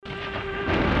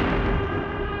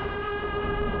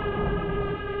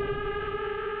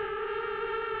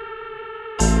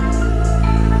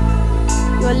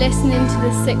listening to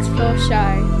the Sixth Floor Show.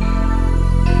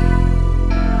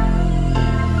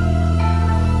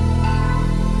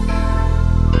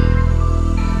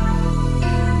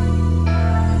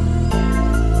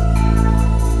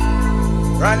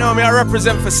 Right now, me I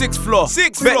represent for Sixth Floor.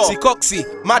 Betsy, Coxie,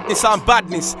 Madness and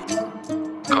Badness.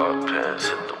 Car pass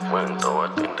hit the window, I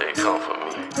think they come for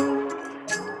me.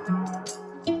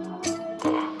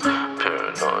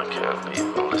 Paranoid, can't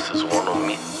leave unless it's one on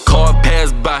me. Car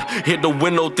pass by, hit the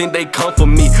window, think they come for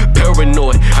me.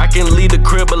 Paranoid, I can't leave the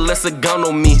crib unless a gun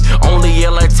on me. Only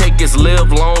L I take is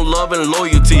live, long love and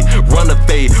loyalty. Run a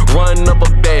fade, run up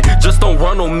a bag, just don't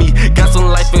run on me. Got some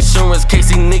life insurance, case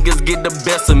these niggas get the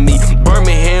best of me.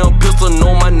 Birmingham pistol,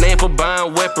 know my name for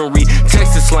buying weaponry.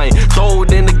 Texas slang, throw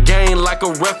it in the game like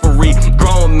a referee.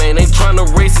 Grown man, ain't tryna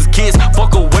race his kids,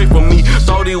 fuck away from me.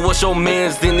 Thought he was your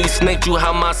mans, then he snaked you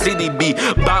how my city be.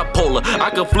 Bipolar, I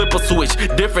can flip a switch,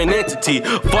 different entity.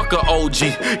 Fuck a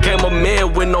OG, came a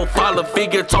man with no father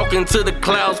figure, talking to the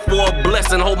clouds for a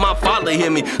blessing. Hope my father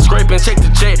hear me. Scrape and check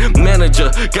the check,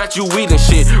 manager, got you eating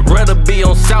shit. Rather be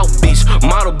on South Beach,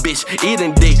 model bitch,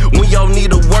 eating dick. When y'all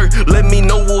need to work, let me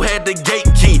know who had the gate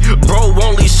key. Bro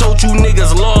only showed you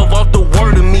niggas love off the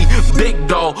word of me. Big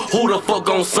dog, who the fuck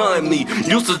gon' sign me?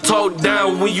 Used to talk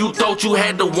down when you thought you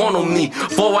had the one on me.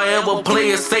 Before I ever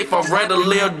play it safe, I'd rather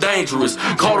live dangerous.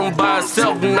 Caught him by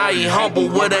himself, now he humble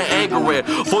with an anger at.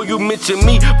 Before you mention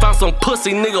me, found some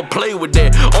pussy nigga play with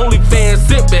that. Only fans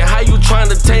simping, how you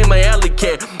tryna tame a alley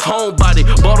cat? Homebody,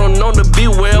 but I'm known to be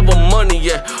wherever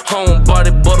money at.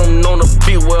 Homebody, but I'm known to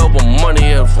be wherever money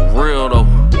at. For real though.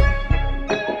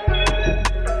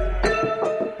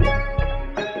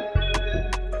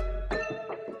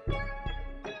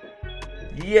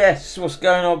 Yes, what's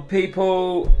going on,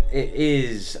 people? It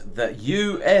is the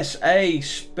USA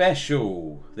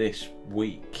special this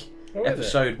week.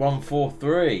 Episode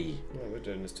 143. Oh, we're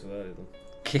doing this too early then.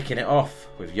 Kicking it off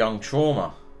with Young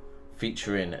Trauma,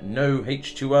 featuring No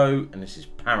H2O, and this is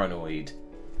Paranoid.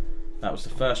 That was the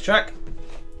first track.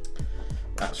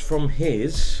 That's from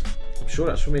his, I'm sure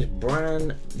that's from his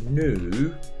brand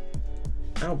new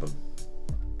album,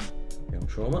 Young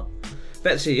Trauma.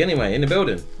 Betsy, anyway, in the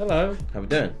building. Hello. How we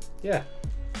doing? Yeah.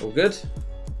 All good?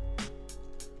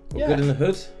 All Yeah. good in the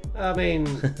hood? I mean,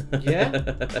 yeah.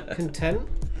 Content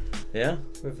Yeah?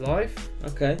 with life,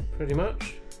 Okay. pretty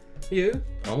much. You?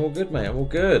 I'm all good, mate. I'm all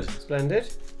good.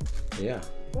 Splendid. Yeah.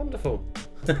 Wonderful.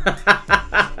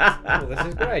 Oh, this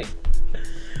is great.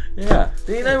 Yeah.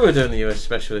 Do you know we're doing the US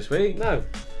special this week? No.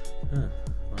 Oh,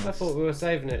 I nice. thought we were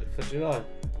saving it for July.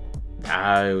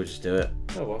 No, we'll just do it.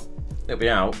 Oh well. It'll be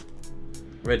out,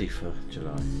 ready for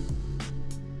July.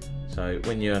 So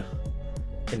when you're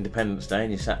Independence Day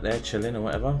and you sat there chilling or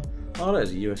whatever, oh,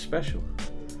 there's a US special.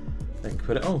 They can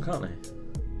put it on, can't they?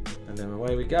 And then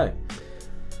away we go.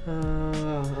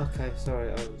 Okay, sorry.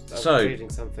 I was reading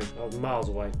something. I was miles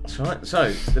away. That's right.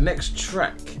 So the next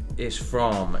track is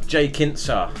from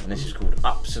Kinser, and this is called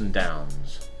Ups and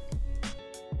Downs.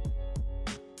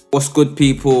 What's good,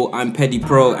 people? I'm Petty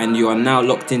Pro, and you are now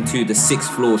locked into the Sixth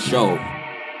Floor Show.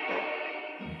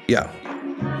 Yo,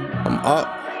 I'm up,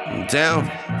 I'm down,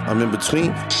 I'm in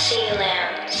between.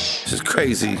 This is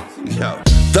crazy, yo.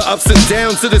 The ups and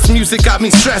downs of this music got me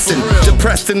stressing,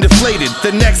 depressed and deflated.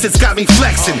 The next it's got me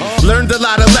flexing. Learned a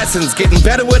lot of lessons, getting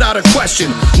better without a question,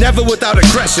 never without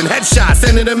aggression. Headshots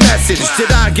sending a message.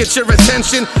 Did I get your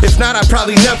attention? If not, I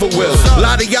probably never will. A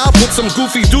lot of y'all put some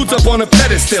goofy dudes up on a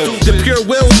pedestal. The pure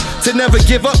will to never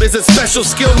give up is a special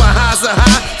skill. My highs are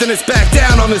high, then it's back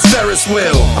down on this Ferris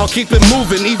wheel. I'll keep it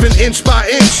moving, even inch by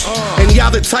inch. And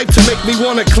y'all the type to make me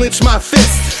wanna clench my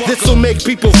fist. This'll make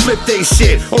people flip they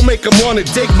shit, or make them wanna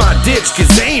dig my ditch, cause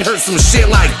they ain't heard some shit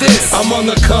like this. I'm on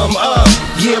the come up,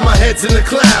 yeah, my head's in the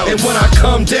clouds. And when I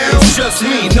come down, it's just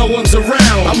me, no one's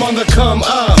around. I'm on the come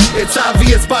up, it's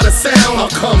obvious by the sound. I'll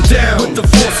come down with the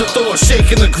force of Thor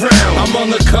shaking the ground. I'm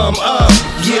on the come up,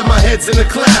 yeah, my head's in the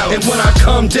clouds. And when I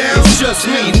come down, it's just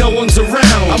me, no one's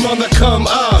around. I'm on the come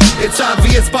up, it's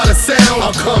obvious by the sound.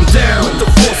 I'll come down with the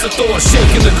force of Thor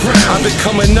shaking the ground. I've been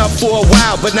coming up for a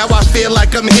while, but now I feel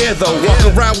like I'm here though. Walk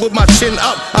around with my chin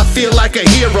up, I feel like a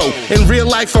hero. In real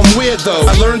life I'm weird though.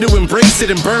 I learned to embrace it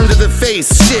and burn to the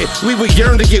face. Shit, we would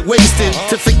yearn to get wasted,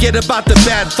 to forget about the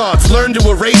bad thoughts, learn to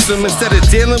erase them. Instead of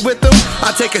dealing with them,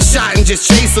 I take a shot and just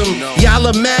chase them. Y'all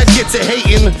are mad, get to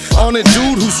hating on a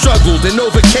dude who struggled and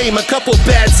overcame a couple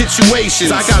bad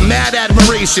situations. I got mad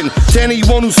admiration to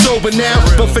anyone who's sober now,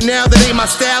 but for now that ain't my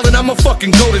style, and I'ma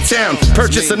fucking go to town.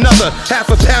 Purchase another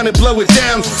half a pound and blow it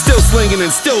down. Still slinging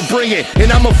and still bring it, and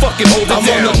I'ma fucking hold it down.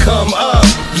 I'm on the come up,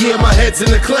 yeah, my head's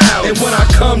in the clouds, and when I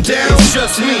come down, it's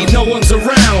just me, no one's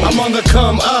around. I'm on the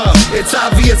come up, it's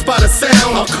obvious by the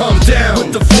sound. I'll come down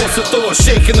with the force of Thor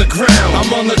shaking the ground. I'm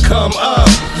on the come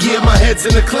up, yeah, my head's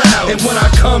in the clouds, and when I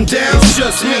come down, it's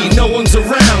just me, no one's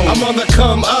around. I'm on the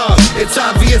come up, it's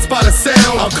obvious by the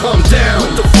sound. I'll come down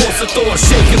with the force of Thor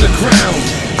shaking the ground.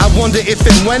 I wonder if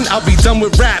and when I'll be done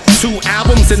with rap. 2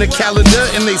 albums in the calendar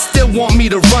and they still want me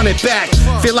to run it back.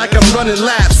 Feel like I'm running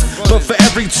laps, but for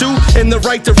every 2 in the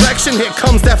right direction, here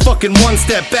comes that fucking 1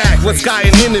 step back. What's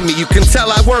guiding into me? You can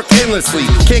tell I work endlessly.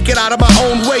 Can't get out of my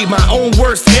own way, my own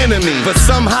worst enemy. But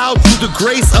somehow, through the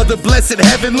grace of the blessed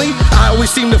heavenly, I always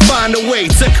seem to find a way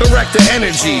to correct the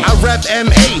energy. I rep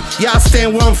MA, y'all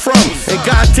stand where I'm from, and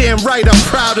goddamn right, I'm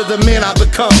proud of the man I've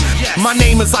become. My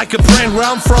name is like a brand where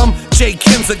I'm from.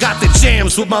 Kinser got the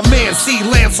jams with my man C.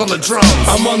 Lance on the drums.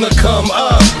 I'm on the come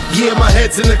up, yeah, my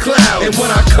head's in the clouds, and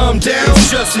when I come down, it's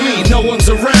just me, no one's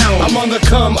around. I'm on the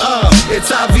come up,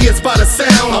 it's obvious by the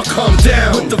sound. I'll come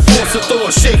down with the force of Thor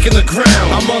shaking the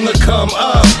ground. I'm on the come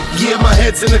up, yeah, my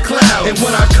head's in the clouds, and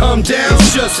when I come down,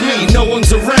 it's just me, no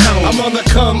one's around. I'm on the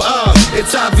come up,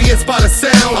 it's obvious by the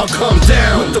sound. I'll come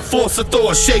down with the force of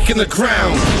Thor shaking the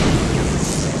ground.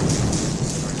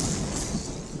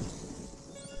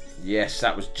 Yes,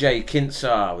 that was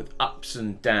Kinser with Ups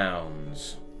and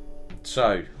Downs.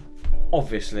 So,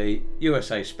 obviously,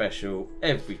 USA special,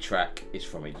 every track is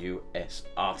from a US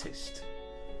artist.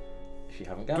 If you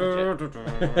haven't gathered it.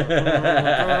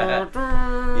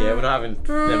 Yeah, we're not having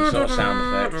them sort of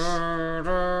sound effects.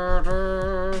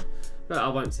 No, I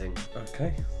won't sing.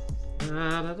 Okay.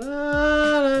 What?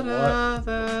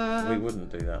 We wouldn't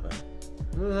do that then.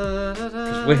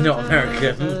 Because we're not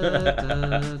American.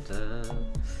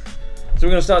 So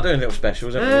we're going to start doing little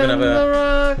specials. We're going to have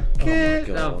a... Oh my God.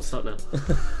 No, stop now.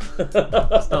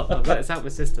 Stop. I've let it out of my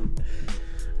system.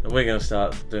 And we're going to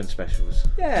start doing specials.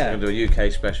 Yeah. We're going to do a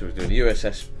UK special. We're doing a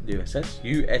USA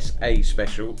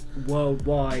special.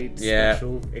 Worldwide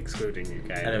special, excluding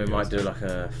UK. And then we might do like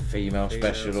a female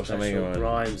special or something. Or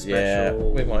rhyme special. Yeah,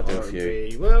 we might do a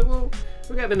few. Well, we'll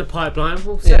get them in the pipeline.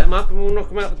 We'll set them up and we'll knock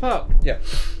them out the park. Yeah,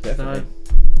 definitely.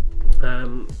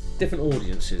 So, different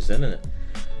audiences then, isn't it?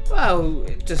 Well,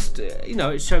 it just,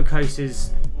 it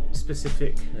showcases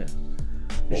specific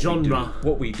genre.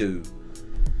 What we do.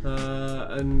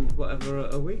 And whatever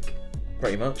a week.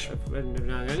 Pretty much.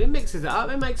 And it mixes it up,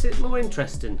 it makes it more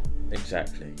interesting.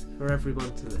 Exactly. For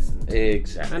everyone to listen to.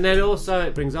 Exactly. And then also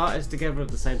it brings artists together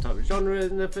of the same type of genres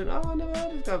and they think, oh, I never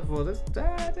heard this guy before.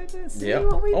 Yeah.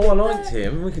 Oh, I liked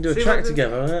him. We can do a track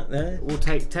together. We'll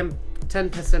take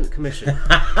 10% commission.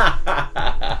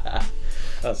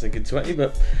 That's a good 20,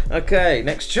 but okay,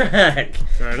 next track.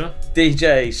 Fair enough.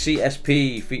 DJ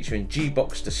C.S.P. featuring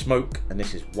G-Box to Smoke, and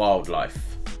this is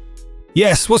Wildlife.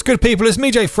 Yes, what's good, people? It's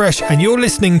me, JFresh, and you're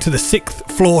listening to the 6th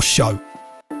Floor Show.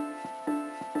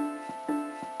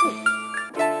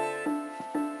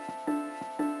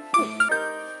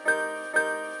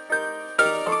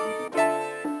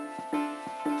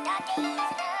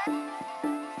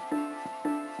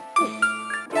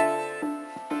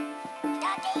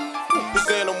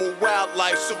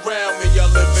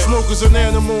 Smoke is an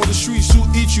animal on the streets who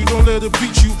eat you, don't let it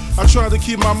beat you. I try to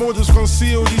keep my motives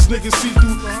concealed, these niggas see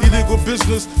through. Illegal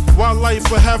business, wildlife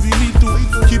will have you lethal.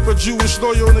 Keep a Jewish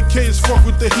lawyer on the case, fuck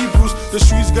with the Hebrews. The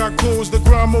streets got codes, the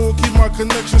grime will keep my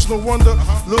connections. No wonder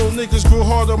little niggas grow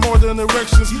harder, more than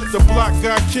erections. The block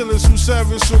got killers who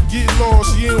savage, so get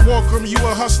lost. You ain't welcome, you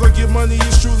a hustler, get money,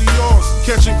 it's truly yours.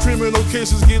 Catching criminal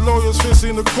cases, get lawyers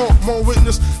facing the court. More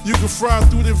witness, you can fry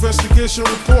through the investigation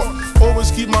report.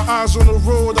 Always keep my eyes on the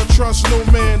road, I trust no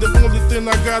man. The only thing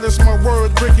I got is my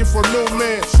word, breaking for no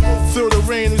man. Feel the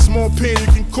rain, it's more pain you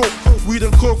can cope. We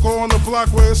done coke on the block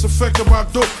where it's affected by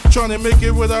dope. Trying to make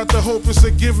it without the hope, it's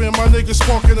a given. My niggas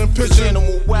sparking and pitching.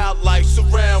 Animal wildlife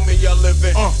surround me, y'all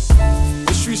living.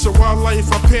 The streets of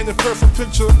wildlife, I paint a perfect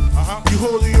picture. You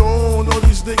hold your own, all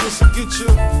these niggas will get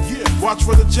you. Watch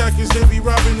for the jackets, they be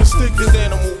robbing the stickers.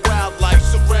 Animal wildlife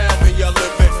surround me, y'all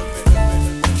living.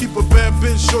 Keep a bad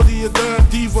bitch, shorty a damn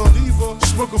diva.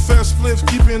 Smoke a fast spliff,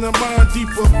 keeping her mind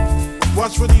deeper.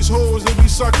 Watch for these hoes, they be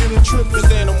sucking and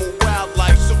tripping. Animal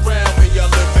wildlife surround me, y'all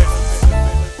living.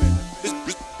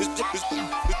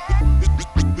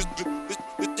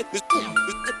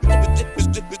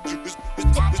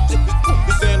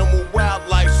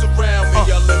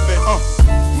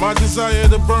 My desire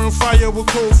to burn fire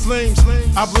cold flames.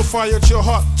 I blow fire at your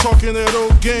heart, talking that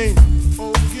old game.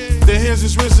 Their hands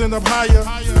is risen up higher.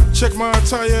 Check my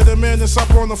attire, the man that's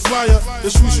up on the flyer. The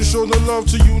streets should show no love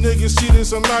to you niggas,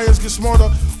 cheaters and liars. Get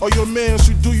smarter, or your mans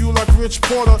who do you like Rich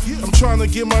Porter. I'm trying to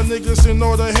get my niggas in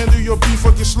order, handle your beef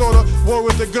or get slaughtered. War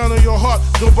with the gun on your heart,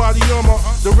 no body armor.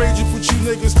 The rage will put you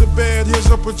niggas to bed, here's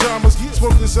your pajamas.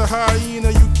 Smoking a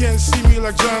hyena, you can't see me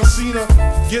like John Cena.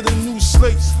 Get a new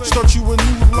slate, start you a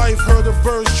new life. Heard the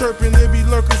birds chirping, they be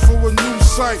lurking for a new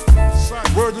sight.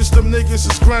 Word is them niggas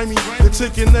is grimy, they're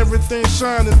taking everything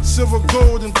shining, silver,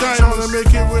 gold, and diamond. Trying to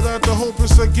make it without the hope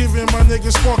it's a giving. My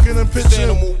niggas sparking and pitching.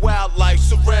 Animal wildlife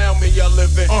surround me, y'all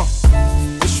living.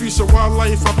 The streets of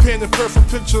wildlife, I paint a perfect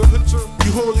picture.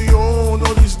 You hold your own,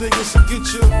 all these niggas will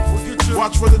get you.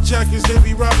 Watch for the jackets, they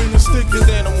be robbing the stickers.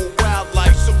 Animal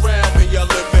wildlife surround me, y'all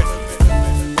living.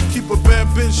 Keep a bad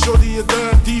bitch, shorty a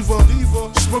damn diva.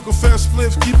 Smoke a fast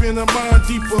spliff, keeping her mind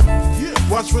deeper.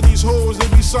 Watch for these hoes, they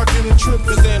be sucking and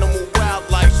tripping. Animal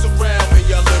wildlife surround me,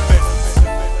 y'all living.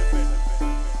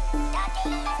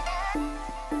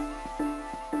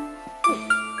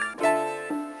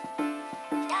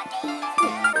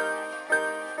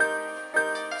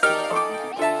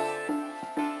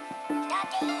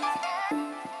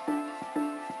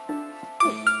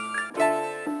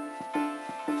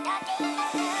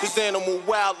 This animal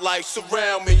wildlife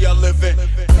surround me, y'all living.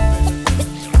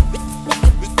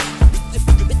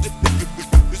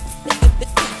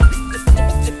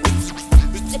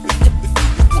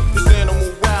 This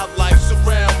animal wildlife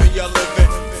surround me, y'all living.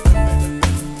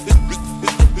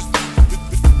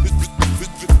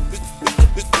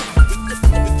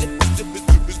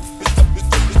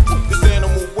 This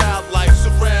animal wildlife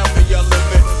surround me, y'all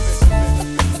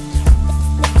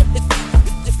living.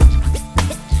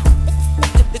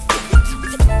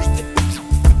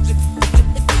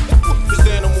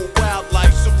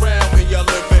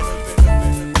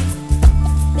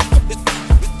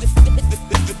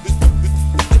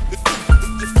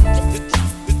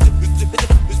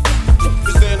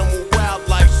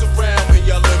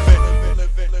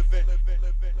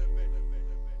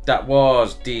 That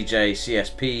was DJ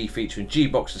C.S.P featuring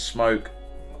G-Box of Smoke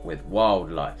with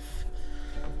Wildlife.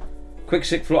 Quick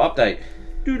Sick Floor update.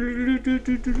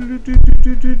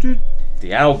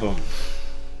 The album,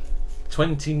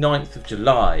 29th of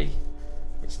July.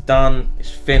 It's done,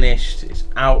 it's finished, it's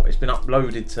out, it's been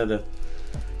uploaded to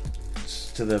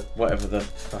the whatever the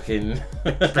fucking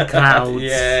the clouds.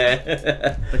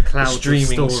 Yeah. The clouds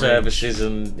streaming services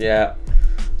and yeah.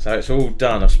 So it's all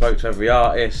done. I spoke to every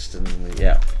artist and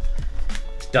yeah.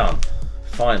 It's done.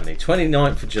 Finally.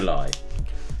 29th of July.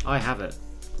 I have it.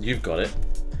 You've got it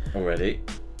already.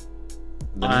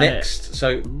 The next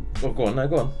go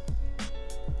on.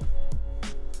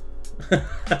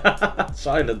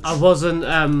 Silence. I wasn't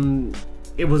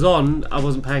it was on, I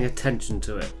wasn't paying attention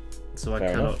to it. So I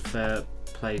cannot fair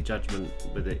play judgment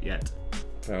with it yet.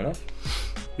 Fair enough.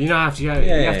 You know, you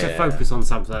have to focus on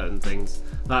some certain things.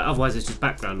 Like, otherwise it's just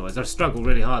background noise. I struggle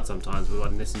really hard sometimes when I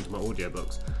listen to my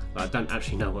audiobooks. Like, I don't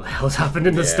actually know what the hell's happened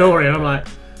in the story, and I'm like,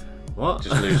 what?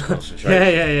 Just lose concentration.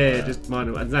 yeah. Just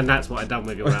minor, and that's what I done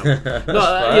with your album. It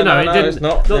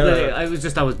was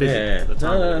just I was busy at the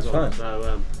time. No, that's fine.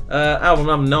 So, album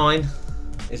number 9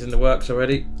 is in the works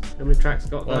already. How many tracks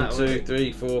got 1, 2,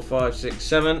 3, 4, 5, 6,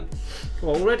 7.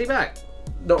 What, already back?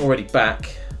 Not already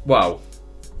back. Well,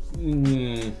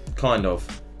 kind of.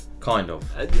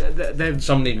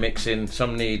 Some need mixing,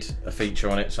 some need a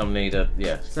feature on it, some need a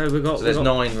So there's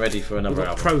 9 ready for another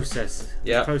album. Process.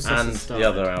 Yeah, process and the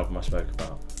other album I spoke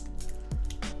about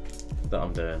that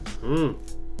I'm doing,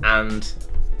 and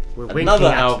another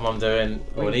album I'm doing,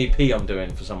 or an EP I'm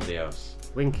doing for somebody else.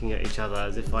 Winking at each other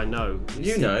as if I know.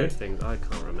 You know things I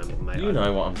can't remember, mate. You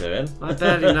know what I'm doing. I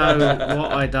barely know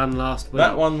what I done last week.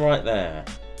 That one right there,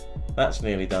 that's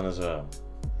nearly done as well.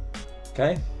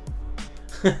 Okay.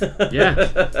 Yeah,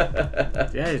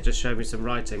 it just showed me some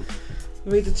writing.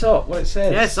 Read the top, what it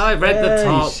says. Yes, I read the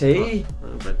top. You see? I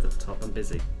read the top. I'm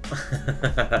busy.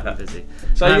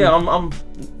 So I'm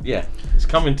it's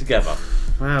coming together.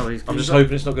 Wow, I'm just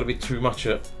hoping it's not going to be too much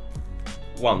at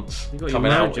once. You got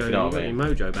coming your mojo, out, if you know what I mean. Your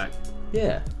mojo back.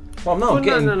 Yeah. Well, no, I'm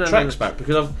getting tracks back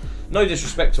because I've no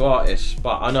disrespect to artists,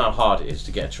 but I know how hard it is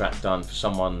to get a track done for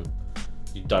someone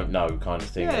you don't know, kind of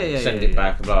thing. Send it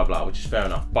back and blah blah, which is fair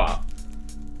enough. But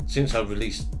since I've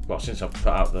put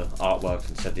out the artwork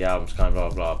and said the album's kind of blah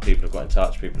blah, people have got in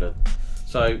touch.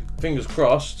 So fingers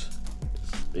crossed.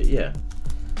 Yeah,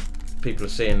 people are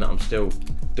seeing that I'm still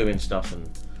doing stuff, and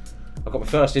I got my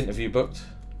first interview booked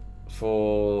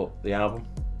for the album.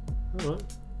 Alright.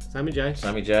 Sammy J.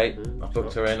 I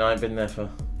booked her in. I ain't been there for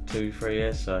 2-3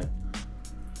 years, so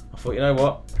I thought, you know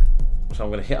what? So I'm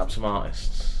going to hit up some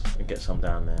artists and get some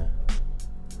down there.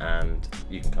 And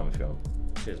you can come if you want.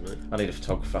 Cheers, mate. I need a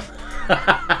photographer.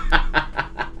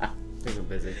 I think I'm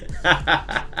busy.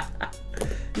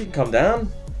 You can come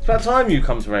down. It's about time you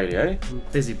come to radio. I'm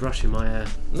busy brushing my hair.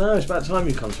 No, it's about time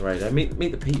you come to radio. Meet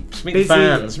the peeps. Meet the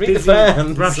fans. Meet the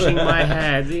fans. Brushing my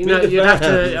hair. You know, you'd have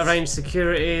to arrange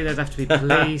security. There'd have to be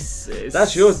police.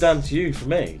 That's yours down to you for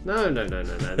me. No. They're not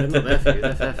there for you.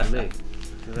 They're there for me.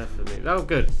 They're there for me. Oh,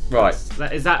 good. Right.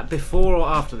 Is that before or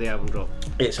after the album drop?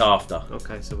 It's after.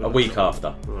 Okay, so a week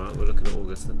after. Alright, we're looking at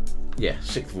August then. Yeah,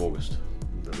 6th of August.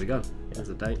 There we go. There's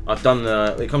a date. I've done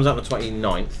it comes out on the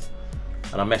 29th,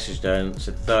 and I messaged her and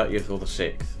said 30th or the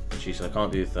 6th, and she said I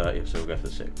can't do the 30th, so we'll go for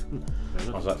the 6th.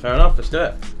 I was like, fair enough, let's do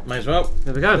it. May as well.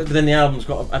 There we go. But then the album's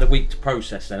had a week to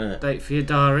process then, isn't it? Date for your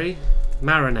diary.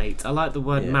 Marinate. I like the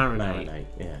word marinate.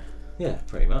 Marinate, yeah,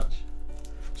 pretty much.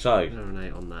 So,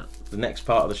 marinate on that. The next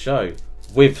part of the show,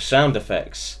 with sound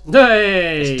effects.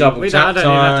 Hey! It's double tap time.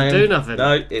 I don't even have to do nothing.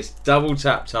 No, it's double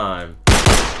tap time.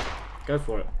 Go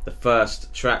for it. The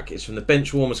first track is from the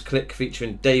Benchwamers Clique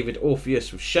featuring David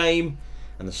Orpheus with Shame,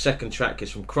 and the second track is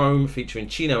from Krohme featuring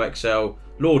Chino XL,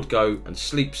 Lord Go and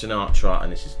Sleep Sinatra,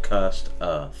 and this is Cursed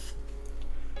Earth.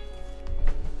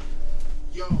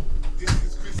 Yo, this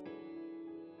is Chris.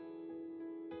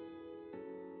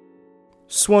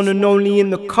 S.O.N.Y in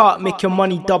the cart, make your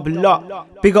money double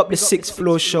up. Big up the 6th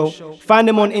Floor Show. Find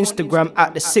them on Instagram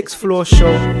at the 6th Floor Show.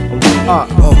 And we are.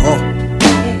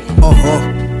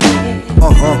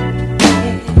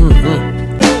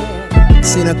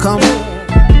 Seen her come,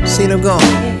 seen her go.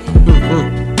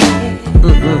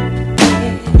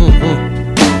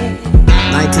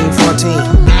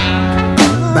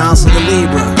 1914, bounce of the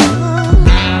Libra.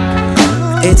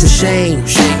 It's a shame.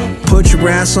 Put your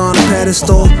ass on a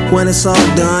pedestal. When it's all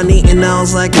done, eating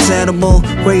else like it's edible.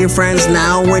 Where your friends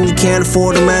now when you can't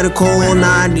afford a medical?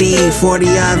 9D, 40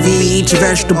 IV, eat your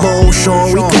vegetable. Sure,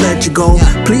 we can let you go.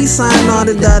 Please sign all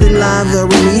the dotted lines or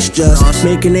release just.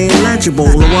 Make your name legible.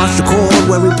 And watch the cord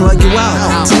where we plug you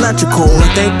out. It's electrical.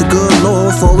 I thank the good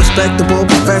Lord for respectable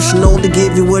professional to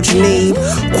give you what you need.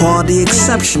 Quality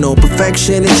exceptional,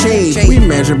 perfection achieved. We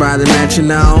measure by the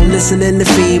metronome, listening to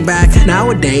feedback.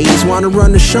 Nowadays, wanna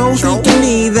run the show? Think you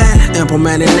need that,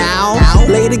 implement it now.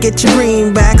 Later get your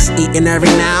greenbacks, eating every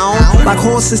now. Like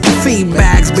horses to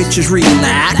feedbacks, bitches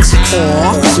relax.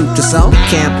 Or suit yourself,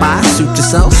 can't buy, suit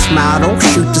yourself. Smile, don't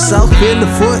shoot yourself in the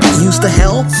foot. Use the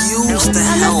help, use the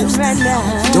help.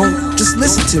 Don't just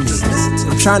listen to me.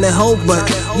 I'm trying to help, but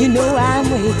you know I'm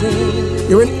waiting.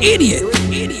 You're an idiot.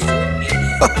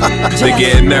 They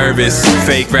getting nervous,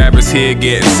 fake rappers here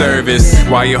getting service.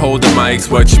 While you hold the mics,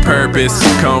 what's your purpose?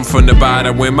 Come from the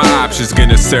bottom when my options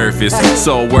gonna surface.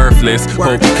 So worthless,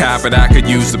 hope you cop it, I could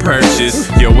use the purchase.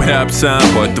 Yo, what up son,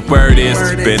 what the word is?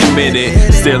 Been a minute,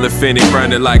 still infinite,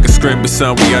 running like a scrimmage,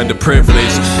 son, we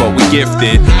underprivileged. But we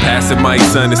gifted, passing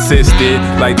mics unassisted.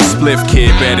 Like the spliff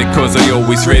kid, better cause I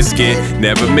always risk it.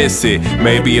 Never miss it,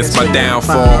 maybe it's my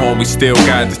downfall. Homie still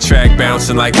got the track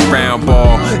bouncing like a round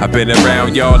ball. I've been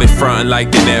around y'all, they frontin' like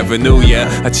they never knew ya.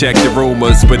 I check the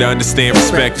rumors, but understand,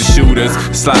 respect the shooters.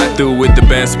 Slide through with the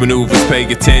best maneuvers, pay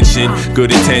attention.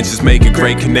 Good intentions make a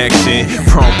great connection.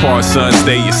 Prone part, son,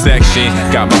 stay your section.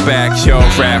 Got my back, yo,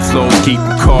 rap flows, keep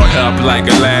them caught up like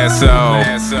a lasso.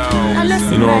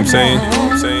 You know what I'm saying?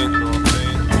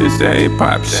 It's that hip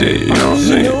hop shit, you know what I'm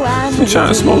saying? I'm trying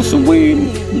to smoke some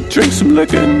weed, drink some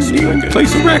liquor, and play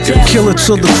some records. Killer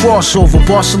to the crossover,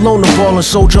 Barcelona ballin'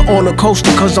 soldier on a coaster.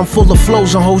 Cause I'm full of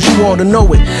flows and hoes, you ought to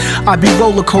know it. I be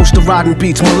roller coaster riding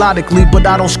beats melodically, but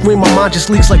I don't scream, my mind just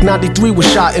leaks like 93 was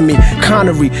shot in me.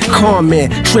 Connery, con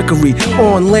man, trickery,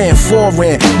 on land,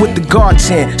 foreign, with the guard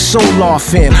tan, solar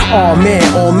fan. All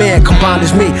man, combined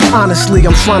as me. Honestly,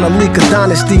 I'm trying to leak a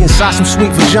dynasty inside some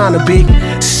sweet vagina, B.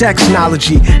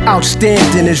 Sexnology,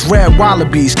 outstanding as red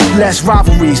wallabies. Less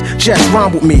rivalries, just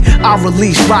rhyme with me. I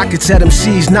release rockets at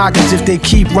MC's noggins. If they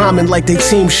keep rhyming like they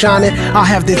team shining, I'll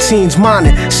have their teams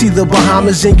mining. See the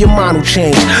Bahamas and your mind will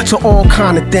change to all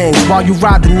kind of things. While you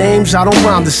ride the names, I don't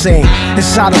rhyme the same.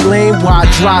 Inside a lane where I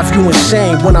drive you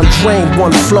insane. When I'm drained,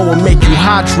 one flow will make you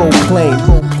hydroplane.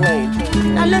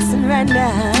 Now listen right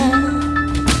now.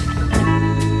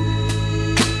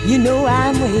 You know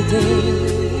I'm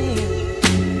waiting.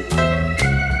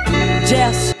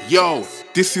 Just Yo,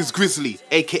 this is Grizzly,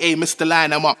 aka Mr.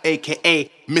 Line I'm Up, aka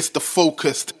Mr.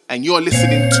 Focused, and you're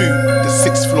listening to the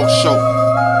 6th Floor Show.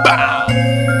 Bow!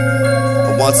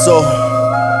 What's so?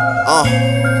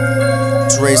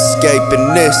 Dre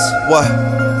escaping this, what?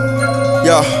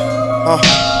 Yo,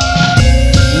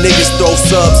 Niggas throw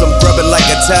subs, I'm grubbing like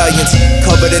Italians.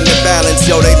 Covered in the balance,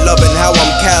 yo, they loving how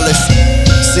I'm callous.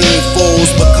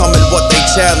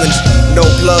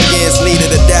 plug-ins, needed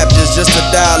adapters just to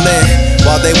dial in.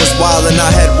 While they was wildin',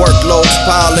 I had workloads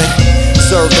piling.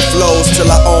 Serve the flows till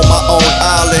I own my own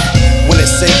island. When it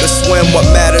sink or swim, what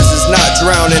matters is not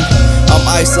drowning. I'm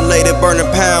isolated, burning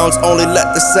pounds, only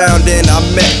let the sound in. I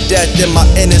met death in my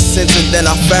innocence and then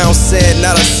I found sin.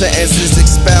 Not a sentence is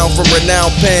expound from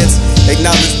renowned pens,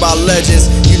 acknowledged by legends,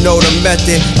 you know the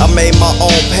method. I made my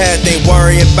own path, ain't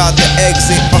worrying about the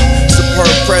exit.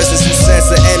 Superb presence, you sense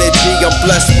the energy I'm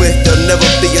blessed with. There'll never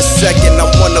be a second,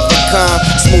 I'm one of a kind.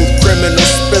 Smooth criminal,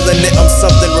 spilling it, I'm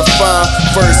something refined.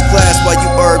 First class while you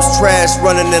herbs trash,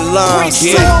 running in lines.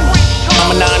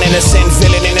 I'm a non-innocent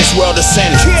villain in this world of sin.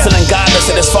 Feeling godless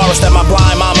in this forest that my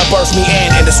blind mama birthed me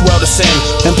in this world of sin.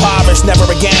 Impoverished, never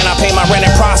again. I pay my rent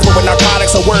and prosper with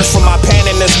narcotics or worse from my pen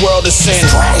in this world of sin.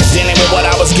 Dealing with what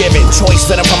I was given. Choice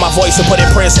venom from my voice or put in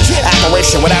prison.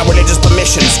 Apparition without religious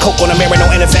permissions. Coke on the mirror, no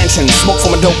intervention. Smoke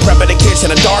from a dope prep in the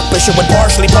kitchen. A dark bishop with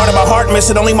partially part of my heart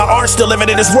missing. Only my art still living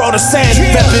in this world of sin.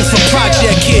 Reppin' for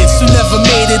project kids who never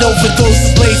made it.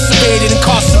 Overdoses, lacerated,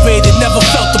 incarcerated. Never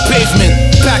felt the pavement.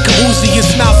 Pack a Uzi,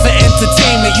 it's not for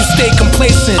entertainment, you stay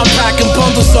complacent. I'm packing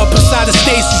bundles up inside of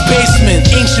Stacy's basement.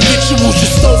 Ancient rituals, your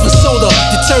stove and soda,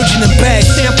 detergent and bags,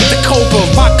 sample the cobra,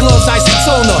 rock gloves,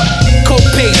 isotona. Coke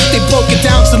paste, they broke it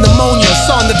down to pneumonia,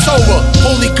 saw in the Torah.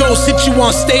 Holy Ghost hit you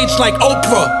on stage like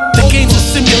Oprah. The game's a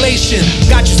simulation,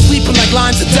 got you sleeping like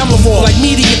lines of Demerol, like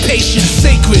media patience,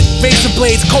 sacred. Razor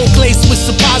blades, cold laced with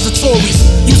suppositories.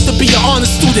 Used to be an honor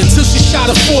student till she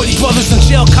shot a 40. Brothers in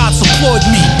jail cots applaud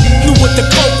me. Knew what the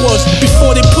coke was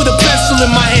before they put a pencil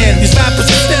in my hand. These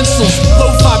rappers are stencils,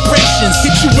 low vibrations.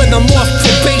 Hit you when I'm off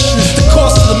probation, it's the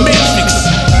cost of the matrix.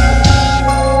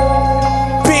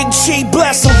 Big G,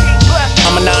 bless him.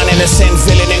 I'm a non-innocent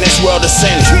villain in this world of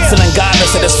sin. Feeling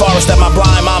godless in this forest that my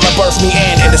blind mama birthed me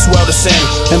in this world of sin.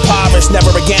 Impoverished,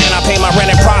 never again. I pay my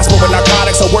rent and prosper with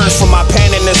narcotics or worse from my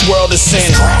pen in this world of sin.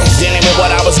 Dealing with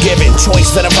what I was given. Choice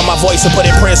venom from my voice or put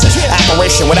in prison.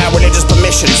 Apparition without religious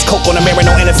permissions. Coke on the mirror,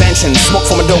 no intervention. Smoke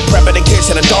from a dope prep in the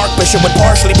kitchen. A dark bishop with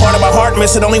partially part of my heart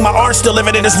missing. Only my art still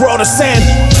living in this world of sin.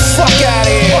 Fuck out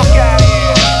of here.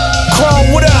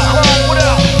 Krohme, what up?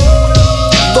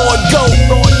 Lord Goat.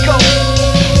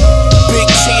 Big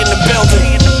G in the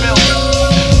building.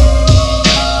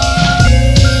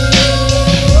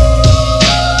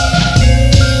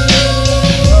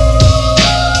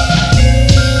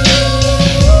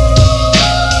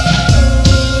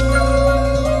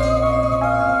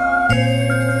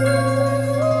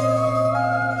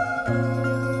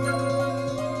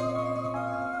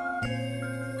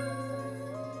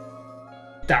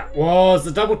 That was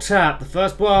the double tap, the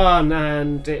first one,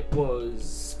 and it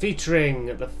was featuring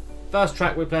the first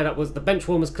track we played up was the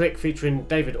Benchwamers Clique featuring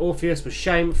David Orpheus with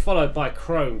Shame, followed by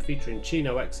Krohme featuring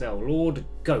Chino XL, Lord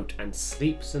Goat, and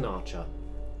Sleep Sinatra.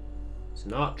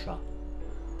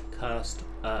 Cursed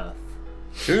Earth.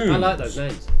 Tunes. I like those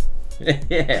names.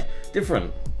 Yeah,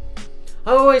 different.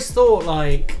 I always thought,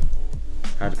 like,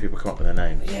 how do people come up with their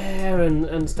names? Yeah,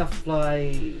 and stuff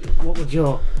like, what would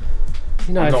your...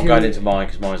 You know, I'm not going into mine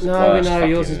because mine's the worst. No,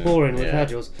 yours is boring. We've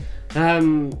had yours.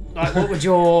 Like, what would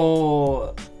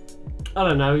your... I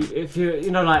don't know, if you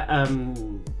know, like,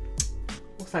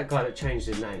 what's that guy that changed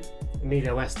his name?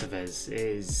 Emilio Estevez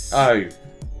is... Oh.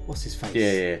 What's his face?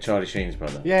 Yeah, Charlie Sheen's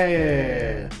brother.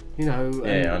 Yeah. You know...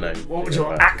 Yeah, I know. What would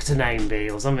your actor name be,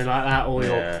 or something like that, or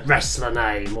your wrestler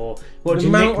name, or what would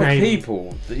your your nickname... The amount of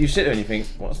people that you sit there and you think,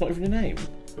 well, that's not even your name.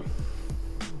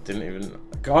 Didn't even...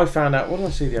 I found out, what did I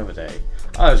see the other day?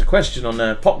 Oh, it was a question on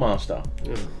Popmaster.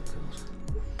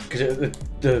 Because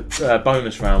the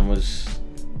bonus round was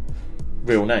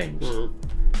real names.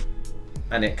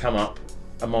 And it come up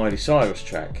a Miley Cyrus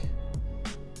track.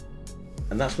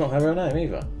 And that's not her real name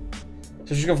either.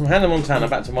 So she's gone from Hannah Montana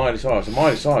back to Miley Cyrus, and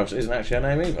Miley Cyrus isn't actually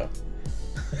her name either.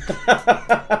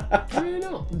 Really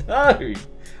not? No!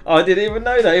 I didn't even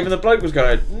know that. Even the bloke was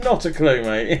going, not a clue,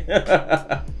 mate.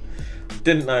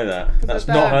 Didn't know that. That's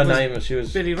not her name. She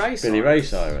was Billy Ray Cyrus. Billy Ray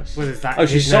Cyrus. Well, is that oh,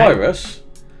 she's his name? Cyrus,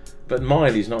 but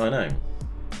Miley's not her name.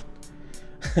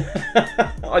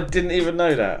 I didn't even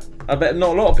know that. I bet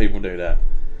not a lot of people do that.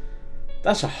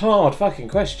 That's a hard fucking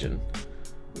question.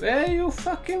 Yeah, you're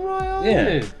fucking right,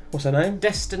 aren't you? What's her name?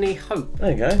 Destiny Hope.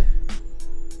 There you go.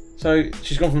 So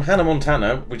she's gone from Hannah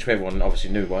Montana, which everyone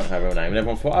obviously knew weren't her real name, and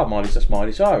everyone thought, oh, that's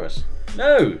Miley Cyrus.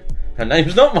 No, her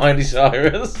name's not Miley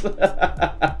Cyrus.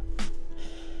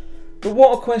 But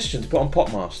what a question to put on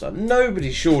Popmaster.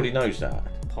 Nobody surely knows that.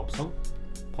 Pop song?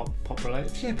 Pop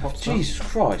related? Yeah, pop song? Jesus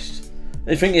Christ.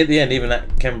 I think at the end, even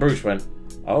that Ken Bruce went,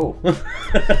 oh.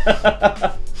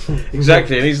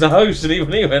 Exactly, and he's the host, and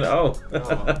even he went, oh.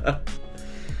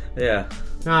 Yeah.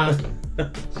 No.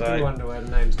 So, I wonder where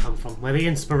the names come from. Where the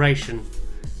inspiration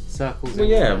circles. Well,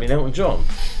 yeah, I mean Elton John.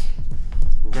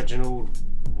 Reginald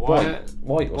White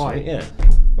or something, yeah.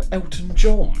 But Elton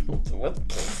John.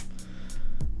 What?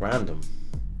 Random.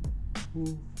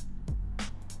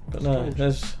 But no,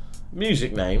 there's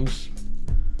music names.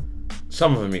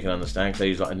 Some of them you can understand because they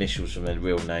use like initials from their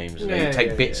real names and they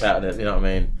take bits out of it, you know what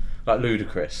I mean? Like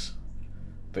Ludacris.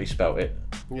 But he spelt it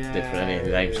differently. His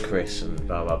name's Chris and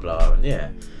blah blah blah.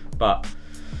 And but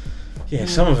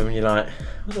some of them you're like,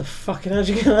 what the fucking hell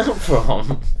did you get that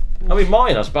from? I mean,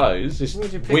 mine, I suppose. It's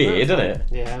weird, isn't it?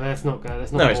 Yeah, let's not go.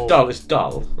 Let's not. No, it's dull. It's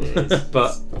dull.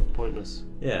 But pointless.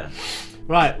 Yeah.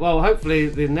 Right. Well, hopefully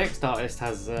the next artist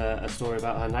has a story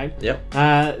about her name. Yep.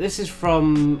 This is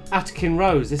from Atikin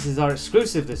Rose. This is our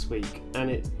exclusive this week,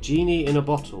 and it's Genie in a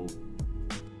Bottle.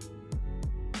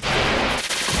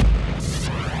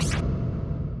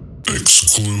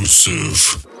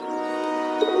 Exclusive.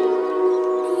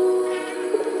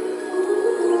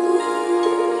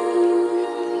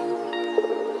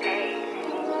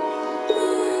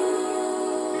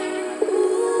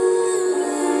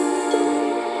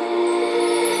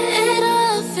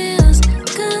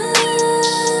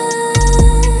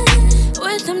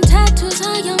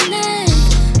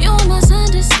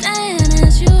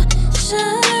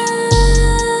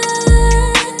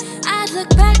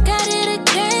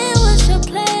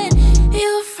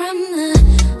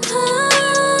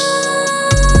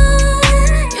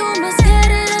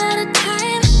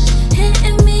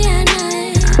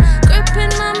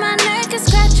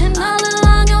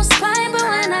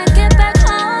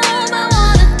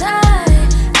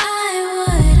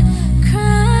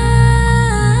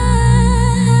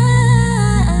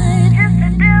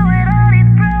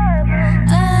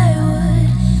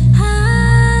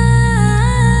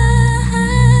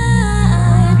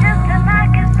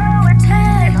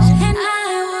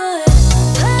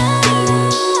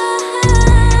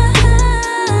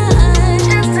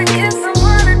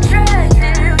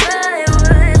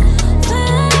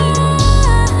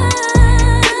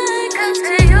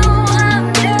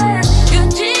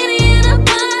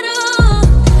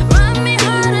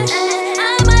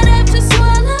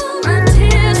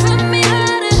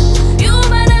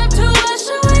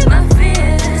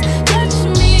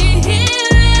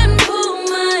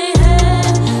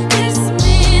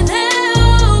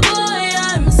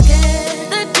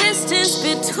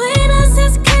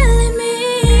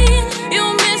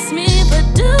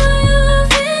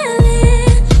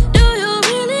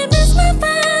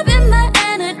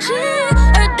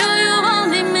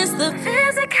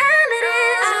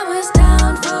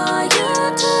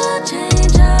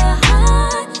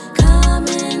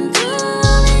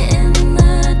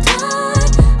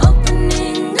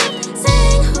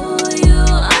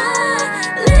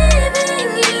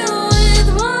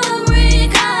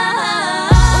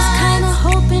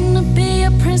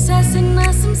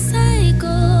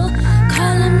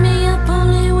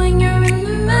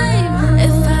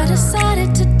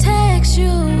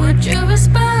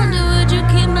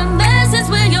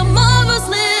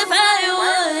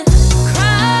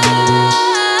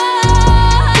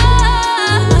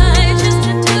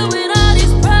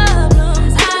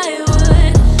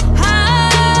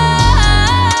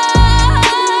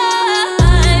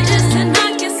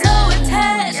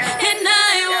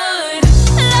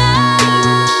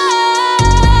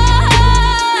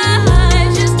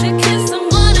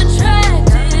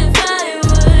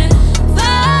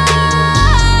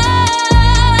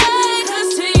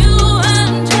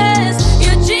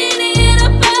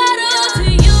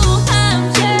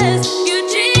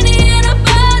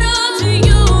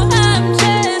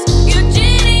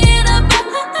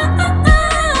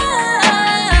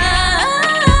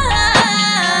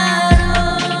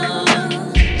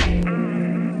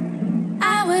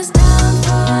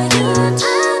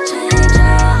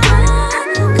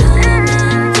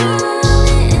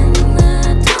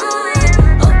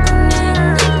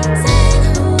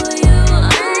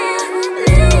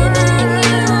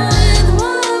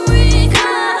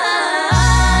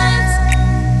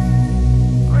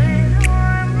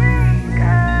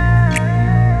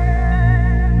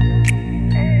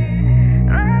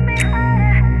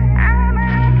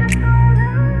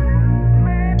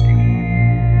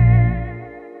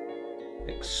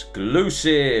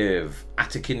 Exclusive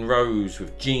Atikin Rose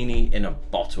with Genie in a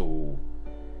Bottle.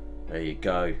 There you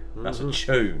go. That's a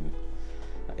tune.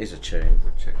 That is a tune.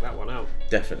 Check that one out.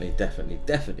 Definitely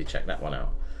check that one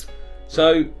out.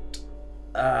 So,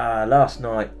 last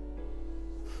night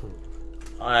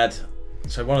I had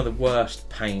one of the worst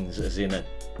pains as in a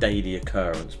daily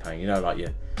occurrence pain. You know, like you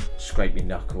scrape your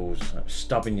knuckles,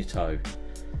 stubbing your toe.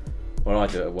 Well, I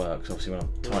do it at work, so obviously when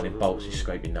I'm tightening bolts, you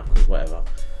scrape your knuckles, whatever.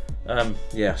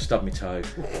 Yeah, stubbed my toe.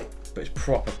 But it's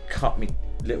proper cut me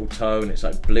little toe and it's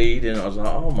like bleeding. I was like,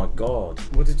 oh my god.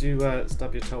 What did you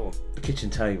stub your toe on? The kitchen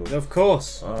table. Of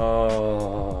course.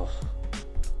 Oh.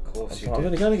 Of course you I'm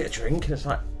did. going to get a drink and it's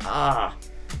like,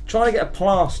 trying to get a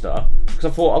plaster, because I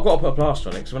thought I've got to put a plaster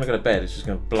on it, because when I go to bed it's just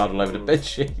going to blood all over the bed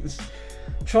sheets.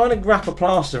 Trying to wrap a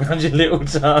plaster around your little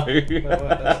toe.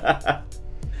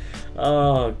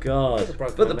 Oh god.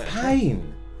 But the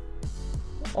pain.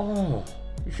 Oh.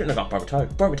 You shouldn't have got broke toe.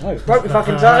 Broke my toe. Broke my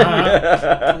fucking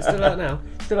toe. It still hurt now?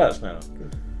 Still hurts now.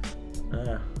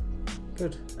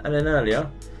 Good. And then earlier,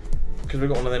 because we've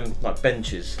got one of them like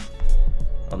benches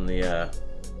on the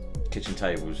kitchen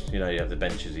tables. You know, you have the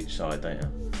benches each side, don't you?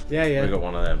 Yeah. We've got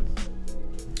one of them.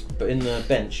 But in the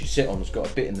bench you sit on, it's got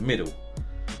a bit in the middle.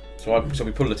 So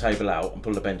we pull the table out and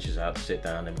pull the benches out to sit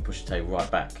down, and we push the table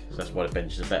right back. So that's why the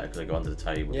benches are better, because they go under the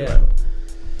table. Yeah. Whatever.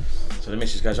 So the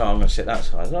missus goes, I'm going to sit that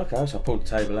side. I said, okay, so I pulled the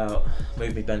table out,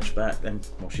 moved my bench back, then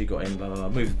while she got in, blah, blah, blah,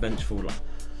 moved the bench forward, like,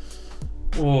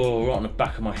 right on the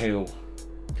back of my heel.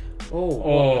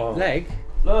 Oh. Leg?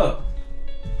 Look.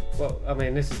 Well, I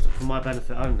mean, this is for my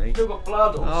benefit only. Still got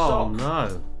blood on sock.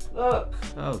 No. Look.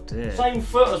 Oh dear. Same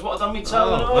foot as what I've done my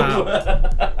toe and all.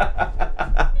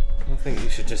 Wow. I think you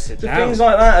should just sit down. Things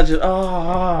like that are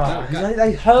just,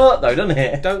 they hurt though, doesn't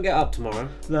it? Don't get up tomorrow.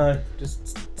 No.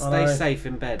 Just stay safe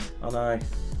in bed. I know.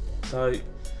 So,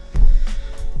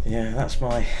 yeah, that's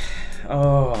my...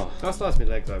 Oh. I sliced my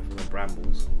legs open with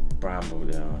brambles.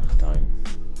 Brambles, yeah, I don't.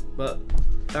 But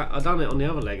I done it on the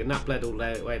other leg, and that bled all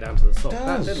the way down to the sock.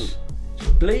 That didn't.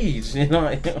 It bleeds, you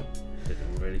know. Didn't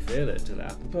really feel it until it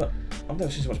happened. But I've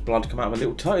never seen so much blood come out of a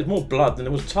little toe. It's more blood than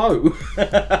there was toe.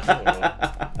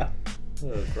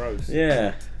 Oh, gross.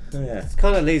 Yeah. It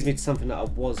kind of leads me to something that I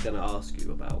was going to ask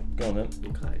you about. Go on then.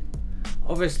 Okay.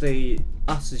 Obviously,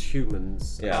 us as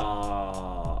humans Yeah.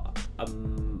 are...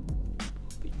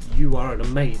 you are an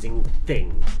amazing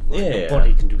thing. Like, Yeah. Your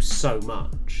body can do so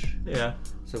much. Yeah.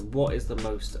 So what is the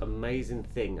most amazing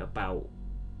thing about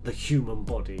the human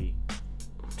body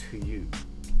to you?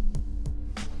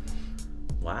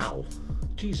 Wow.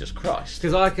 Jesus Christ.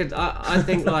 Because I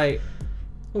think like...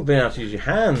 Well, being able to use your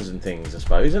hands and things, I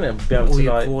suppose, isn't it? Be able all to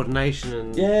your like coordination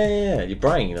and... Yeah, your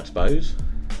brain, I suppose.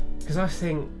 Because I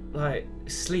think, like,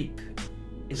 sleep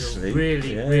is Sleep, a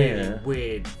really, yeah. really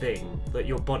weird thing that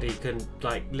your body can,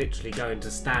 like, literally go into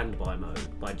standby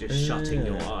mode by just shutting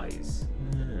your eyes.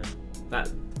 Yeah. That,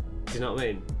 do you know what I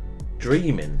mean?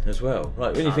 Dreaming as well.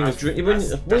 Like when you think of dreaming,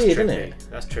 that's it's weird, isn't trippy. it?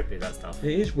 That's trippy, that stuff.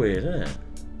 It is weird, isn't it?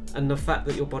 And the fact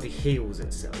that your body heals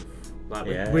itself. Like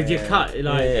Yeah. with your cut, like in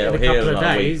a it'll couple heal of in like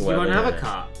a week days, or you won't whatever, have a yeah.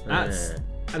 cut. That's Yeah.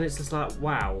 and it's just like,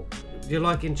 wow, you're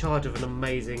like in charge of an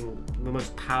amazing, the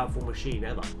most powerful machine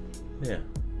ever. Yeah.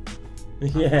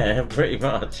 Yeah, pretty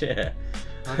much, yeah.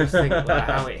 I just think about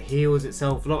how it heals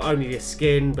itself, not only your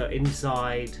skin, but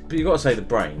inside. But you've got to say the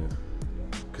brain,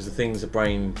 because the things the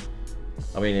brain,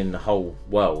 I mean, in the whole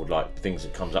world, like things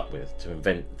it comes up with to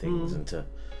invent things and to.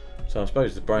 So I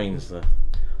suppose the brain's the.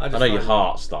 I know your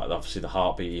heart's like obviously the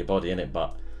heartbeat of your body, innit?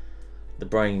 But the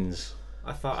brain's.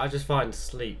 I just find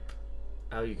sleep,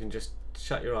 how you can just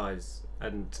shut your eyes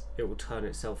and it will turn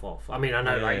itself off. I mean, I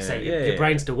know, like you say, your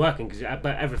brain's still working,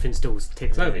 but everything still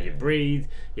ticks over. You breathe,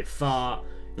 you fart,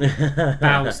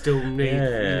 bowels still need. You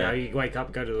know, you wake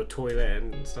up, go to the toilet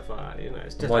and stuff like that. You know,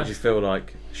 it's just. Why do you feel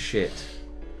like shit?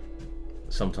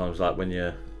 Sometimes, like when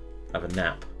you have a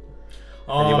nap.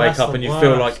 And you wake up and you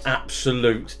feel like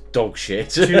absolute dog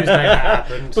shit. Tuesday that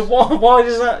happened. But why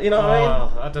does that, you know what I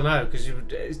mean? I don't know, because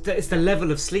it's the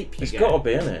level of sleep you It's get. got to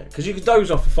be, isn't it? Because you could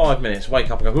doze off for 5 minutes,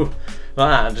 wake up and go, like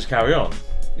that, and just carry on.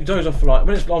 You doze off for when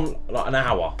it's long, like an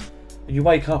hour, and you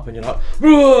wake up and you're like,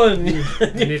 run!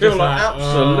 And you feel like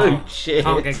absolute shit.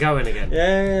 Can't get going again.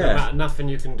 Yeah. Nothing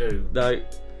you can do. No.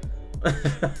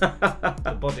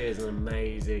 The body is an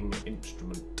amazing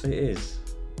instrument. It is.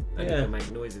 And you can make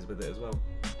noises with it as well.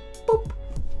 Boop.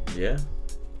 Yeah.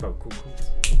 Vocal cords.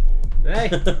 Hey.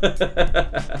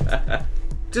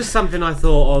 Just something I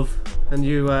thought of, and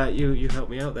you helped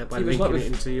me out there by linking it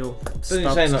into your. Then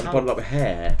you're saying like the body like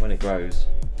hair when it grows.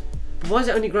 But why does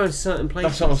it only grow in certain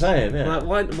places? That's what I'm saying. Yeah.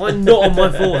 Like, why not on my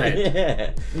forehead?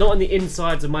 Yeah. Not on the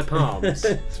insides of my palms.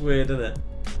 It's weird, isn't it?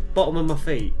 Bottom of my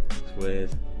feet. It's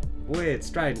weird. Weird,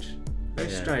 strange. Very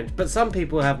strange. But some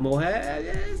people have more hair.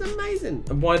 Yeah, it's amazing.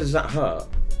 And why does that hurt?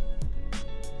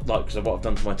 Like, because of what I've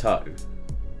done to my toe?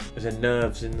 Is there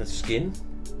nerves in the skin?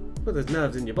 Well, there's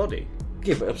nerves in your body.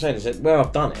 Yeah, but I'm saying is that where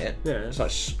I've done it, Yeah. it's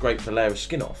like scraped a layer of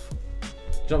skin off. Do you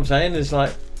know what I'm saying? It's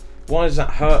like, why does that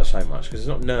hurt so much? Because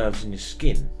there's not nerves in your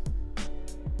skin.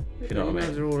 If you know what I mean.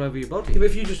 Nerves are all over your body. Yeah, but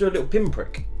if you just do a little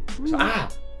pinprick, it's like,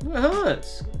 ah! It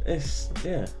hurts. It's,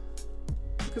 yeah.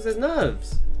 Because there's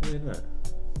nerves. Isn't it?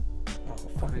 Oh,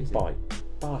 fucking bite.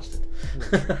 Bastard.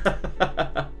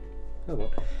 Oh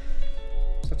well.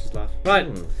 Such is life. Right.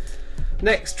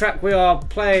 Next track we are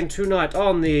playing tonight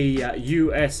on the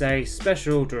USA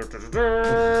special is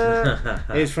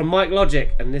from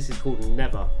Logik, and this is called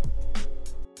Never.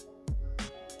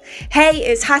 Hey,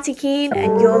 it's Atikin,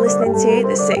 and you're listening to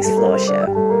The Sixth Floor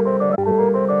Show.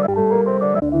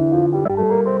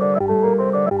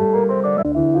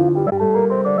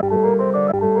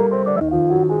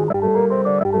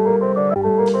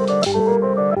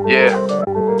 Yeah,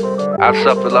 I've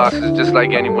suffered losses just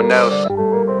like anyone else,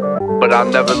 but I'll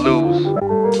never lose,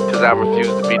 cause I refuse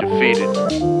to be defeated,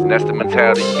 and that's the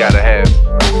mentality you gotta have.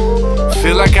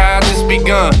 Feel like I just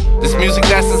begun. This music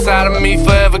that's inside of me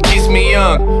forever keeps me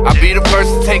young. I'll be the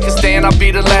first to take a stand, I'll be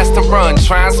the last to run.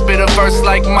 Try and spit a verse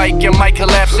like Mike, and might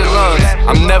collapse your lungs.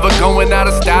 I'm never going out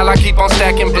of style, I keep on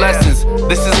stacking blessings.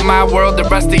 This is my world, the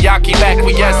rest of y'all keep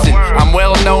acquiescing. I'm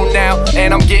well known now,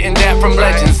 and I'm getting that from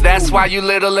legends. That's why you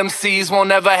little MCs won't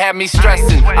ever have me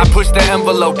stressing. I push the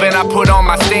envelope and I put on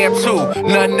my stamp too.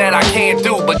 Nothing that I can't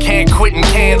do, but can't quit and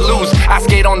can't lose. I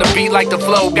skate on the beat like the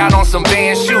flow, got on some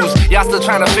Vans shoes. Y'all still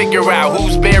trying to figure out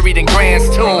who's buried in Grant's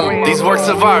tomb. These works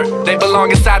of art, they belong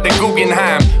inside the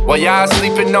Guggenheim. While y'all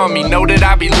sleeping on me, know that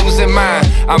I be losing mine.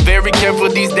 I'm very careful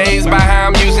these days by how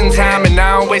I'm using time, and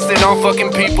I don't waste it on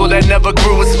fucking people that never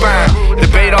grew a spine.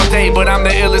 Debate all day, but I'm the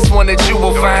illest one that you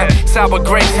will find. Sour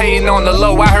grapes hating on the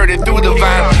low, I heard it through the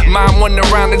vine. Mom went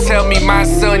around and tell me, my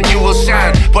son, you will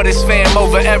shine. But it's fam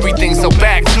over everything, so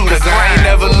back to the grind. I ain't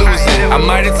never losing, I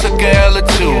might have took a L or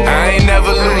two. I ain't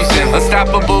never losing,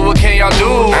 unstoppable, what can y'all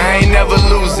do? I ain't never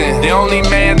losing, the only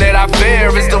man that I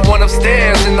fear is the one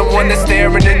upstairs and the one that's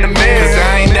staring in the mirror. Cause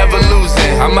I ain't never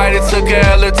losing, I might have took a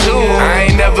L or two. I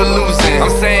ain't never losing,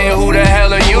 I'm saying who the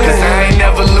hell are you? Cause I ain't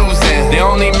never losing, the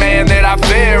only man that I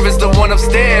fear is the one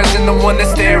upstairs and the one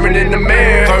that's staring in the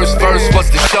mirror. First verse was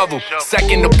the shovel,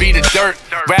 second to be the dirt.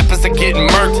 Rappers are getting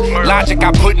murked, Logic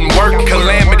I put in work.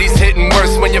 Calamities hitting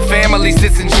worse when your family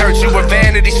sits in church. You were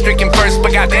vanity stricken first,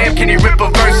 but goddamn can you rip a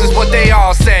verse is what they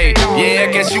all say. Yeah,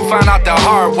 I guess you found out the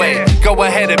hard way. Go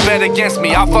ahead and bet against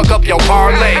me, I'll fuck up your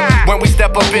parlay. When we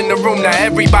step up in the room, now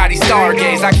everybody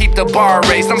stargaze. I keep the bar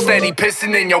raised, I'm steady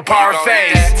pissing in your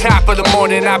parfaits. Top of the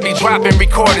morning, I be dropping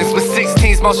recordings with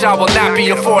 16s, most y'all will not be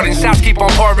affording. Shots keep on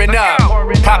pouring up,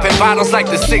 popping bottles like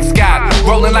the Six God,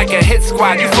 rolling like a hit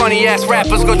squad. You funny ass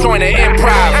rappers go join the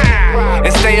improv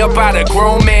and stay up out of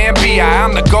grown man B.I.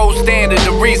 I'm the gold standard,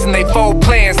 the reason they fold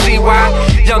plans. See why?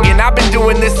 Youngin', I've been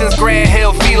doing this since Grand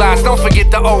Hill Felines. Don't forget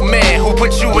the old man who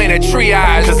put you in a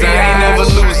triage. Cause I ain't never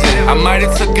losing, I might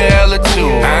have took a L or two.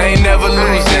 I ain't never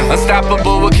losing,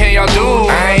 unstoppable, what can y'all do?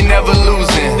 I ain't never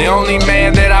losing, the only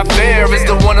man that I fear is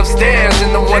the one upstairs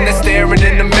and the one that's staring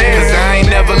in the mirror. Cause I ain't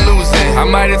never losing, I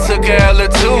might have took a L or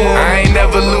two. I ain't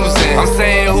never losing, I'm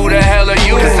saying who the hell are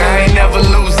you? Cause I ain't never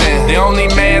losing, the only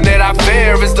man that I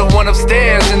fear is the one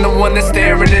upstairs and the one that's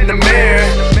staring in the mirror.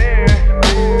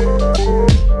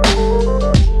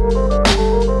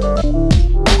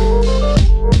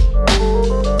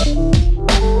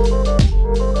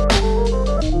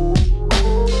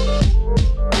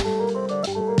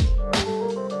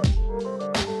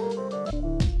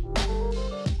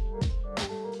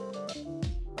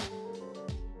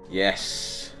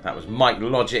 Yes, that was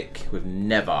Logik with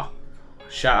Never.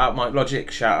 Shout out Logik,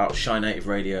 shout out Shy Native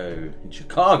Radio in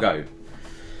Chicago.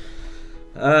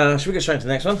 Should we go straight into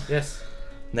the next one? Yes.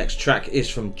 Next track is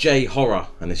from JHorror,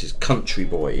 and this is Country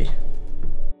Boy.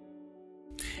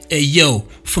 Hey yo,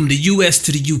 from the US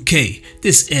to the UK,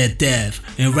 this Air Dav,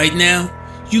 and right now,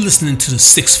 you listening to the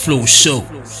Sixth Floor Show.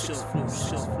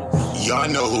 Y'all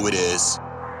know who it is.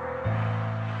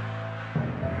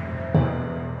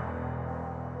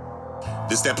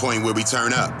 This that point where we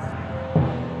turn up.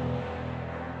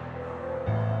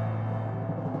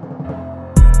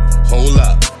 Hold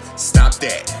up, stop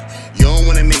that. You don't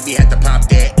wanna make me have to pop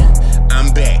that.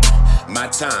 I'm back, my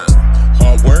time,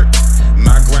 hard work,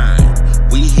 my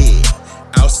grind. We here,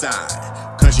 outside,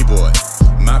 country boy,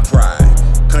 my pride.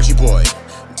 Country boy,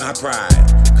 my pride.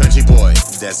 Country boy,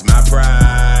 that's my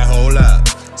pride. Hold up,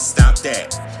 stop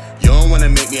that. You don't wanna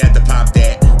make me have to pop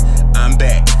that. I'm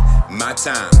back, my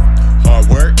time, hard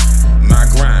work, my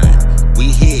grind. We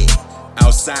here,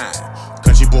 outside,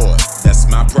 country boy, that's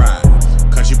my pride.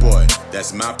 Country boy,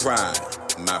 that's my pride.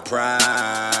 My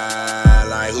pride,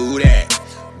 like who that?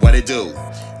 What it do?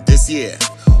 This year,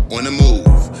 on the move.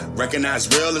 Recognize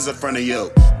real is in front of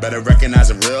you. Better recognize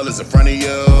a real is in front of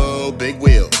you. Big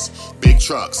wheels, big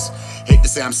trucks. Hate to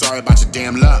say I'm sorry about your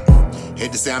damn luck.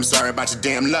 Hate to say I'm sorry about your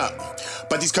damn luck.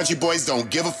 But these country boys don't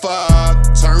give a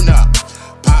fuck. Turn up,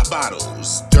 pop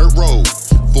bottles, dirt road,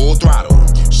 full throttle.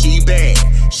 She bad,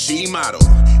 she model.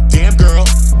 Damn girl,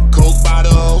 Coke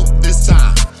bottle. This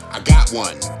time, I got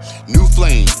one. New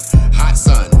flame, hot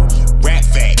sun. Rap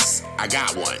facts, I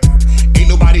got one. Ain't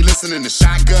nobody listening to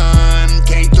Shotgun.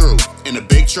 Came through in a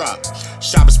big truck.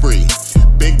 Shopping spree,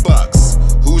 big bucks.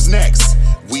 Who's next?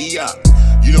 We up.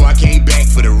 You know I came back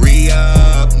for the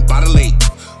re-up. By the lake,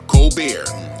 cold beer.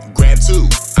 Grab two,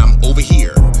 I'm over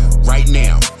here. Right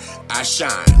now, I shine.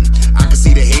 I can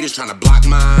see the haters trying to block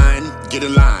mine. Get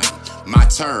in line, my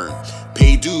turn.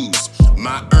 Pay dues,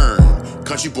 my earn.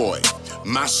 Country boy,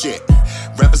 my shit.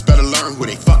 Rappers better learn who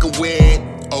they fucking with.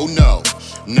 Oh no,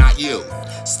 not you.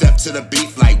 Step to the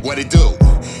beat like what it do.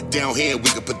 Down here we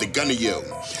can put the gun to you.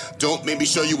 Don't make me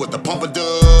show you what the pumper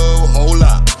do. Hold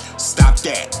up, stop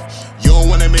that. You don't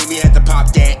wanna make me have to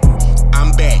pop that.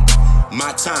 I'm back,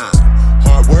 my time.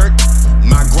 Hard work,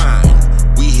 my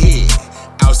grind. We here,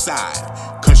 outside.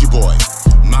 Country boy,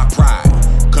 my pride.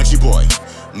 Country boy,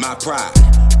 my pride.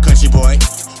 Country boy,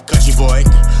 country boy.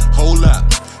 Hold up,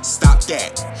 stop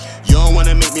that. You don't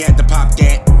wanna make me have to pop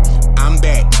that. I'm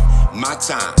back, my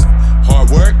time. Hard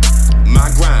work, my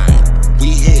grind.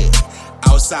 We here,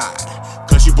 outside.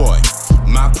 Country boy,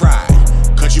 my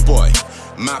pride. Country boy,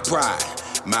 my pride.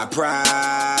 My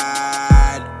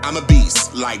pride. I'm a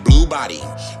beast, like Blue Body.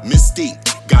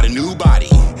 Mystique, got a new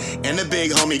body. And the big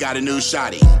homie got a new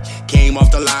shotty. Came off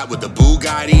the lot with the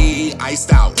Bugatti.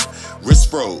 Iced out,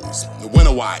 wrist froze.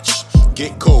 Winter watch,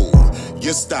 get cold.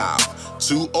 Your style,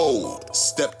 too old.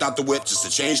 Stepped out the whip just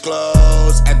to change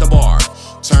clothes. At the bar,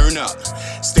 turn up.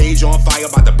 Stage on fire,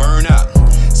 about to burn up.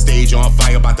 Stage on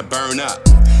fire, about to burn up.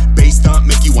 Bass stump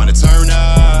make you wanna turn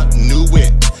up. New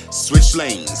whip, switch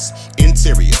lanes.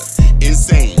 Interior,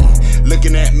 insane.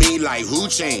 Looking at me like who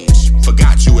changed?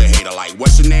 Forgot you a hater, like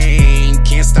what's your name?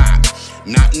 Can't stop,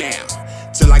 not now.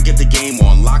 Till I get the game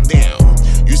on lockdown.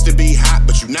 Used to be hot,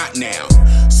 but you not now.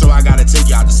 So I gotta take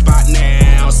you out the spot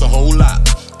now. So hold up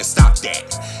and stop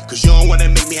that. Cause you don't wanna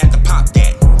make me have to pop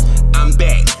that. I'm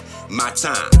back, my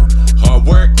time. Hard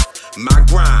work, my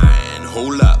grind.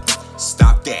 Hold up,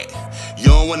 stop that. You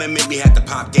don't wanna make me have to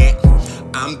pop that.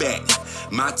 I'm back,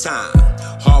 my time.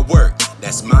 Hard work,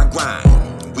 that's my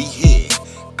grind. We here,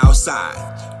 outside.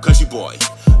 Country boy,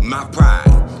 my pride.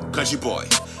 Country boy,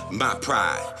 my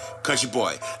pride. Country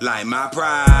boy, like my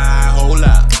pride. Hold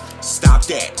up, stop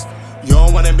that. You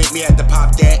don't wanna make me have to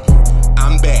pop that.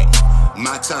 I'm back,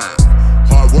 my time.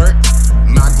 Hard work,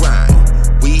 my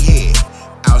grind. We here,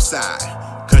 outside.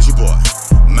 Country boy,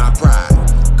 my pride.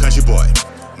 Country boy,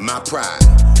 my pride.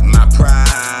 My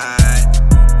pride.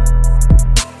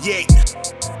 Yeah.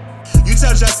 You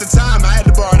tell just the time, I had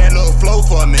to borrow that little flow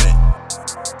for a minute.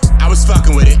 I was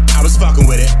fucking with it, I was fucking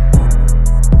with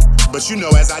it. But you know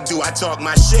as I do, I talk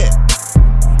my shit.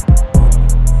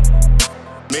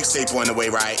 Mixtape on the way,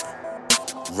 right?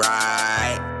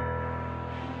 Right.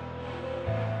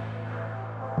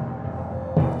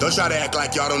 Don't try to act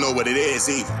like y'all don't know what it is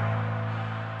either.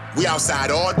 We outside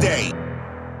all day.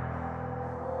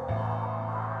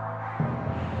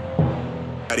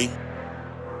 Ready?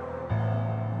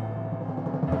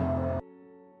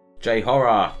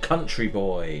 JHorror, Country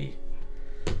Boy.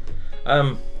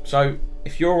 So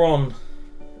if you're on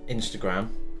Instagram,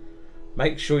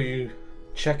 make sure you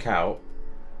check out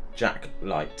Jack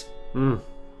Light.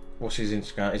 What's his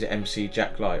Instagram? Is it MC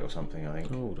Jack Light or something? I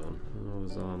think. Hold on,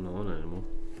 I'm not on it anymore.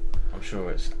 I'm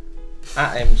sure it's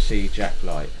at MC Jack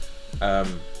Light.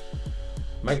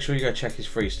 Make sure you go check his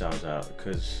freestyles out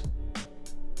because.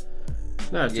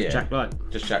 No, it's just Jack Light.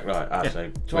 Just Jack Light. Ah, Yeah.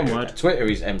 so Twitter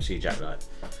is MC Jack Light.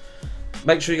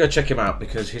 Make sure you go check him out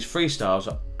because his freestyles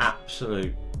are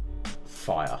absolute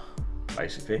fire,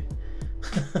 basically.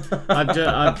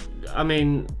 I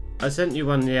mean, I sent you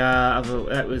one.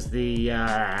 That was the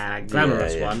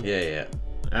glamorous one. Yeah.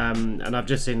 And I've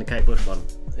just seen the Kate Bush one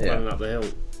running up the hill.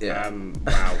 Yeah.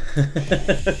 Wow.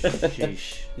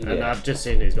 Sheesh. And I've just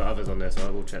seen he's got others on there, so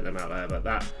I will check them out later. But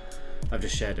that, I've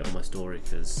just shared it on my story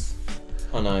because.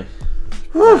 I know.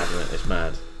 It's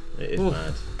mad. It is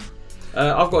mad.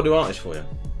 I've got a new artist for you.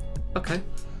 Okay.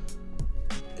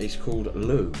 He's called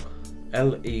Lew.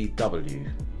 Lew.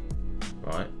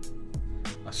 Right?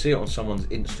 I see it on someone's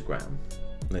Instagram.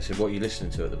 And they said, what are you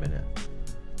listening to at the minute?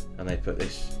 And they put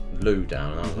this Lew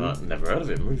down. And I was like, never heard of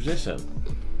him. Who's this then?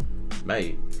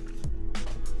 Mate.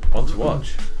 One to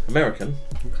watch. American.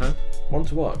 Okay. One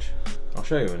to watch. I'll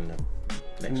show you in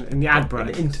the ad break.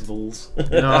 In the intervals.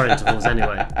 In our intervals,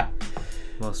 anyway.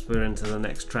 Whilst we're into the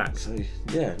next track. So,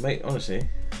 yeah, mate, honestly,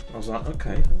 I was like,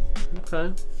 okay.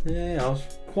 Yeah, I was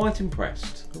quite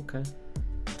impressed. Okay.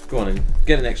 Go on in,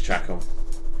 get the next track on.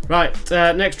 Right,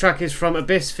 next track is from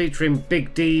Abyss featuring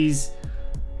Big Dese,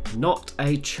 Not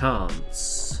a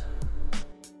Chance.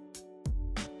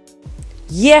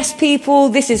 Yes, people,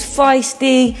 this is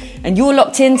Feisty, and you're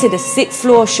locked into the 6th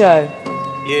Floor Show.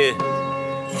 Yeah.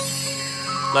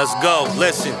 Let's go.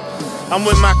 Listen. I'm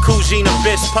with my cousine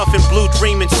Abyss, puffin' blue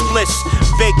dreamin' splits.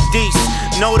 Big Dese,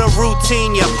 know the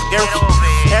routine, yeah.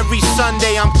 Every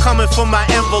Sunday I'm coming for my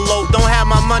envelope. Don't have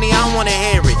my money, I don't wanna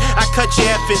hear it. I cut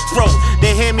your effing throat.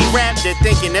 They hear me rap, they're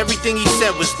thinking everything he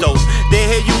said was dope. They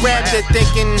hear you rap, they're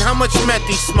thinking how much meth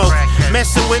he smoke.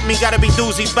 Messing with me gotta be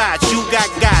doozy bots. You got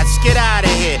gods, get out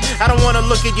of here. I don't wanna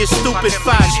look at your stupid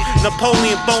fosh.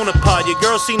 Napoleon Bonaparte, your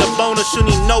girl seen a boner,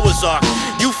 shouldn't even Noah's Ark.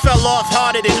 You fell off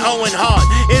harder than Owen Hart.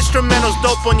 Instrumentals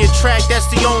dope on your track, that's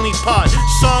the only part.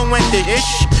 Song went to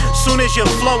ish. Soon as your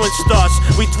flowing starts,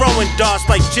 we throwing darts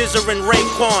like Jizzer and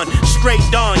Raekwon. Straight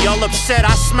dawn, y'all upset,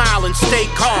 I smile and stay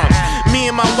calm.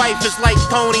 Me and my wife is like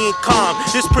Pony and Calm.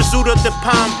 This pursuit of the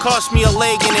palm cost me a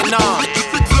leg and an arm.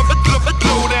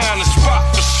 Blow down the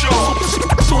spot for sure.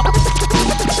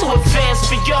 Too advanced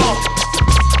for y'all.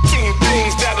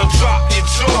 Things that'll drop your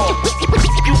jaw.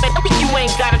 You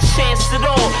ain't got a chance at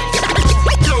all.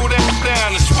 Blow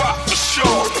down the spot for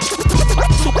sure.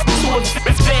 Too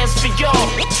advanced for y'all.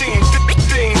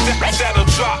 Things that'll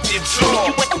drop your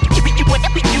jaw.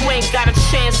 You ain't got a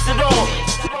chance at all.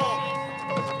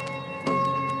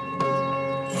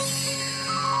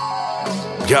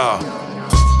 Yo,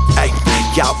 hey,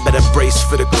 y'all better brace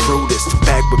for the crudest.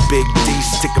 Back with Big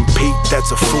Dese to compete,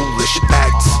 that's a foolish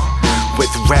act. With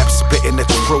rap spitting the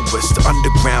truest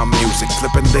underground music,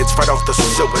 flipping lids right off the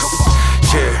sewers.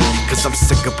 Yeah, cause I'm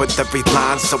sick of with every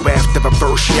line. So after a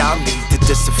verse, y'all need to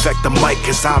disinfect the mic.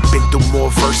 Cause I've been through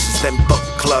more verses than book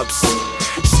clubs.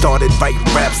 Started writing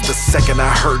raps the second I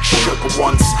heard Sugar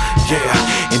once. Yeah,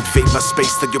 invade my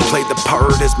space, then you play the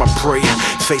part as my prey.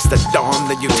 Face the dawn,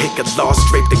 then you take a loss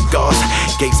draped in gauze.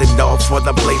 Gazing off while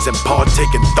I'm blazing,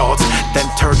 partaking thoughts, then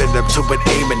turning them to an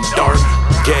aiming dart.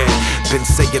 Yeah, been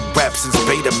saying rap since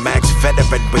Betamax.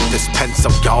 Veteran with this pen,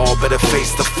 so y'all better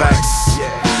face the facts.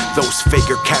 Those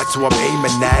figure cats who I'm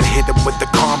aiming at, hit them with the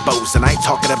combos, and I ain't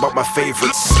talking about my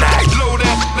favorite snack. Blow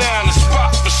that down the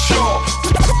spot for sure.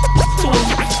 Too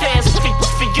advanced for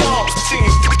y'all.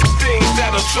 Things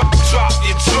that'll drop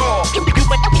your jaw.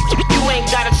 You ain't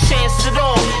got a chance at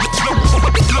all.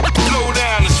 Blow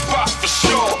down the spot for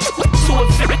sure. Too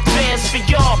advanced for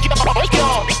y'all.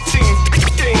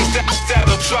 Things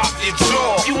that'll drop your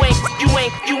jaw.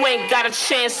 You ain't got a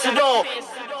chance at all.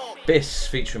 Abyss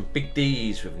featuring Big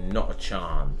Dese with Not a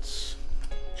Chance.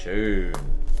 Tune.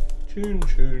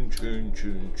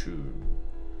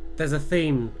 There's a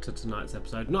theme to tonight's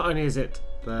episode. Not only is it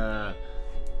the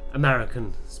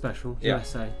American special,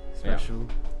 USA special.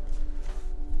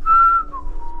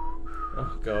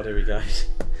 Oh god, here he goes.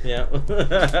 Yeah.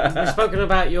 We've spoken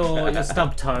about your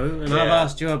stub toe, and I've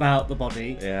asked you about the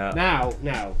body. Yeah. Now,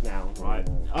 right.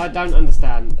 I don't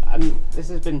understand, and this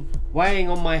has been weighing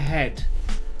on my head.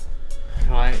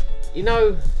 Right. You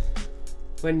know,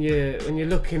 when you're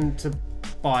looking to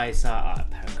buy a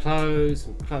pair of clothes,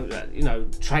 you know,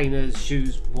 trainers,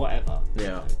 shoes, whatever.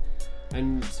 Yeah.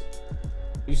 And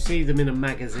you see them in a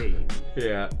magazine.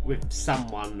 Yeah. With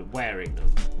someone wearing them.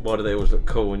 Why do they always look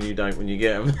cool when you don't when you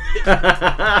get them?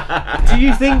 Do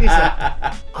you think it's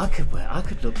I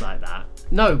could look like that?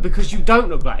 No, because you don't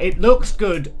look like it. It looks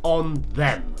good on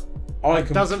them.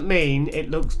 It doesn't mean it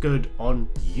looks good on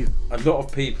you. A lot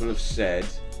of people have said,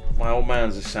 my old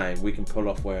man's the same, we can pull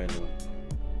off wearing the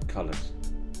colours.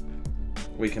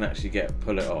 We can actually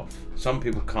pull it off. Some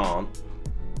people can't,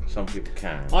 some people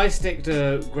can. I stick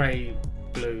to grey,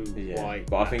 blue, white.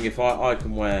 But I think if I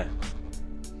can wear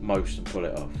most and pull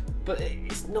it off. But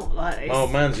it's not like... My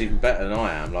old man's even better than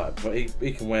I am, but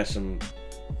he can wear some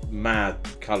mad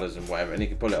colours and whatever and he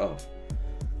can pull it off.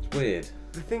 It's weird.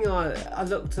 The thing I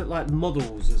looked at like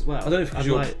models as well. I don't know if because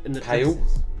you're in the pale.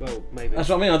 dresses. Well, maybe. That's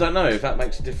what I mean. I don't know if that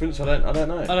makes a difference. I don't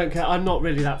know. I don't care. I'm not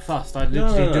really that fussed. I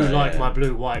literally do like my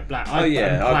blue, white, black. I'm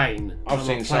plain. I've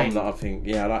seen some that I think,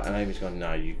 I like, and Amy's gone,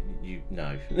 no, you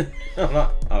no. I'm like,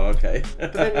 oh, okay.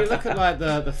 But then you look at like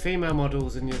the female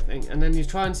models and you think, and then you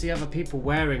try and see other people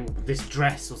wearing this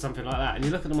dress or something like that, and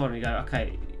you look at the model and you go,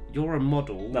 okay, you're a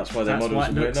model. That's why they're models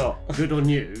and we're not. Good on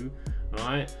you,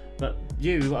 right? But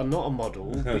you are not a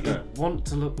model, but you want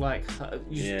to look like her.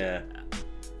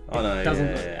 I know.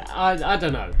 I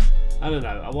don't know.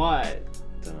 Why? I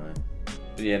don't know.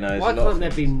 But yeah, no. Why can't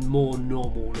there be more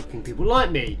normal-looking people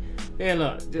like me? Yeah,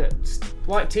 look.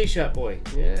 White T-shirt boy.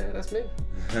 Yeah, that's me.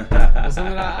 Or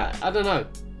something like that. I don't know.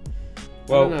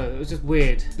 Well, I don't know. It was just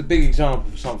weird. The big example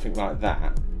of something like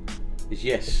that is,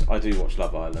 yes, I do watch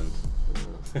Love Island.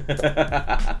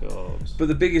 But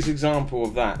the biggest example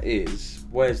of that is,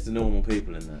 where's the normal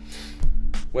people in there?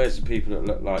 Where's the people that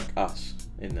look like us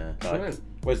in there? Like,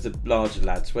 where's the larger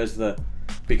lads? Where's the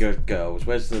bigger girls?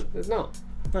 Where's the... There's not.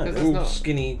 No, they're all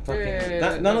skinny fucking...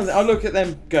 None of them... I look at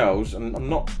them girls and I'm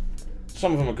not...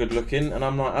 Some of them are good looking and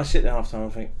I'm like... I sit there half the time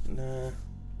and think,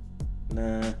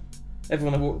 nah.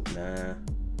 Everyone I walk... Nah.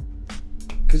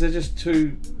 Because they're just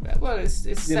too... Well, it's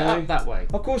set up that way.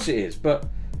 Of course it is, but...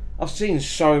 I've seen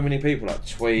so many people like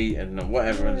tweet and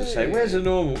whatever and just say, where's the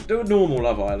normal? Do a normal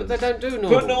Love Island. But they don't do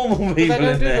normal. Put normal people in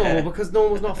there. But they don't do normal because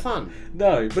normal's not fun.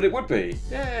 No, but it would be.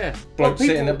 Yeah. Bloke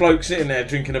sitting there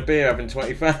drinking a beer having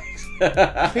 20 fags.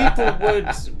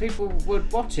 People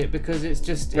would watch it because it's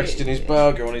just... Resting his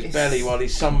burger on his belly while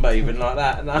he's sunbathing like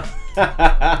that.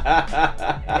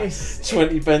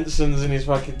 20 Bensons in his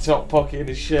fucking top pocket in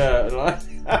his shirt.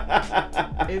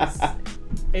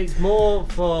 It's more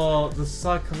for the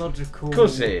psychological... Of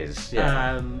course it is,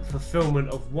 yeah. Fulfillment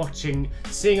of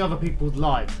seeing other people's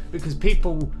lives. Because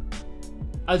people,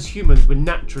 as humans, we're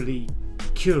naturally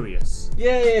curious.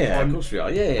 Yeah, of course we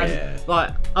are. Yeah.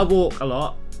 Like, I walk a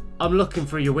lot. I'm looking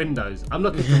through your windows. I'm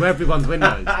looking through everyone's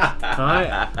windows.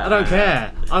 Right? I don't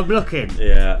care. I'm looking.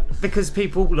 Yeah. Because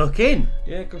people look in.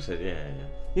 Yeah, of course it is. Yeah.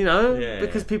 You know,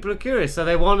 because people are curious, so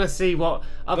they want to see what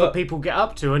other people get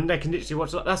up to, and they can literally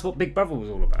watch. That's what Big Brother was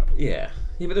all about. Yeah,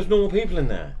 but there's normal people in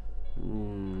there.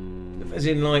 As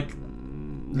in, like,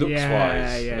 looks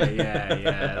wise.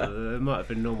 Yeah. There might have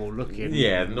been normal looking.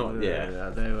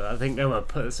 I think they were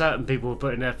certain people were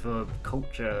put in there for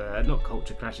culture, not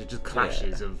culture clashes, just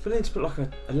clashes of. But then to put like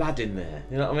a lad in there,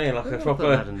 you know what I mean, like a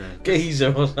proper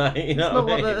geezer or something. You know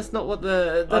what I mean? That's not what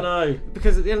the. I know.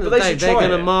 Because at the end of the day, they're going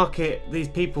to market these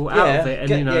people out of it,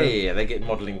 and they get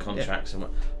modelling contracts and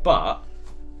what. But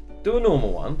do a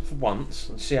normal one for once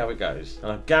and see how it goes,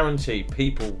 and I guarantee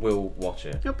people will watch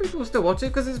it. Yeah, people will still watch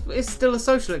it because it's still a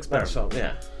social experiment.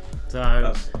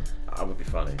 That would be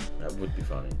funny. That would be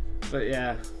funny. But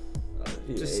yeah,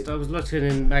 I was looking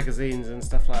in magazines and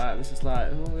stuff like that, and it's just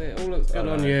like, it all looks good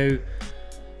on you.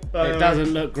 It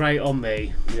doesn't look great on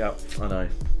me. Yep, I know.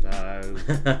 So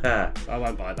I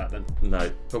won't buy that then.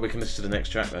 No, but we can listen to the next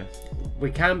track though.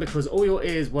 We can, because all your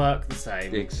ears work the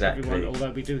same. Exactly. Everyone, although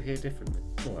we do hear differently.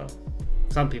 Well,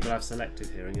 some people have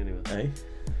selective hearing anyway.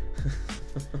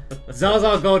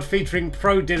 Zaza Gawd featuring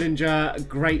Pro Dillinger,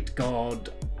 Great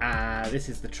God. This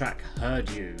is the track Heard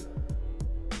You.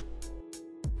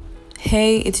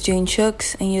 Hey, it's Jane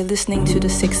Chucks, and you're listening to the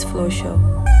 6th Floor Show.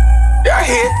 Yeah, I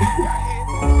hit.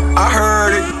 I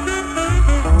heard it.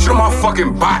 Show my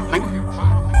fucking bot, nigga.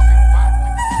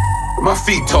 My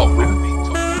feet talk, nigga.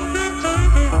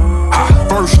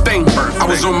 First thing, I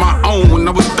was on my own when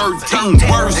I was 13.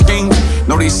 Word schemes,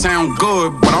 know they sound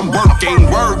good, but I'm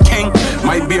working. Word king,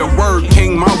 might be a word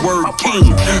king, my word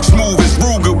king. Smooth as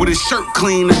Ruger with his shirt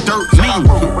clean, the dirt mean.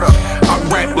 I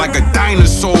rap like a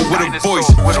dinosaur with a voice.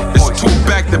 It's 2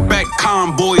 back-to-back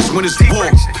convoys when it's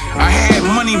war. I had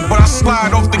money, but I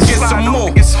slide off to get some more.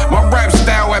 My rap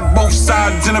style at both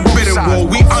sides in a bidding war.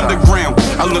 We underground.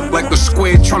 I look like a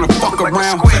square trying to fuck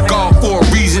around. God for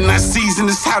a reason, that season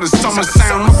is how the summer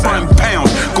sound. I'm frontin' pounds,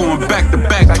 going back to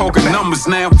back, talking numbers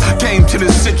now. Came to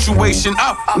this situation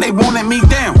up, and they wanted me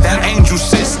down. That angel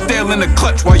sit still in the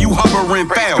clutch while you hovering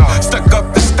foul. Stuck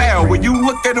up the style, when you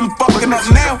look at them fucking up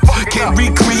now. Can't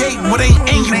recreate what ain't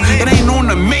in you, it ain't on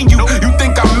the menu. You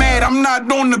think I'm mad, I'm not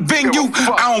on the venue.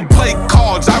 I don't play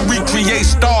cards, I recreate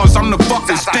stars, I'm the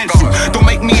fucking stencil. Don't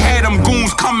make me have them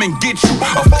goons come and get you.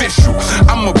 Official,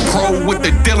 I'm a pro with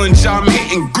the Dillinger, I'm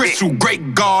hitting grit you.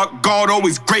 Great God, God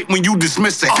always great when you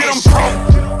dismiss it. Get 'em pro.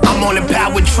 I'm on a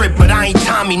power trip, but I ain't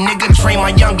Tommy, nigga. Train my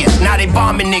youngest, now they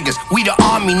bombing niggas. We the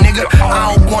army, nigga.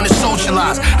 I don't wanna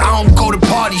socialize, I don't go to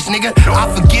parties, nigga. I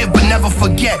forgive but never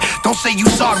forget. Don't say you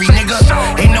sorry, nigga.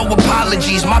 Ain't no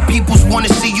apologies, my peoples wanna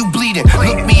see you bleeding.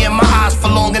 Look me in my eyes for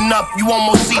long enough, you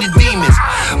almost see the demons.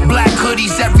 Black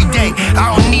hoodies every day,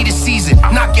 I don't need a season.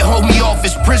 Knock your homie off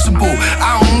his principle,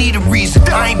 I don't need a reason.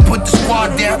 I ain't put the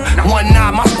squad down,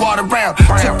 1-9, my squad around.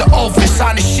 Took the oath and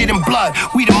signed the shit in blood,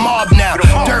 we the mob now.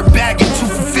 Dirt bagging 2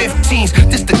 for 15s,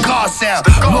 this the guard sound.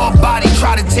 Lord body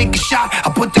try to take a shot,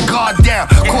 I put the guard down.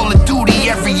 Call of Duty,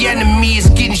 every enemy is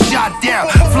getting shot down.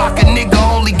 Flock a nigga,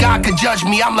 only God could judge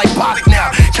me, I'm like Pac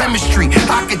now. Chemistry,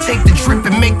 I could take the trip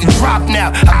and make the drop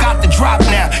now. I got the drop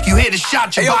now, shot. You hear the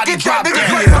shot, your body drop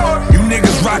down. You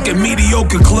niggas rockin'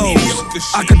 mediocre clothes.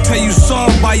 I can tell you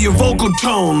soft by your vocal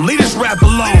tone. Leave this rap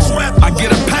alone. I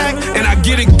get a pack and I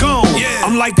get it gone.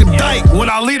 I'm like a dyke. When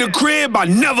I leave the crib, I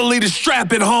never leave the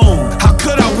strap at home. How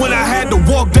could I when I had to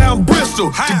walk down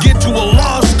Bristol? To get to a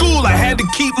law school, I had to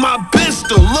keep my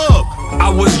pistol. Look, I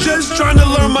was just trying to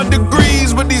learn my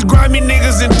degrees, but these grimy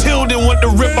niggas in Tilden want to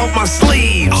rip off my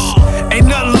sleeves. Ain't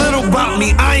nothing little about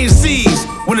me, I ain't seized.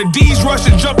 When the D's rush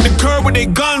and jump the curb with their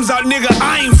guns out, nigga,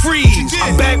 I ain't freeze.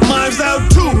 I back mines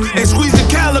out too and squeeze the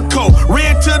calico.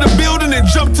 Ran to the building and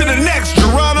jumped to the next.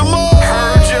 Geronimo,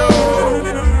 heard you.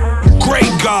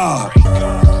 Great God.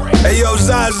 Hey yo,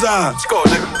 Zaza. Let's go,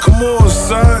 nigga. Come on,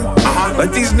 son.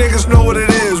 Let these niggas know what it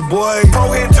is, boy.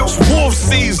 Pro hit too. It's wolf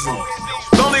season.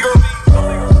 Don't nigga.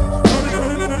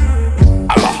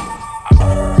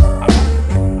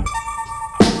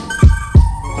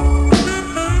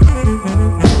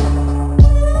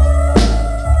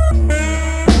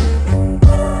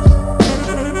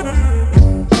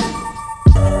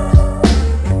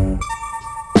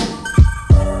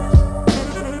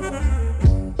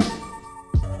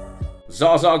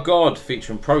 Zaza God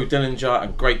featuring Pro Dillinger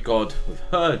and Great God with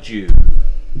Heard You.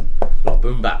 A lot of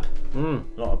boom bap. A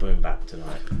lot of boom bap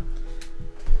tonight.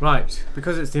 Right,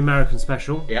 because it's the American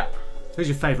special. Yeah. Who's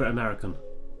your favourite American?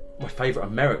 My favourite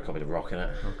American with The Rock in it.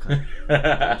 Okay.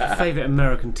 What's your favourite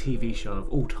American TV show of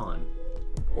all time?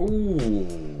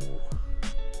 Ooh.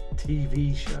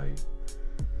 TV show.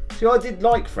 See, I did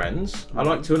like Friends. I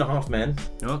like 2.5 Men.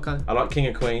 Okay. I like King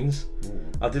of Queens.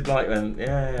 I did like them.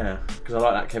 Yeah. Because I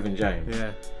like that Kevin James.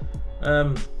 Yeah.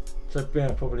 So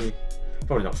yeah, probably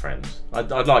not Friends. I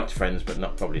liked Friends, but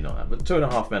probably not that. But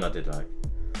 2.5 Men I did like.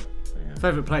 Yeah.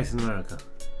 Favourite place in America?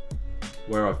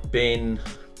 Where I've been,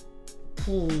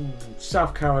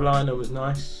 South Carolina was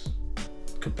nice.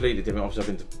 Completely different.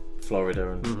 Obviously, I've been to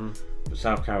Florida, and but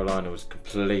South Carolina was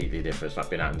completely different. It's like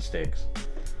being out in the sticks.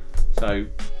 So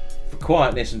for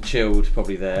quietness and chilled,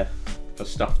 probably there. For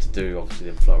stuff to do, obviously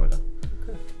in Florida.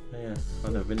 Okay. Yeah,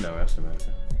 I've never been nowhere else in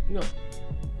America. No.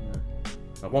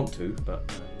 I want to,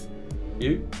 but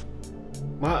you?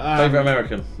 My, favourite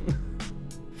American?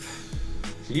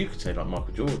 So you could say like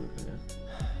Michael Jordan.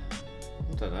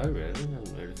 I don't know really. I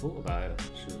haven't really thought about it.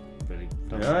 Should have really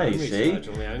done Yeah, you see. research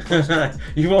on my own questions.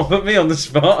 You want to put me on the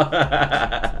spot?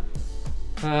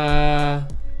 I'll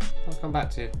come back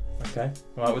to you. Okay.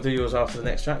 Right, we'll do yours after the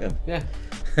next track then. Yeah.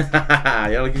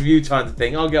 I'll give you time to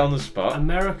think. I'll get on the spot.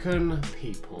 American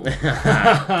people.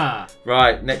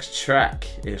 Right, next track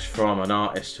is from an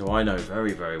artist who I know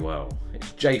very, very well.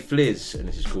 It's JFliz, and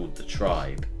this is called The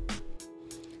Tribe.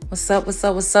 What's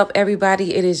up,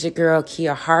 everybody? It is your girl,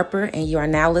 Kia Harper, and you are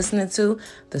now listening to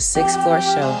The Sixth Floor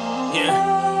Show.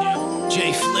 Yeah.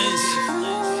 JFliz,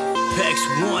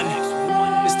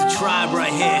 PX1, it's The Tribe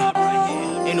right here.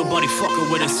 Ain't nobody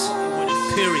fucking with us,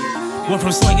 period. Went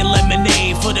from slinging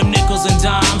lemonade for them nickels and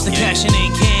dimes to cashing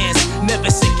in cans.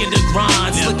 Never sick of the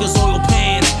grind, slickers, oil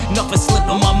pans. Nothing slip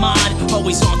in my mind,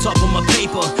 always on top of my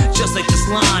paper, just like this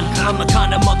line. I'm the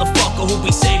kind of motherfucker who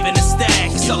be saving a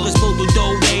stack. Suckers blow through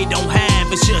dough they don't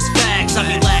have, it's just facts. I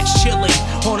relax chilling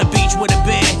on the beach with a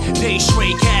bed. Pay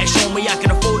straight cash on me, I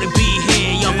can afford to be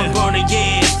here. Young and burning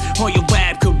years on your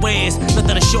web careers.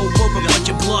 Nothing to show for a bunch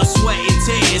of blood, sweat, and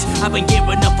tears. I've been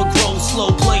giving up for growth,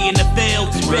 slow play in the field.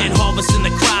 Been harvesting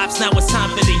the crops, now it's time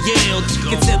for the yield.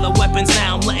 Concealer weapons,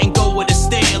 now I'm letting go of the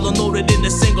steel. Unloaded in a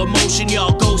single motion,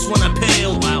 y'all ghosts when I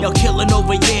peel. Y'all killing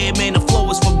over, yeah, man, the flow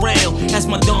is for real. That's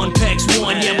my Don Pex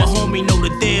one, yeah, my homie know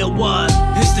the deal. What?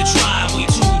 It's The Tribe, we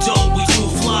too dope, we too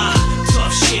fly.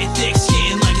 Tough shit, thick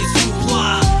skin like it's too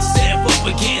fly. Step up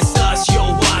against us,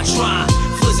 yo, why try?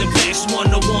 Fliz and Pex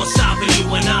one, no one stopping you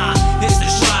and I. It's The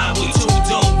Tribe, we too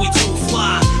dope, we too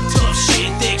fly. Tough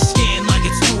shit, thick skin like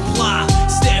it's too fly.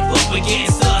 Step up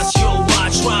against us, yo, why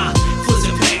try? Fliz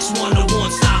and Pex one, no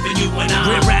one stopping you and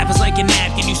I. Red rappers like a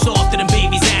napkin, you softer than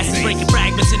baby's asses. Breaking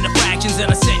fragments into fractions,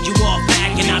 and I send you off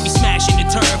packing. I be smashing the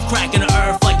turf, cracking the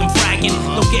earth like I'm fracking.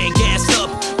 Don't get gassed up,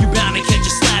 you bound to catch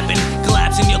a slapping.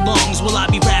 Collapsing your lungs, will I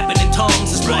be rapping in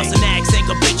tongues? As far as an accent,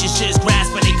 go bitches just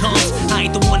grasping they comes. I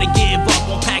ain't the one to give up,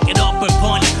 won't pack it up and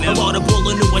punt. I bought a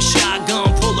bullet into a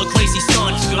shotgun, pull a crazy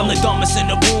stunt. I'm the dumbest in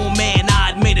the room, man,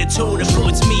 I admit it too. That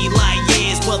puts me like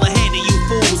years well ahead of you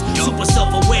fools. Super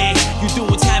self-aware, you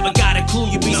dudes haven't got a clue.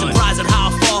 You'd be surprised at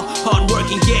how far hard work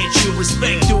can get you.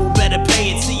 Respect, dude, better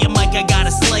pay it. See him like I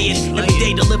gotta slay it. Every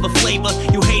day deliver flavor,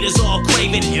 you haters all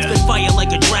craving. Spit fire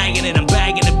like a dragon and I'm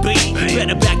bagging the beat.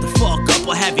 Better back the fuck up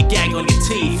or have you gag on your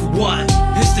teeth. What?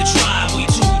 It's The Tribe, we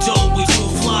too dope, we too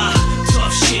fly.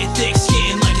 Tough shit, thick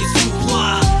skin like it's too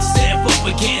fly. Step up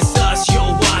against us,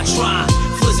 yo, why try?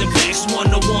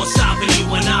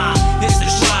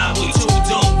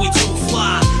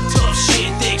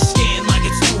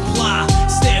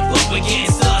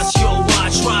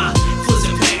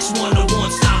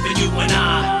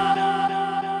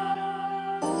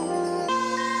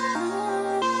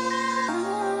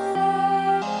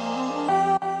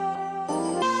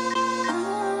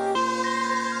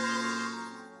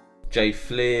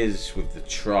 JFliz with The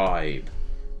Tribe.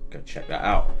 Go check that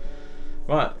out.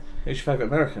 Right, who's your favourite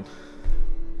American?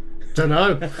 Don't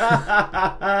know.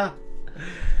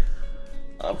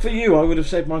 For you, I would have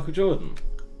said Michael Jordan.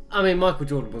 I mean, Michael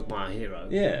Jordan was my hero.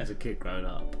 Yeah. As a kid growing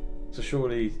up. So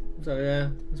surely... So yeah,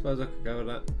 I suppose I could go with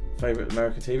that. Favourite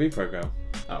American TV programme?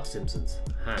 Oh, Simpsons.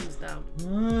 Hands down.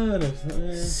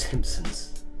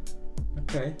 Simpsons.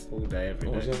 Okay. All day, every day.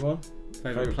 What was the other one?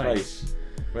 Favourite place?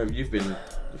 Where you've been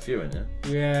a few in, yeah?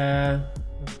 Yeah.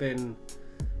 I've been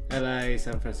LA,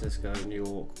 San Francisco, New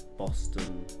York,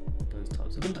 Boston, those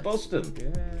types of Been places. to Boston?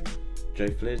 Yeah.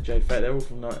 JFliz, JFet, they're all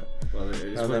from that. Well, it's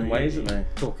one of them ways, aren't they?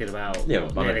 Talking about Yeah,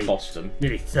 well, I know Boston.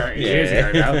 Nearly 30 years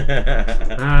ago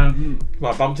now.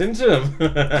 Well, I bumped into them.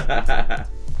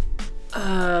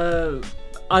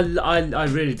 I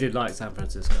really did like San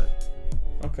Francisco.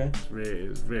 Okay. It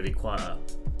was really quite a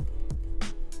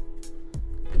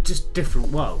just different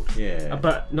world. Yeah.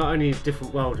 But not only a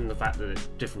different world in the fact that it's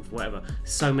different for whatever,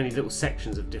 so many little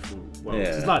sections of different worlds.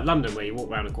 Yeah. It's like London, where you walk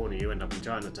around the corner, you end up in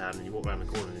Chinatown, and you walk around the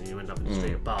corner, and you end up in the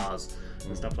street of bars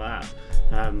and stuff like that.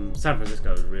 San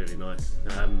Francisco is really nice.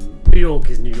 New York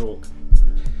is New York.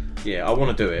 Yeah, I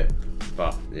want to do it,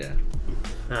 but yeah.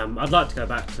 I'd like to go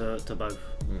back to both,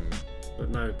 but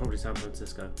no, probably San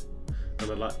Francisco.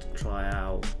 And I'd like to try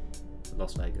out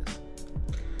Las Vegas.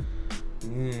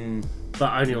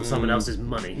 But only on someone else's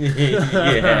money.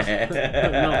 Yeah.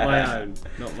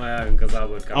 Not my own, because I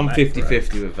would go I'm back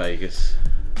 50-50 with Vegas.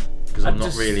 Because I'm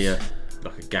not really a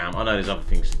gambler. I know there's other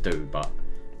things to do, but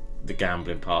the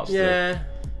gambling part's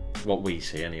what we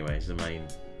see anyway is the main.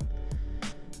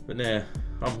 But yeah,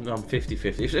 I'm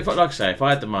 50-50. If like I say, if I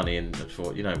had the money and I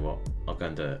thought, you know what, I'll go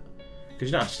and do it. Because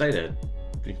you don't have to stay there.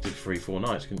 You can do 3-4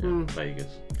 nights, couldn't you?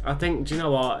 Vegas. I think, do you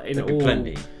know what? There'd be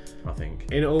plenty, I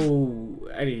think. In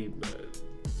any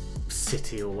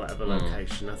city or whatever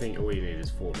location, I think all you need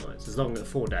is 4 nights. As long as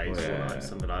 4 days, 4 nights,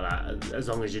 something like that. As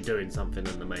long as you're doing something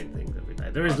and the main things every day.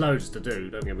 There is loads to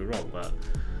do, don't get me wrong, but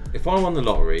if I won the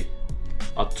lottery,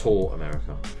 I'd tour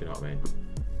America, if you know what I mean.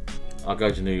 I'd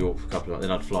go to New York for a couple of months,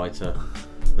 then I'd fly to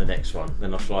the next one,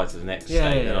 then I'd fly to the next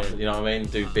state, you know what I mean?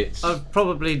 Do bits. I've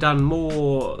probably done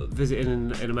more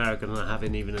visiting in America than I have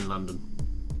even in London.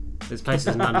 There's places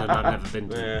in London I've never been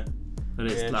to.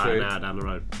 And it's like true. an hour down the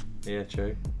road. Yeah,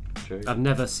 true. I've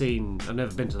never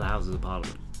been to the Houses of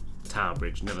Parliament. Tower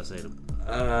Bridge, never seen them.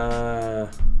 I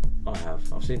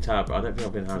have. I've seen Tower Bridge. I don't think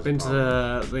I've been to I've been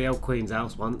to the old Queen's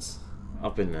house once.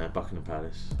 I've been there, Buckingham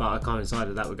Palace. But I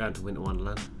coincided that we're going to Winter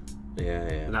Wonderland. Yeah.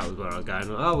 And that was where I was going.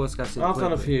 Oh, let's go see the I've Queen.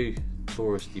 done a few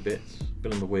touristy bits.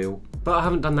 Been on the wheel. But I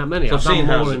haven't done that many. So I've seen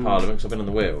done Houses more of Parliament because I've been on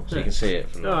the wheel, so you can see it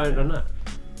from I haven't done that.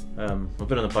 I've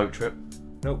been on a boat trip.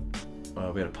 Nope.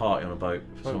 We had a party on a boat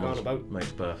for Won't go on someone's a boat.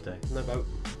 mate's birthday. No boat.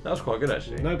 That was quite good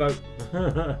actually. No boat.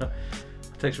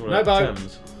 Takes you all No over boat.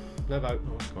 Thames. No boat.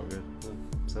 Oh, that's quite good.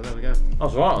 So there we go. I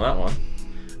was right on that one.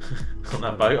 On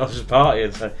that boat, I was just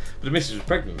partying. So, but the missus was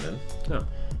pregnant then. No.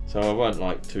 So I weren't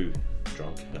like too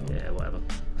drunk. Yeah, whatever.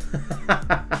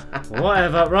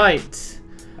 Whatever. Right.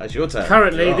 That's your turn.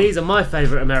 Currently, these are my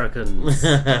favourite Americans.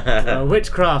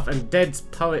 Whichcraft and Dead's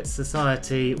Poetz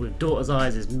Society with Daughter's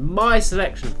Eyes is my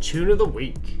selection of Tune of the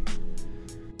Week.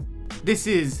 This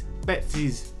is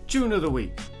Betsy's Tune of the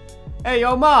Week. Hey,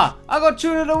 yo, Ma, I got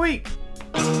Tune of the Week.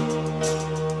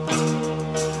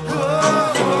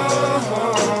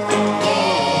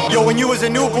 Yo, when you was a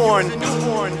newborn,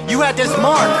 you had this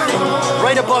mark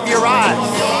right above your eyes.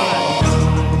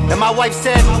 And my wife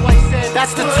said,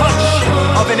 that's the touch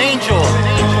of an angel.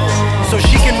 So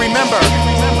she can remember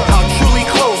how truly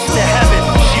close to heaven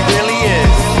she really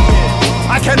is.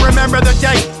 I can remember the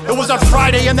day. It was a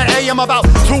Friday in the AM about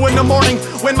 2 in the morning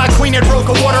when my queen had broke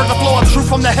a water, the flow of truth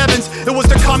from the heavens. It was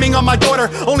the coming of my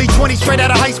daughter, only 20 straight out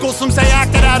of high school. Some say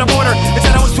acted out of order. It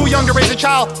said I was too young to raise a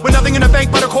child with nothing in the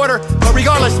bank but a quarter. But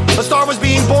regardless, a star was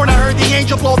being born. I heard the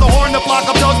angel blow the horn. The flock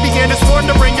of doves began to swarm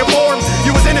to bring you form.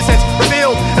 You was innocent,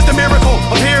 revealed as the miracle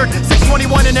appeared.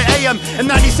 6:21 in the AM, and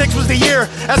 96 was the year.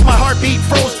 As my heartbeat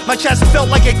froze, my chest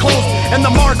felt like it closed. And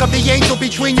the mark of the angel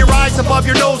between your eyes, above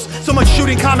your nose. So much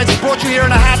shooting comments brought you here,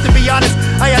 and I have to be honest,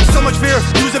 I had so much fear.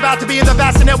 You was about to be in the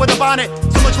bassinet with a bonnet.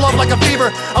 So much love like a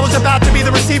fever. I was about to be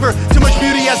the receiver. Too much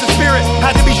beauty as a spirit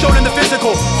had to be shown in the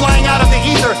physical. Flying out of the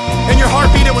ether. In your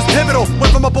heartbeat it was pivotal.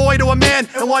 Went from a boy to a man.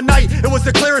 And one night it was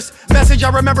the clearest message I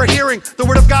remember hearing. The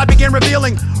word of God began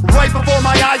revealing. Right before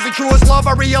my eyes, the truest love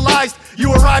I realized.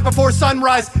 You arrived before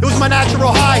sunrise. It was my natural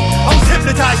high. I was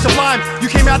hypnotized, sublime. You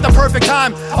came at the perfect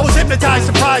time. I was hypnotized,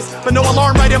 surprised, but no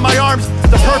alarm right in my arms.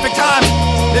 The perfect time.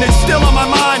 And it's still on my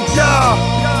mind.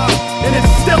 Yeah. And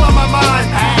it's still on my mind.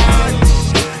 And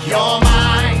you're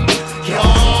mine. You're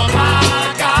mine.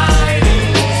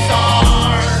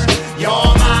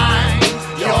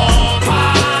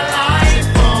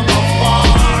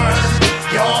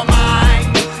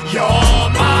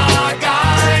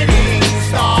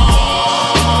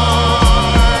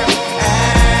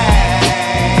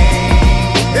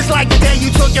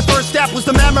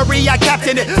 me, I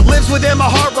captain it. Lives within my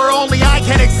heart where only I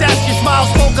can access. Your smile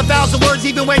spoke 1,000 words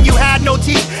even when you had no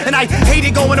teeth. And I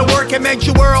hated going to work, it meant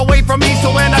you were away from me. So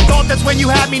when I thought that's when you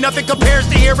had me, nothing compares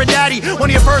to hearing daddy. One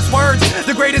of your first words,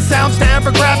 the greatest sounds to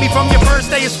ever grab me. From your first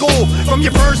day of school, from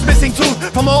your first missing tooth,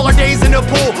 from all our days in the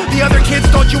pool. The other kids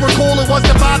thought you were cool, it was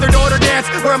the father-daughter dance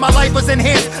where my life was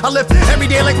enhanced. I lived every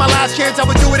day like my last chance, I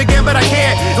would do it again but I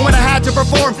can't. And when I had to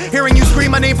perform, hearing you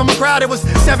scream my name from a crowd, it was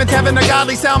seventh heaven, a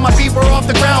godly sound. My feet were off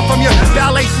the ground. From your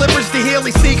ballet slippers to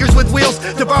Heeley sneakers with wheels,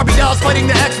 to Barbie dolls fighting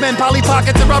the X-Men, Polly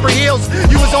Pockets and rubber heels.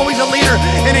 You was always a leader,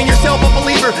 and in yourself a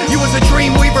believer. You was a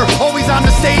dream weaver, always on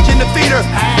the stage in the theater.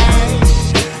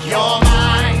 Hey, you're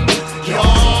mine, you're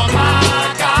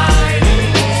my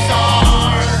guiding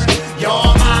star.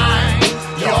 You're mine,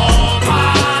 you're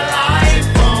my life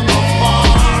from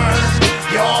afar.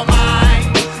 You're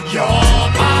mine, you're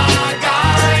my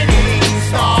guiding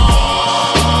star.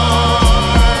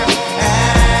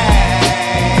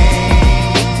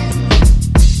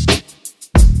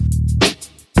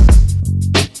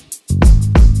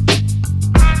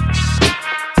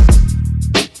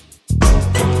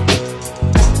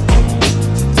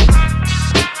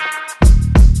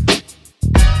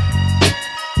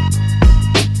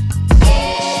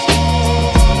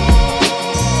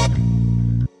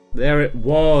 There it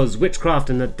was,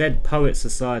 Whichcraft and the Dead Poets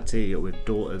Society with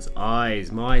Daughter's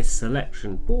Eyes, my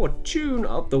selection for Tune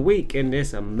of the Week in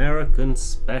this American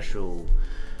special.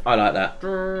 I like that.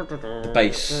 The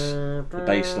bass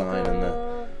line and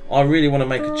the... I really want to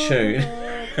make a tune.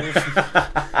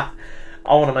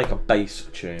 I want to make a bass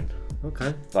tune.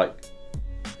 Okay. Like,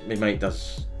 my mate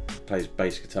plays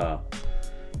bass guitar,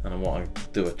 and I want to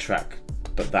do a track,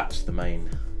 but that's the main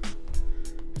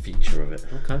feature of it.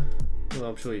 Okay. Well,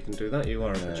 I'm sure you can do that. You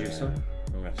are a producer.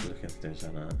 I'm going to have to look into doing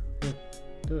something like that. Yeah,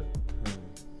 do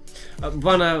it.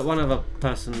 One other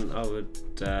person I would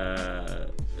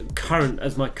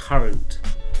as my current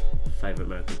favourite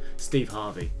American, Steve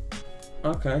Harvey.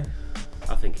 Okay.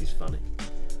 I think he's funny.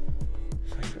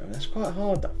 Favourite? That's quite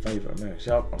hard. That favourite American.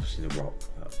 See, obviously The Rock.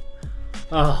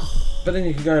 But then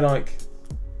you can go like,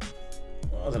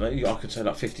 I don't know. I could say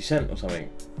like 50 Cent or something.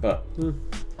 But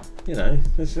you know,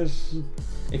 there's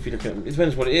if you look at it,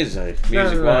 depends what it is, though,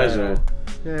 music-wise or.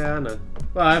 Yeah, I know.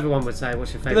 Well, everyone would say,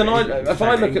 "What's your favourite?" But then if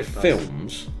I look at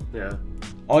films, yeah,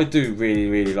 I do really,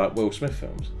 really like Will Smith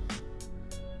films.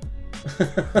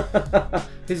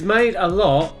 He's made a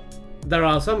lot. There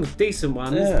are some decent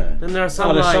ones, and there are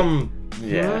some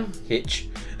Hitch.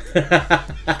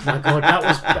 My God,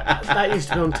 that used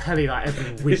to be on telly like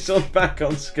every week. It's on back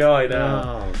on Sky now.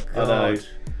 Oh God! I know.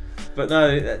 But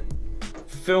no,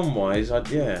 film-wise,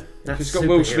 if it's got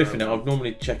Will Smith in it, I'd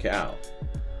normally check it out.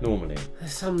 Normally.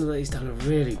 There's some that he's done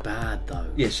really bad though.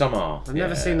 Yeah, some are. I've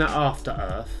never seen that After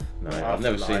Earth. No, I've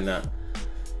never seen that.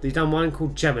 He's done one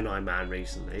called Gemini Man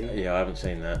recently. Yeah, I haven't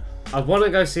seen that. I want to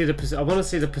go see the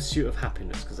Pursuit of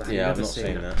Happiness because I've never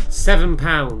seen that.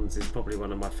 £7 is probably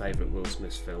one of my favourite Will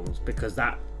Smith films because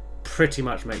that pretty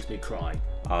much makes me cry.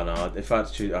 Oh no, if I had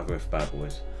to choose, I'd go for Bad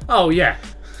Boys. Oh yeah,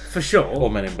 for sure. Or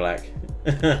Men in Black.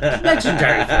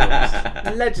 Legendary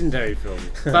films.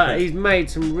 But he's made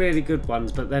some really good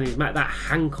ones. But then he's made that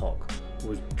Hancock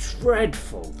was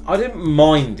dreadful. I didn't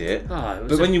mind it,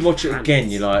 but when you watch it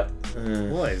again, you're like,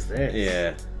 what is this?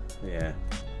 Yeah.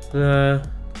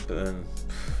 But then,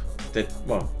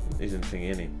 he isn't thingy,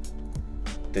 any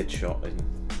Deadshot and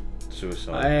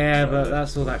Suicide. Yeah, but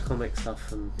that's all that comic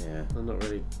stuff, and I'm not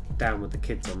really down with the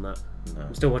kids on that. No.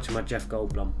 I'm still watching my Jeff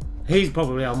Goldblum. He's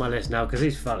probably on my list now because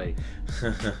he's funny.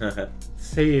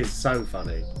 He is so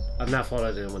funny. I've now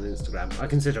followed him on Instagram. I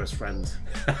consider us friends.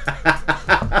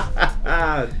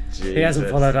 He hasn't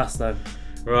followed us though.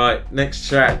 Right, next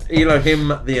track.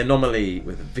 Elohim, The Anomaly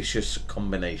with Vicious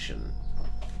Combination.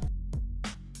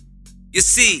 You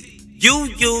see, you,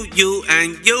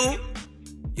 and you.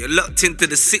 You're locked into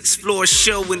the 6th Floor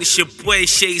show and it's your boy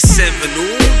Shay 7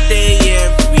 all day,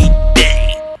 every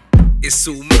day. It's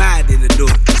so mad in the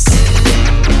noise.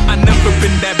 I never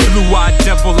been that blue-eyed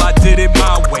devil, I did it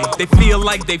my way. They feel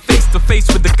like they face to face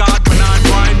with the God when I'm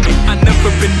rhyming. I never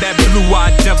been that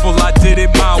blue-eyed devil, I did it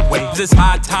my way. This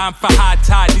high time for high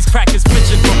tide, these crackers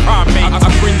pitching for primate. I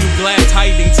bring you glad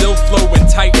tidings, ill flow and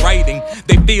tight writing.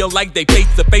 They feel like they face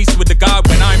to face with the God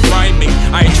when I'm rhyming.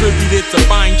 I attribute it to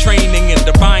fine training and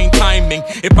divine timing.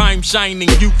 If I'm shining,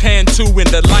 you can too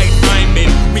in the light I'm in.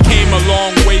 We came a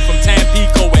long way from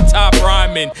Tampico and top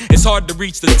rhyming. It's hard to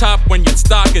reach the top when your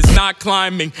stock is not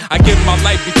climbing. I give my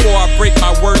life before I break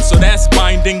my word, so that's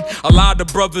binding. A lot of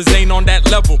brothers ain't on that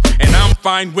level, and I'm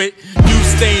fine with you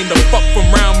staying the fuck from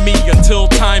around me until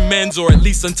time ends, or at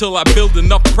least until I build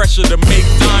enough pressure to make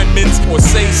diamonds. Or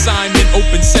say Simon,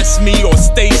 open sesame, or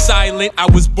stay silent. I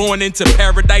was born into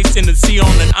paradise in the sea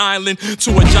on an island,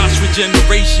 to a Joshua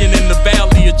generation in the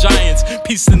valley of giants.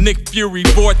 Peace to Nick Fury,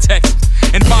 Vortex,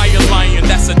 and Fire Lion.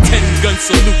 That's a 10-gun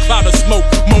salute, cloud of smoke,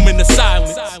 moment of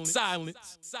silence.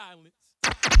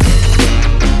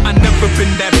 I never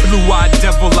been that blue-eyed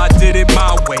devil, I did it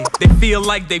my way. They feel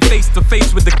like they face to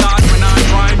face with the God when I'm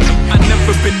rhyming. I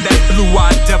never been that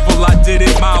blue-eyed devil, I did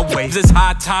it my way. This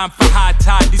high time for high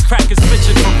tide, these crackers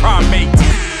bitching for primates.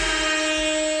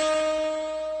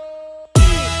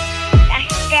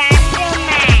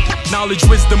 Knowledge,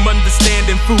 wisdom,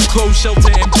 understanding, food, clothes,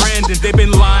 shelter, and branding. They've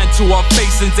been lying to our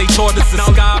face since they taught us the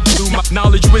sky blue.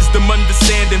 Knowledge, wisdom,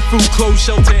 understanding, food, clothes,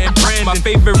 shelter, and branding. My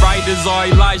favorite writers are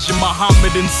Elijah,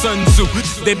 Muhammad, and Sun Tzu.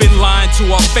 They've been lying to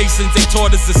our face since they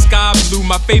taught us the sky blue.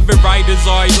 My favorite writers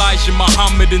are Elijah,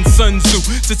 Muhammad, and Sun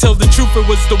Tzu. To tell the truth, it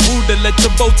was the woo that led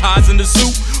to bow ties in the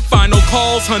suit. Final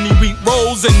calls, honey wheat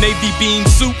rolls, and navy bean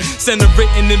soup. Send a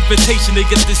written invitation to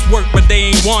get this work, but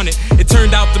they ain't want it. It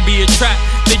turned out to be a trap.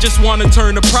 They just wanna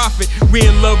turn a profit. We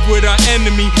in love with our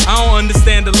enemy. I don't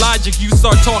understand the logic. You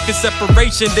start talking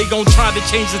separation, they gon' try to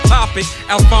change the topic.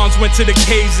 Alphonse went to the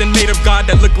caves and made a god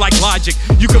that looked like Logik.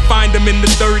 You can find them in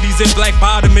the 30s and Black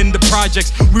Bottom in the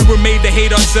projects. We were made to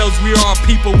hate ourselves. We are our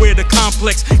people, we're the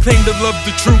complex. Claim to love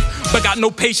the truth, but got no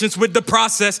patience with the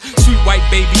process. Sweet white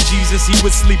baby Jesus, he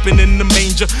was sleeping in the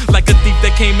manger. Like a thief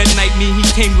that came at night, me, he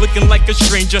came looking like a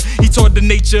stranger. He taught the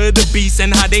nature of the beast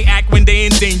and how they act when they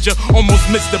in danger. Almost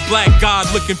missed the black god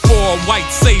looking for a white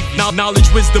savior. Now knowledge,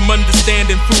 wisdom,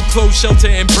 understanding, food, clothes, shelter,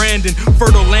 and branding.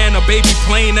 Fertile land, a baby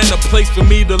plane, and a place for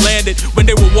me to land it. When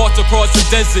they were walked across the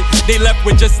desert, they left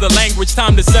with just the language.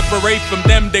 Time to separate from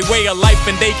them, they way of life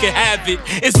and they can have it.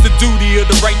 It's the duty of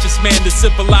the righteous man to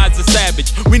civilize the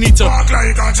savage. We need to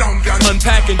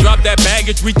unpack and drop that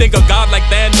baggage. We think a God like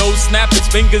that knows snap his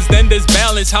fingers, then there's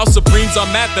balance. How supremes are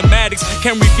mathematics.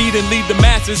 Can we feed and lead the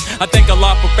masses? I thank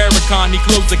Allah for Farrakhan, he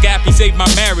closed the gap, he saved my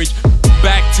marriage.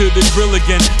 Back to the drill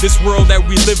again, this world that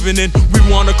we living in. We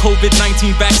want a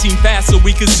COVID-19 vaccine fast so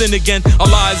we can sin again.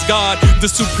 Allah is God, the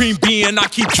supreme being, I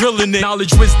keep drilling it.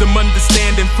 Knowledge, wisdom,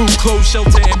 understanding, food, clothes,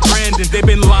 shelter, and branding. They've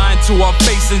been lying to our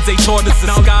face since they taught us the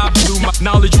sky blue.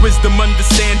 Knowledge, wisdom,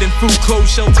 understanding, food,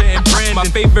 clothes, shelter, and branding. My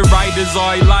favorite writers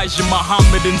are Elijah,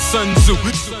 Muhammad, and Sun Tzu.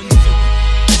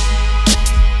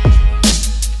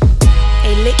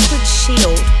 A Liquid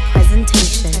Shield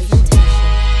presentation.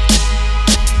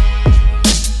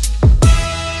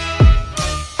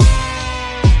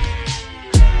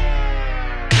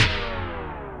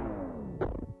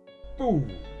 Ooh.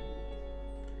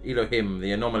 Elohim,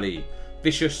 the Anomaly,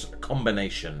 vicious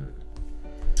combination.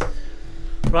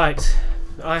 Right,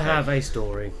 I have a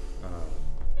story.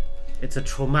 It's a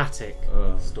traumatic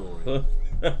story.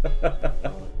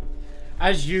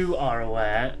 As you are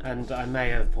aware, and I may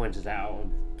have pointed out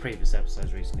on previous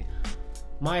episodes recently,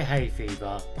 my hay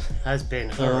fever has been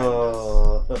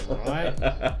horrendous.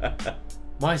 Alright?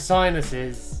 My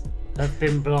sinuses have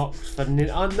been blocked for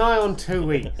nigh on 2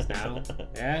 weeks now.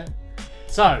 Yeah?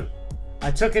 So, I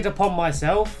took it upon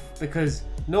myself because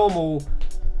normal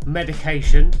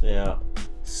medication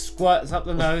squirts up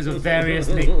the nose of various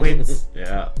liquids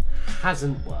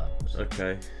hasn't worked.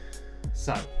 Okay.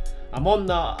 So, I'm on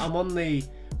the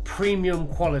premium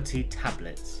quality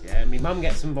tablets. Yeah, my mum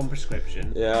gets them on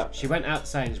prescription. Yeah. She went out to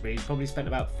Sainsbury's, probably spent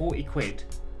about 40 quid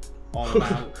on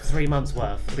about 3 months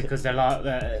worth because they're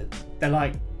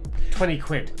like 20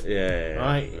 quid. Yeah.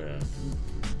 Right? Yeah.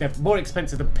 They're more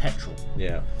expensive than petrol.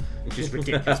 Yeah. Which is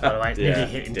ridiculous, by the way. It's nearly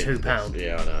hitting £2.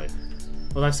 Yeah, I know.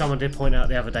 Although someone did point out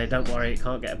the other day, don't worry, it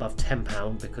can't get above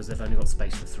 £10 because they've only got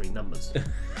space for 3 numbers.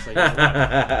 So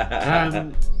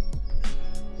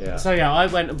So I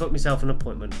went and booked myself an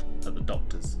appointment at the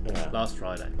doctor's last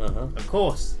Friday. Of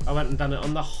course, I went and done it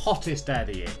on the hottest day of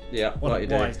the year. Yeah, what like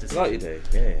a wise decision. Like you do,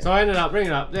 yeah. So I ended up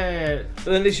ringing up, But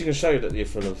then at least you can show that you're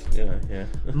full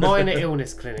of, minor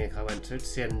illness clinic I went to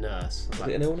see a nurse. Is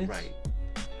it an illness? Great.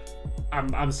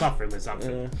 I'm suffering with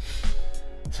something.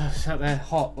 So I sat there,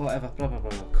 hot, whatever, blah, blah, blah,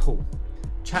 blah. Cool.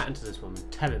 Chatting to this woman,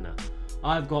 telling her,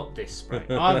 I've got this spray,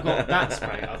 I've got that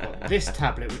spray, I've got this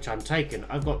tablet which I'm taking,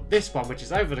 I've got this one which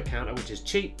is over the counter which is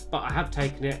cheap, but I have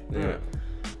taken it. Yeah.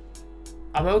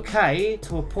 I'm okay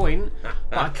to a point,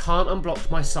 but I can't unblock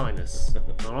my sinus.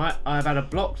 Alright? I've had a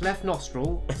blocked left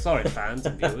nostril, sorry fans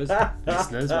and viewers,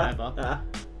 listeners, whatever,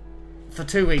 for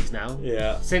 2 weeks now.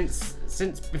 Yeah. Since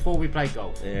before we played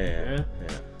golf. Yeah.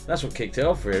 That's what kicked it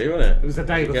off, really, wasn't it? It was the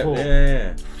day before.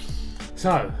 Yeah.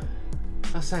 So,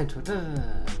 I was saying to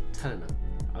her, telling her,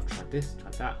 I've tried this,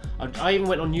 tried that. I even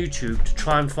went on YouTube to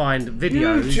try and find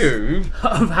videos YouTube?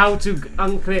 of how to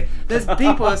unclear. There's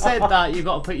people that said that you've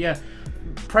got to put your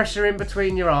pressure in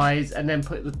between your eyes and then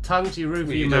put the tongue to your roof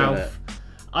of your mouth.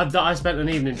 I spent an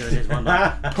evening doing this one.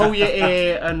 Like, pull your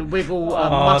ear and wiggle a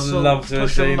muscle. I'd love to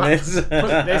have seen this.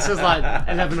 This was like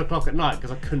 11 o'clock at night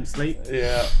because I couldn't sleep.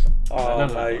 Yeah. Oh,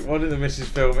 mate. Why didn't the missus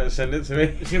film it and send it to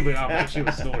me? She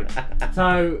was snoring.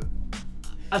 So,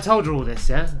 I told her all this,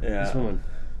 this woman.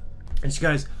 And she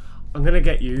goes, I'm going to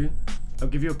get you, I'll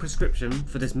give you a prescription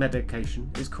for this medication.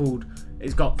 It's got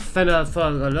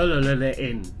phenylphthalein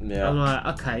in. Yeah. I'm like,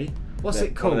 okay. What's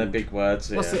it called? One of the big words.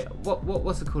 What's it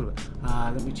called?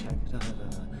 Let me check.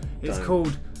 It's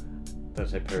called. Don't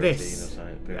say pyridine this. or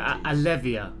something.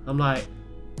 Alevia. I'm like,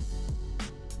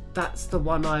 that's the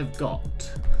one I've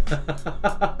got.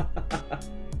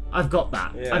 I've got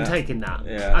that. Yeah. I'm taking that.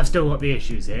 Yeah. I've still got the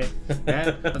issues here.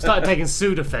 Yeah. I've started taking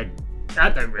Sudafed.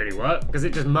 That don't really work because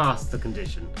it just masks the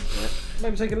condition. Yeah.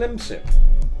 Maybe take a Lemsip.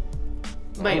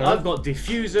 Mate, I've got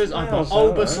diffusers, I've got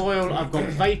Obersoil, I've got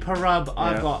Vapor Rub,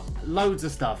 I've got loads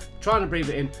of stuff. Trying to breathe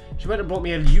it in. She went and brought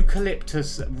me a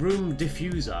eucalyptus room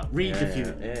diffuser,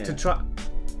 diffuser, to try.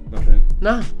 Nothing.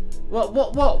 No. What?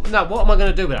 No, what am I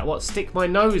going to do with that? What, stick my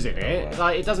nose in it? Right.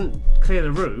 Like, it doesn't clear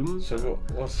the room. So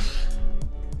what's...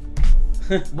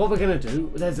 What we're going to do,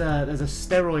 there's a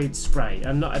steroid spray,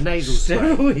 and not a nasal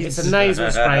spray. It's a nasal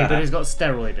spray, but it's got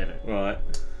steroid in it. Right.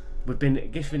 We've been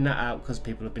giving that out because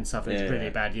people have been suffering a really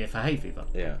bad year for hay fever.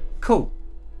 Yeah. Cool.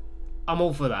 I'm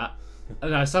all for that.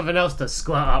 No, something else to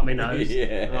squirt up my nose.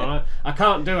 Yeah. Right? I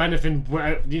can't do anything,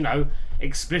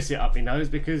 explicit up my nose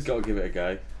because... Got to give it a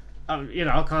go.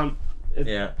 I can't...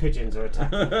 Pigeons are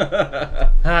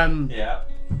attacking. Yeah.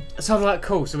 So I'm like,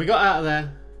 cool. So we got out of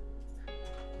there.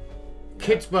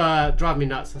 Kids were driving me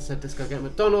nuts. I said, let's go get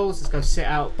McDonald's. Let's go sit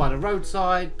out by the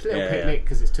roadside. Little picnic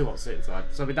because it's too hot to sit inside.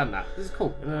 So we done that. This is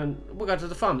cool. And then we'll go to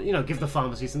the pharmacy. Give the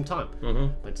pharmacy some time.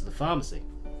 Mm-hmm. Went to the pharmacy.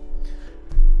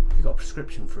 You got a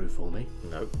prescription through for me?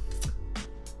 No.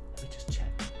 Let me just check.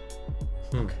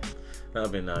 Okay. That'll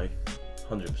be a no.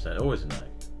 100%. Always a no.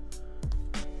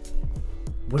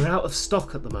 We're out of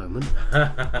stock at the moment.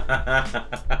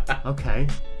 Okay.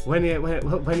 When are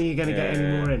you going to get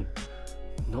any more in?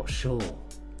 Not sure.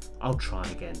 I'll try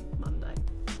again Monday.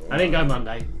 I didn't go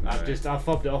Monday. I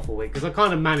fobbed it off a week because I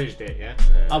kind of managed it. Yeah.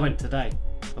 I went today.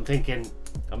 I'm thinking,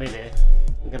 I'm in here.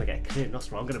 I'm gonna get a clear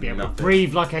nostril. I'm gonna be able to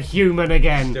breathe like a human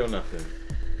again. Still nothing.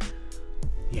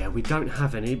 Yeah, we don't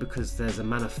have any because there's a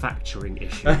manufacturing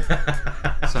issue.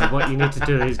 So what you need to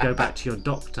do is go back to your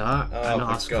doctor and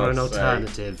ask for an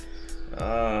alternative.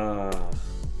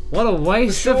 What a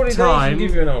waste of time. They can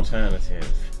give you an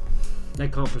alternative. They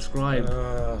can't prescribe.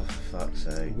 Oh, fuck's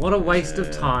sake. What a waste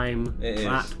of time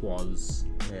that was.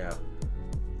 Yeah.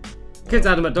 Kids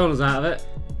had a McDonald's out of it.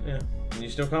 Yeah. And you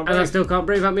still can't breathe? And I still can't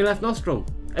breathe out my left nostril.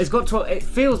 It's got to. It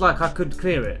feels like I could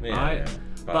clear it, right? Yeah.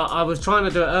 But I was trying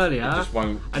to do it earlier. It just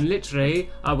won't. And literally,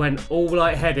 I went all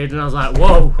lightheaded and I was like,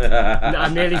 whoa! I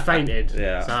nearly fainted.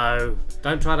 Yeah. So,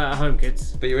 don't try that at home,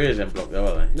 kids. But your ears ain't blocked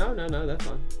though, are they? No, they're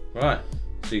fine. Right.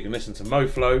 So you can listen to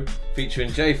MoFlow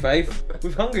featuring JFliz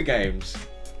with Hunger Games.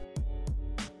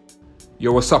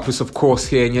 Yo, what's up? It's Of Course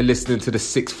here, and you're listening to the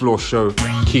 6th Floor Show.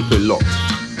 Keep it locked.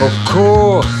 Of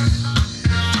course!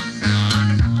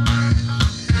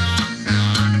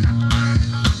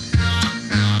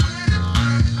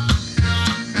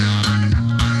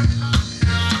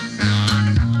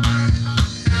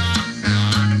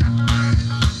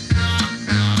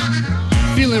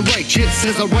 Feeling righteous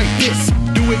as I write this.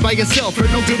 Do it by yourself, heard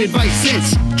no good advice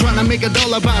since. Trying to make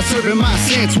 $1 by serving my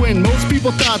cents when most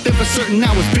people thought that for certain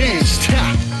I was benched.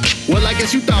 Ha! Well, I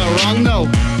guess you thought wrong, no.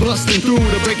 Busting through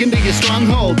to break into your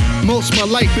stronghold. Most of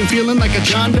my life been feeling like a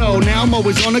John Doe. Now I'm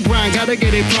always on the grind, gotta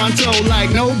get it pronto.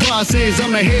 Like no bosses,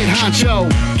 I'm the head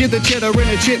honcho. Get the cheddar and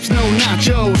the chips, no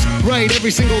nachos. Write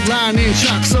every single line in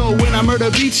chalk, so when I murder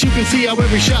beats, you can see how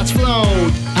every shot's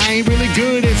flown. I ain't really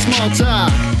good at small talk.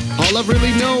 All I've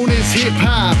really known is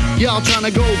hip-hop. Y'all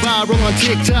tryna go viral on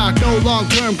TikTok. No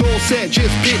long-term goal set,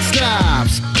 just pit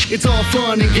stops. It's all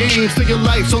fun and games till your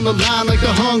life's on the line like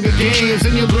the Hunger Games.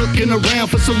 And you're looking around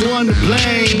for someone to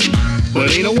blame,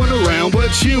 but ain't no one around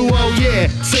but you, oh yeah.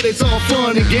 Said it's all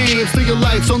fun and games till your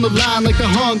life's on the line like the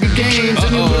Hunger Games.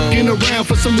 And you're looking around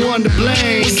for someone to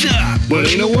blame. What's up? But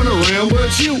ain't no one around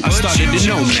but you. I started a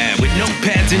nomad with no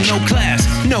pads and no class.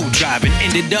 No driving,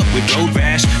 ended up with road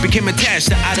rash. Became attached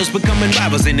to idols, becoming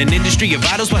rivals in an industry of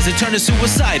idols. Was it turning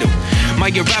suicidal?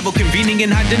 My arrival convening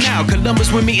in high denial.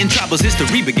 Columbus with me in troubles.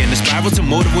 History began to spiral. To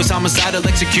motive was homicidal.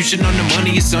 Execution on the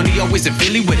money is sunny. Always in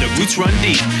Philly where the roots run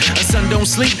deep. A son don't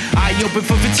sleep. I open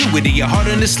for gratuity. Your heart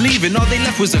on the sleeve and all they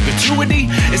left was a gratuity.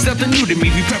 It's nothing new to me,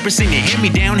 we purposing it. Hand me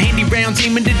down, handy rounds,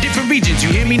 aiming to different regions. You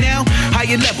hear me now?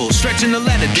 Higher levels, stretching the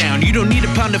ladder down. You don't need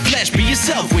a pound of flesh, be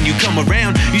yourself when you come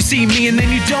around. You see me and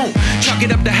then you don't. Chalk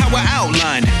it up to how I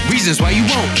outlined reasons why you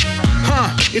won't.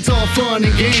 It's all fun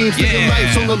and games. Your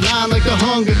life's on the line like the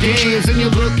Hunger Games, and you're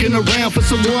looking around for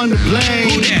someone to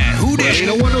blame. Who that? Well, ain't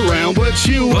no one around but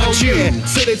you.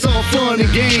 Said it's all fun and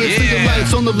games. Your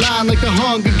life's on the line like the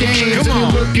Hunger Games, and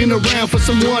you're looking around for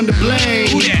someone to blame.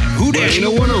 Who that? Well, ain't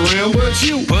no one around but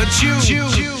you.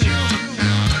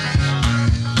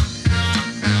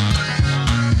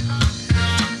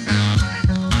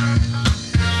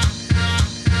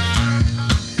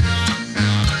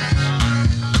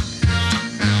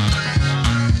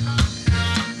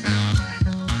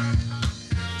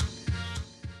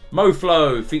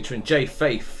 Moflo featuring J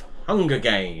Faith, Hunger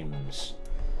Games.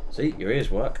 See, your ears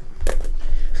work.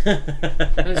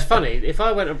 It's funny, if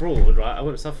I went abroad, right, I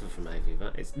wouldn't suffer from hay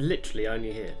fever. It's literally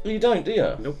only here. You don't, do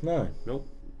you? Nope. No. Nope.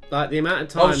 Like the amount of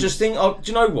time. I was just thinking, do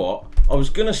you know what? I was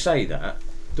going to say that.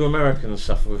 Do Americans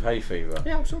suffer with hay fever?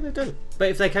 Yeah, I'm sure they do. But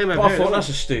if they came over I here, thought that's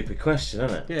a stupid question,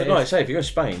 isn't it? Yeah, but like I say, if you go to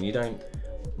Spain, you don't.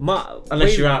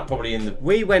 Unless you're out probably in the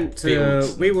we went to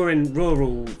fields. We were in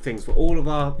rural things for all of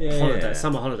our holidays, yeah.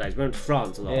 summer holidays. We went to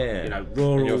France a lot. Yeah. You know,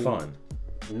 rural. And you're fine.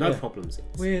 No problems.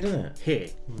 It's weird, isn't it? Here.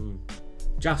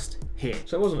 Just here.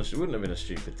 So it wouldn't have been a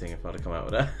stupid thing if I'd have come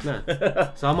out with that. No.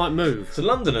 So I might move. So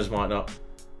Londoners might not,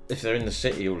 if they're in the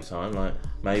city all the time, like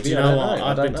maybe. Do you know what?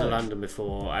 I've been to London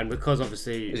before, and because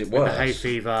obviously with the hay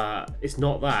fever, it's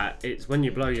not that. It's when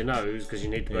you blow your nose because you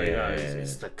need to blow your nose.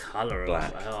 It's the colour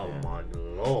Black. of. Oh my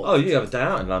lord! Oh, you have a day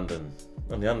out in London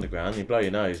on the underground. You blow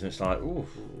your nose, and it's like, ooh,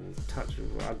 touch.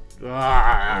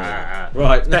 Right,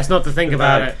 best not to think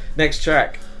about it. Next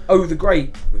track, Oh the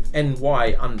Great with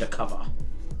N.Y. Undacova.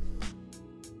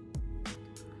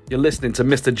 You're listening to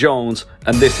Mr. Jones,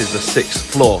 and this is the 6th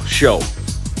Floor Show.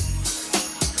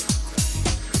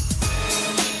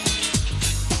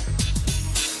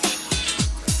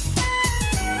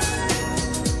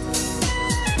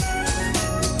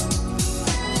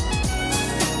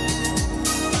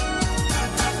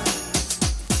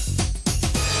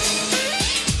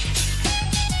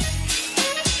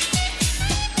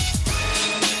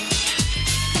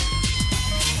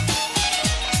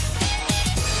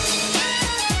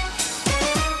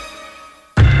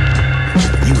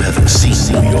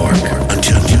 New York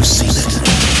until you've seen it.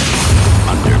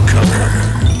 Undercover,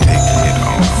 taking it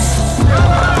off.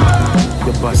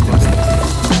 You're busted. Do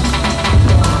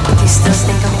you still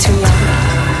think I'm too young?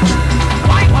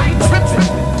 Why you tripping?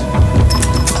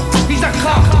 He's a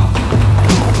cop.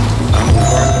 I'm a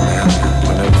worker, man.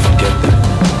 I'll never forget that.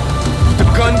 The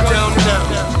gun down now.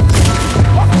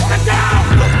 Sit down!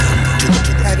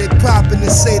 Had it poppin' to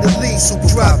say the least. So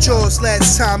dropped yours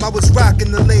last time. I was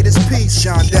rocking the latest piece.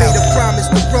 Made a promise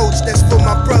to Roach, that's for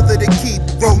my brother to keep.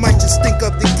 Bro might just think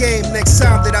up the game next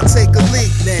time that I take a leak.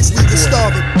 We were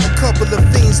starving, a couple of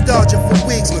fiends dodging for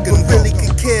weeks. But really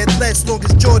could care less long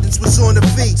as Jordans was on the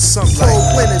feet. Cold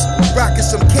winners, rocking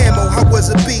some camo, I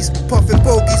was a beast. Puffing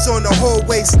bogeys on the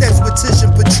hallway steps with Tish and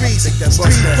Patrice.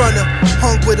 Speed runner,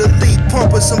 hung with a lead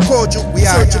pumper, some cordial.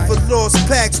 Searching for lost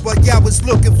packs while y'all was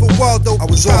looking for Waldo. I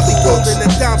was probably rolling a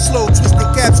dime slow,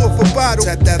 twisting caps off a bottle.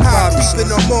 High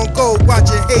creeping on Mongo,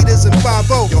 watching haters and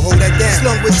 5-0. Yo, hold that down.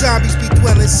 Slung with zombies be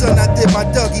dwelling, son. I did my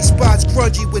Dougie spots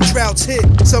grungy when droughts hit.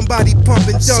 Somebody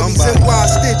pumping dummies and wild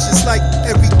stitches like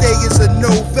every day is a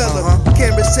novella.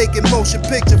 Cameras taking motion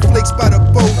picture flicks by the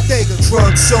bodega.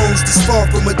 Drug zones this far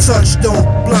from a touchstone.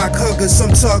 Block huggers,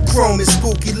 some tuck chrome. And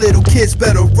spooky little kids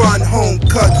better run home,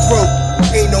 cutthroat.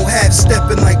 Ain't no half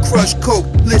stepping like crushed coke.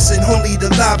 Listen, only the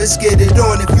loudest get it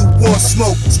on if you want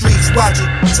smoke. Streets watching,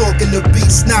 talking the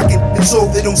beats knocking. It's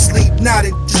over, don't sleep,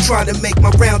 nodding. Just trying to make my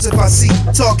rounds if I see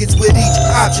targets with each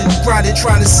option. Grinding,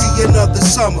 trying to see another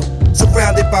summer.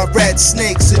 Surrounded by rat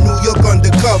snakes in New York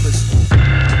undercovers.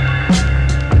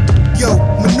 Yo,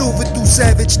 maneuver through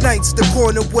savage nights. The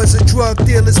corner was a drug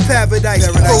dealer's paradise.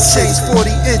 Gold chains 40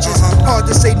 inches. Hard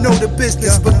to say no to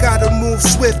business, but gotta move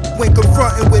swift when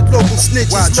confronting with local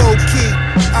snitches. Low key,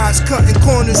 eyes cutting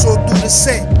corners all through the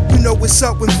set. You know what's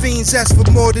up when fiends ask for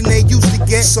more than they used to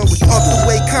get. So it's up the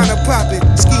way, kinda popping.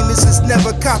 Schemers is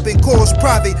never copping, calls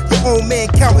private. Your own man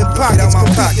counting pockets,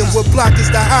 competing what block is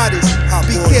the hottest.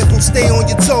 Be careful, stay on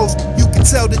your toes. You can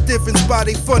tell the difference by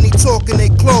they funny talk and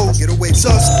they clothes. Get away,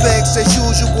 suspects as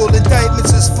usual,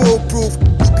 indictments is foolproof.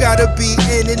 You gotta be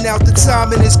in and out, the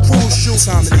timing is crucial.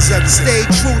 Stay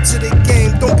true to the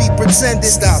game, don't be pretending.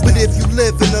 But if you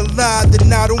living a lie, then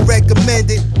I don't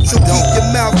recommend it. So keep your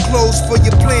mouth closed for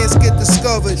your plans secrets get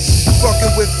discovered.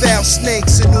 Fucking with foul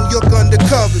snakes in New York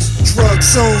undercovers. Drug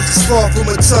zones is far from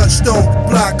a touchstone.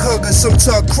 Block huggers, some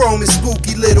tuck Krohme and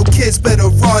spooky little kids better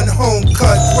run home,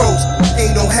 cut gross.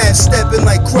 Ain't no half stepping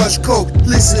like crush coke.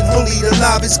 Listen, only the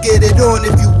livest get it on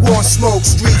if you want smoke.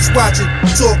 Streets watching,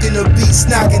 talking to beats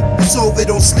knocking. It's over,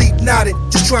 don't sleep nodding.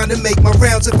 Just trying to make my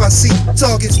rounds if I see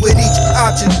targets with each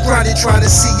option. Grinding, trying to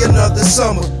see another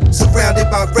summer. Surrounded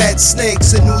by rat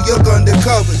snakes in New York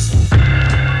undercovers.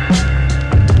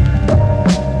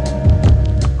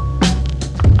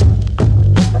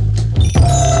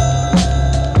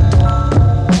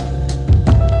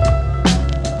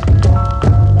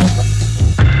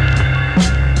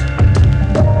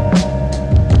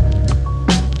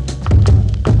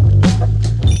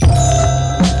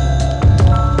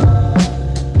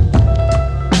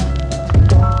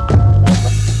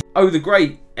 Oh the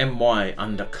Great, NY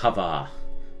Undercover.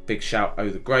 Big shout, Oh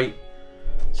the Great.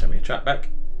 Send me a track back.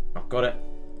 I've got it.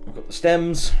 I've got the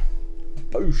stems.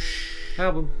 Boosh.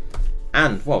 Album.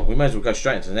 And, well, we may as well go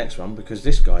straight into the next one because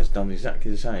this guy's done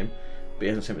exactly the same. But he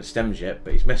hasn't sent me the stems yet,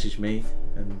 but he's messaged me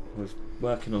and we're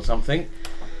working on something.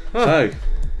 Huh. So,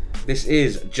 this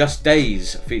is Just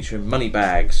Daze featuring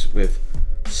Moneybags with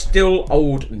Still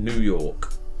Old New York.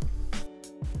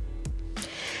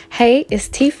 Hey, it's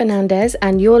T Fernandez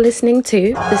and you're listening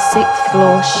to The Sixth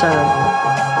Floor Show.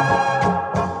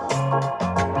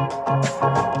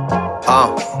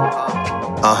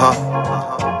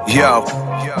 Yo.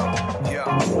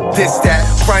 This that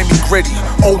grimy gritty,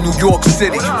 old New York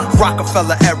City,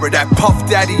 Rockefeller era, that Puff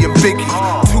Daddy and Biggie.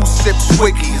 2 sips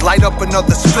swiggy, light up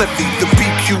another spliffy. The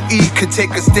BQE could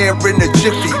take us there in a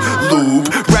jiffy. Lube,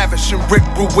 ravishing Rick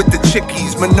Brew with the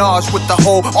chickies, Minaj with the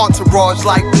whole entourage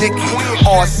like Nicki.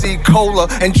 RC Cola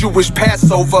and Jewish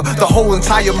Passover, the whole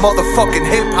entire motherfucking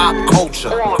hip hop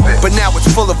culture. But now it's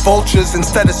full of vultures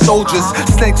instead of soldiers.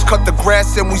 Snakes cut the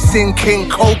grass and we sing King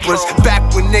Cobras. Back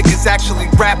when niggas actually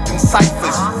rapped in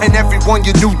ciphers, and everyone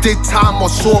you knew did time or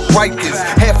saw Rikers.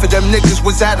 Half of them niggas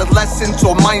was adolescents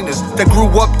or minors that grew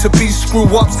up to be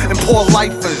screw-ups and poor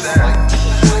lifers.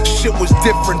 Shit was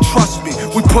different, trust me.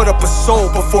 We put up a soul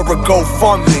before a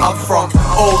GoFundMe. I'm from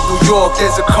old New York,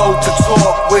 there's a code to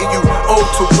talk. Where you owe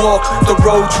to walk, the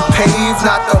road you pave,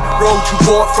 not the road you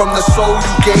bought from the soul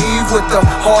you gave. With the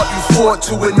heart you fought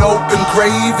to an open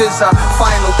grave is a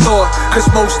final thought. Cause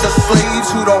most are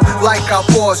slaves who don't like our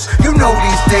boss. You know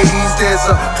these days there's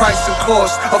a price and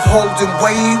cost of holding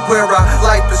weight where our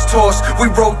life is tossed. We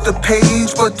wrote the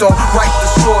page but don't write the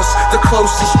source. The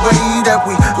closest way that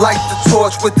we light the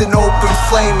torch with an open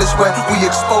flame is when we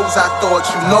expose our thoughts.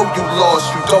 You know you lost,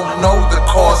 you don't know the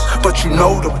cost, but you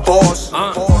know the boss.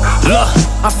 Look,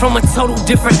 I'm from a total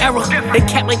different era. They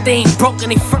cap like they ain't broke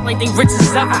and they front like they rich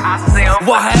as ever.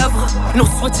 Well, however, no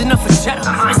switching up for cheddar.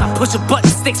 As I push a button,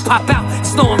 sticks pop out,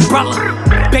 it's no umbrella.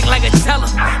 Big like a teller,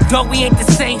 dog, we ain't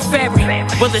the same fabric.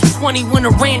 Whether 21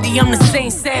 or Randy, I'm the same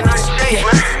savage. Yeah.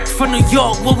 From New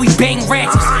York, where we bang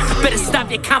ratchets. Better stop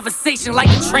your conversation like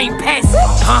a train passing.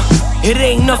 It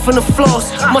ain't nothing the floors.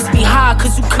 Must be high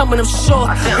cause you coming up short.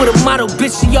 With a model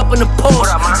bitch, she up in the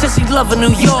Porsche. Says she loving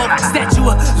New York. Statue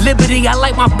of Liberty, I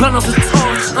like my blunt off the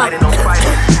torch.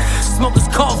 Smokers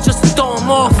cough just to throw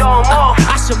them off.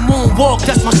 I should moonwalk,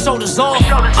 that's my shoulders off.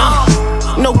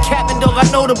 No capping, dog, I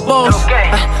know the boss.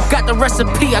 Got the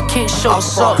recipe, I can't show the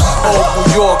sauce. Old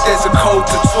New York, there's a code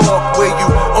to talk. Where you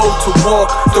owe to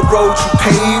walk, the road you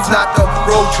pave, not the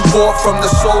road you bought from the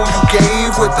soul you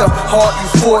gave. With the heart you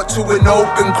fought to an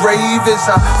open grave is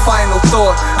our final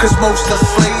thought. Cause most are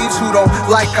slaves who don't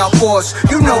like our boss.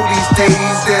 You know these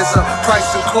days there's a price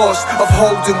and cost of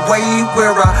holding weight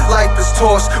where our life is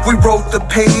tossed. We wrote the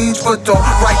page but don't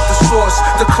write the source.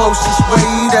 The closest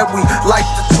way that we light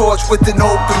the torch with an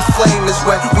open flame is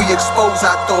when we expose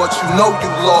our thoughts. You know you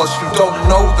lost, you don't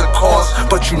know the cost,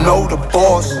 but you know the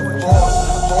boss.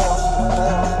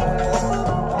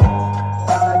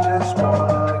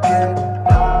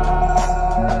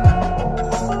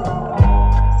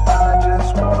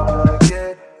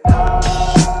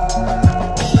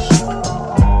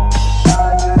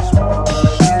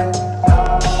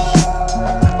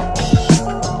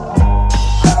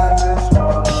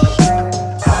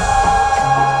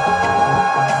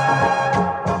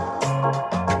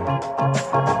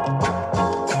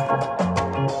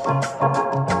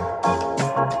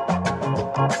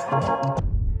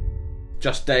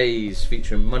 Just Daze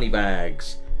featuring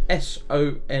Moneybags,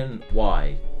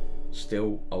 S.O.N.Y,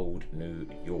 Still Old New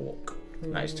York.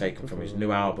 That is taken from his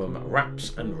new album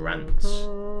Raps and Rants.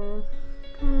 Oh,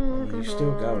 you're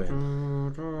still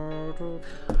going.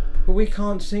 But we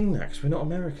can't sing that because we're not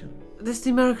American. This is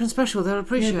the American special. They'll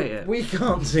appreciate it. We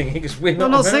can't sing it because we're not.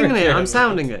 I'm not American. singing it. I'm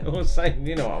sounding it. I'm saying,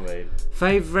 you know what I mean.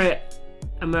 Favourite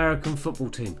American football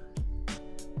team.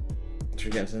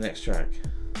 Should we get to the next track?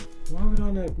 Why would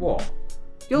I know what?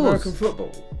 Yours. American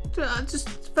football.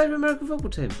 Just favourite American football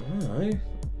team. I don't know.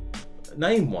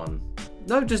 Name one.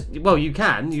 No, you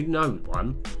can. You know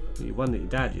one. One that your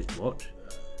dad used to watch.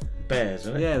 Bears,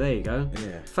 isn't it? Yeah, there you go.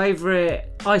 Yeah. Favourite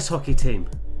ice hockey team.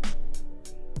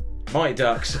 Mighty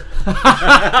Ducks.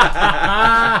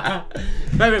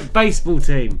 Favourite baseball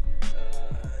team.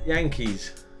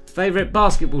 Yankees. Favourite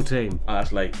basketball team. Oh,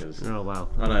 that's Lakers. Oh wow.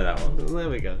 I know that one. Well, there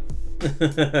we go.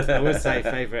 I would say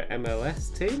favourite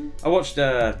MLS team. I watched.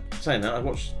 Saying that, I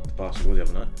watched the basketball the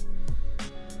other night.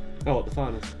 Oh, what, the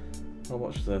finals? I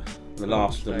watched the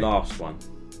last one.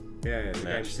 Yeah,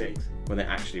 game 6. When they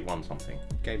actually won something.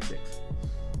 Game 6.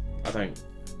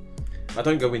 I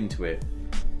don't go into it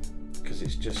because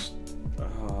it's just.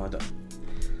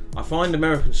 I find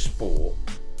American sport.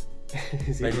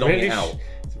 They long it out.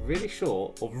 It's really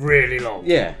short or really long.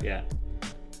 Yeah. Yeah.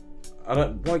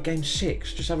 Why game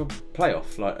 6? Just have a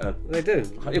playoff They do.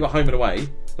 Yeah, but home and away,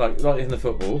 like in the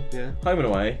football. Yeah. Home and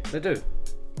away. They do.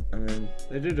 And then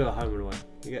they do a home and away.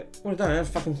 You get. Well, they don't have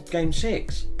fucking game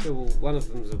 6. Yeah, well, one of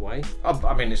them's away.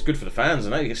 I mean, it's good for the fans,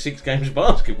 and you get 6 games of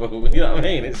basketball. You know what I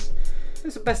mean? It's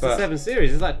a best of 7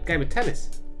 series. It's like a game of tennis.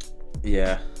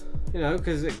 Yeah. You know,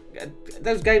 because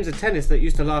those games of tennis that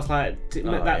used to last like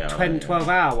 12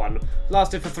 hour one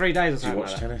lasted for 3 days or something. Do you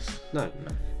watch like tennis? No.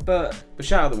 But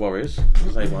shout out the Warriors,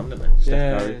 because they won, didn't they?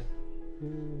 Steph Curry.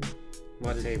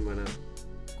 My team went out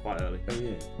quite early. Oh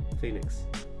yeah. Phoenix.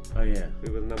 Oh yeah.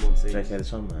 We were the number 1 seed. JK the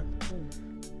Sandman.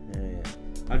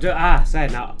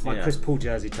 Saying that, my Chris Paul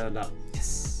jersey turned up.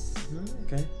 Yes. Oh,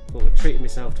 okay. Well, I treated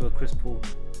myself to a Chris Paul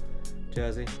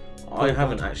jersey. I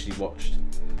haven't actually watched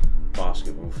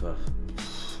basketball for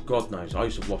God knows. I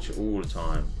used to watch it all the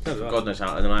time. God knows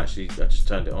how. And then I just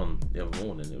turned it on the other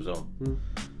morning. It was on.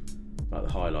 Like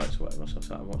the highlights or whatever. So I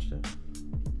sat and watched it.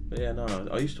 But yeah, no,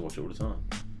 I used to watch it all the time.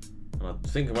 And I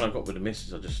think when I got with the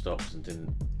missus, I just stopped and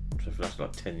didn't. So for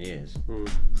like 10 years.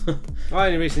 I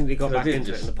only recently got back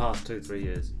into it in the past 2-3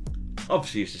 years.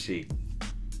 Obviously, used to see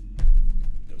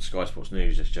Sky Sports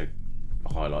News just show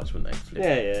highlights, wouldn't they? Flip.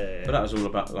 Yeah. But that was all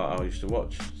about I used to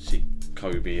watch. See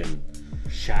Kobe and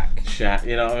Shaq.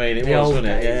 You know what I mean? It the was, old wasn't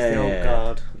it? Days, the old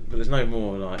guard. But there's no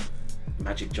more like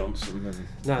Magic Johnson and.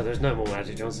 No, there's no more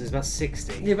Magic Johnson. He's about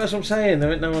 60. Yeah, but that's what I'm saying.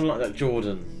 There ain't no one like that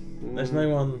Jordan. There's no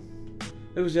one.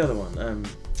 Who was the other one?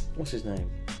 What's his name?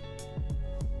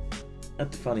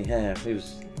 Had the funny hair. He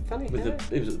was he was at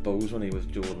the Bulls, wasn't he,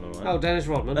 with Jordan? All right. Oh, Dennis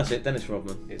Rodman. That's it, Dennis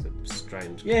Rodman. He's a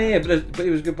strange. Yeah, but he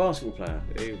was a good basketball player.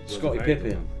 Scottie Pippen.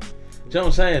 Good. Do you know what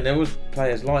I'm saying? There was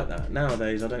players like that.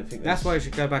 Nowadays, I don't think. That's why you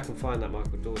should go back and find that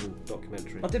Michael Jordan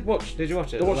documentary. I did watch. Did you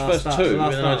watch it? I watched the first 2,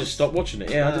 and then I just stopped watching it.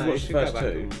 Yeah, I did watch the first 2.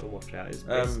 And watch it out.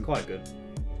 It's quite good.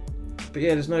 But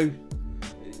yeah, there's no.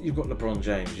 You've got LeBron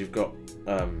James. You've got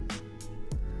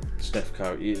Steph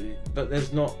Curry. But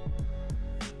there's not.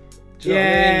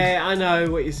 I know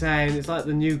what you're saying. It's like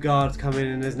the new guards come in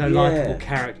and there's no likeable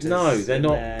characters. No, they're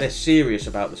not. They're serious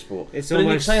about the sport. It's but almost,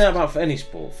 then you say that about any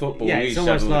sport. Football, yeah, we it's used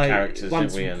to have almost all like the characters,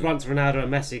 once Ronaldo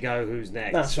and Messi go, who's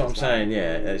next? That's what I'm saying.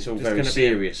 Yeah, it's all very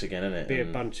serious again, isn't it? Be a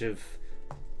bunch of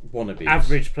wannabes,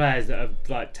 average players that are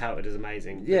like touted as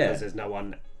amazing. Yeah, because there's no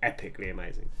one epically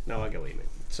amazing. No, I get what you mean.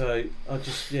 So I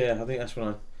think that's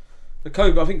when But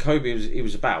Kobe, I think Kobe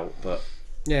was about, but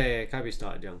yeah, Kobe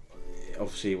started young.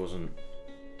 Obviously, he wasn't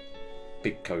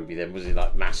big Kobe then, was he?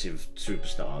 Like massive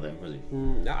superstar then, was he?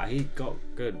 Nah, he got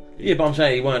good. Yeah, but I'm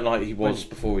saying he weren't like he was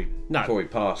before he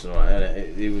passed and all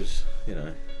that. He was,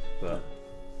 but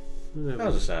that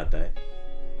was a sad day.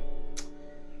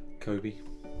 Kobe,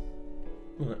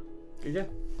 wasn't it? Yeah.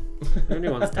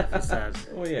 Everyone's death is sad.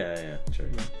 Oh yeah,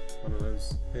 true. One of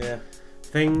those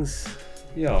things.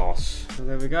 Yes. So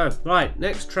there we go. Right,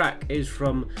 next track is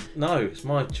from... No, it's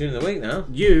my tune of the week now.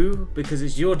 You, because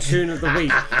it's your tune of the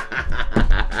week.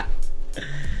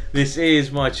 This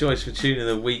is my choice for tune of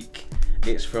the week.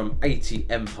 It's from 80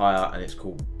 Empire and it's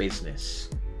called Business.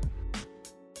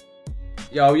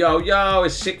 Yo,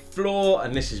 it's Sick Floor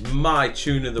and this is my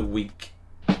tune of the week.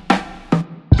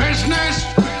 Business!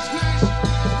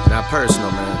 Not personal,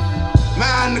 man.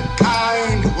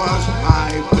 Mankind was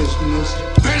my business.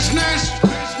 Business!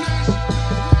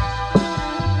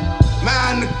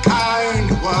 Mankind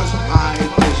was my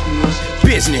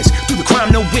business. business. Do the crime,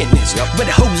 no witness. Where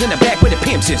the hoes in the back, where the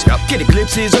pimps is. Get the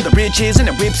glimpses of the riches and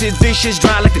the whips is vicious,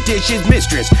 dry like the dishes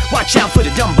mistress. Watch out for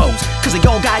the dumbos, cause they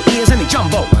all got ears and they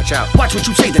jumbo. Watch out. Watch what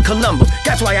you say to Columbo.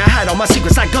 That's why I hide all my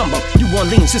secrets like gumbo. You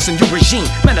want lean system, you regime.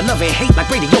 Man, I love and hate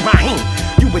like Radio Raheem.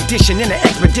 You addition in the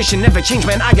expedition, never change,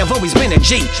 man. I have always been a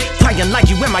G. Praying like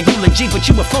you in my eulogy, but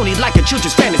you a phony like a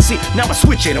children's fantasy. Now I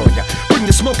switch it on ya. Bring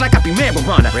the smoke like I be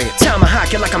marijuana. Time I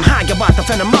hack it like I'm high about the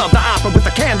phantom of the opera with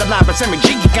the candelabra. Send me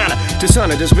G, you kinda. To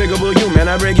son of despicable you, man.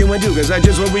 I beg you and do, cause that's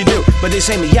just what we do. But they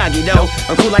say Miyagi though.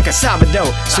 I'm cool like a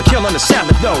Sabado. So kill on the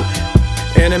Sabbath though.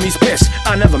 Enemies pissed,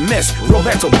 I never miss.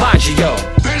 Roberto Baggio.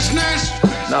 Business?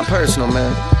 Not personal,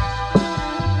 man.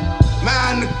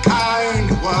 Mankind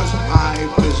was my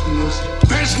business.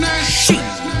 Business? Shit.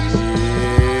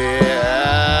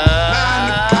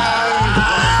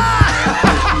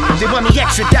 They want me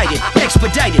extradited,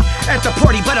 expedited. At the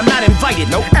party, but I'm not invited.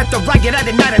 Nope. At the riot, I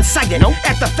did not incite it. Nope.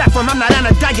 At the platform, I'm not on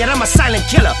a diet. I'm a silent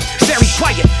killer. Very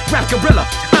quiet, rap gorilla.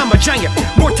 I'm a giant,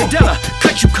 mortadella.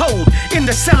 Cut you cold in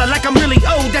the cellar like I'm really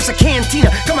old. That's a cantina.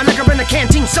 Got my liquor in the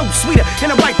canteen, so sweeter. In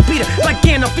a white beater, like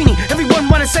Gandolfini. Everyone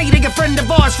wanna say they a friend of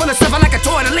ours, full of stuff like a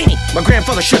tortellini. My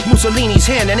grandfather shook Mussolini's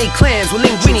hand and ate clams with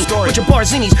linguine. But your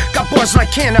Barzinis got bars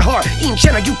like Kandahar. Eating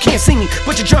cheddar, you can't see me.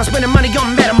 But your John spending money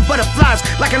on Madame Butterflies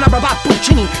like an Robot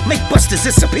Puccini. Make busters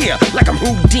disappear like I'm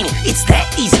Houdini. It's that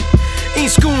easy. Ain't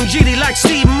schooling GD like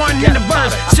Steve Martin in the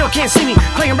Birds. Still can't see me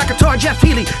playing rock guitar, Jeff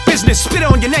Healey. Business, spit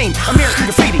on your name. American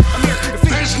Graffiti.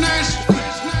 Business?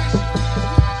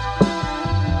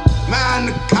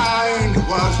 Mankind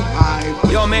was my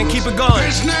business. Yo, man, keep it going.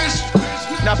 Business?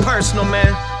 Not personal,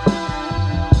 man.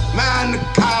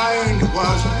 Mankind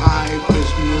was my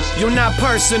business. You're not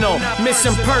personal,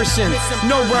 missing person,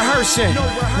 no rehearsing.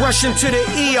 Rushing to the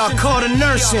ER, call the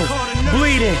nursing.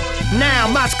 Bleeding, now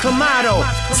mas clamato.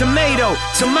 Tomato,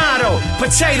 tomato,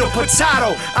 potato,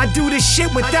 potato. I do this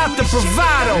shit without the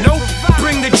bravado. Nope,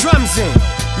 bring the drums in,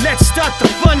 let's start the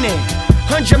funnin'.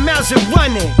 100 miles and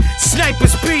running,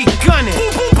 snipers be gunning.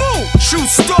 Boo, boo, boo. True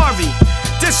story,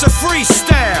 this a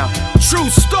freestyle. True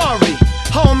story.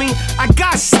 Homie, I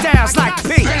got styles like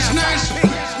P. Business?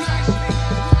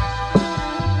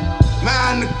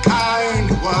 Mankind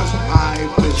was my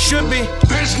business. Should be.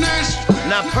 Business?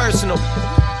 Not personal.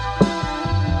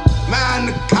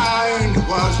 Mankind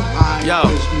was my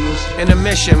business. In a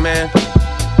mission, man.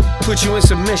 Put you in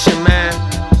submission, man.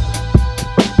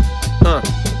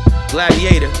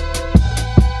 Gladiator.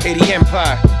 80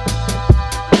 Empire.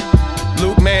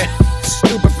 Luke, man.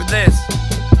 Stupid for this.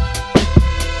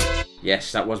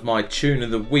 Yes, that was my tune of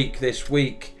the week this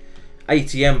week.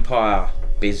 80 Empire,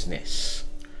 Business.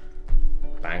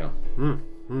 Banger.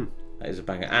 That is a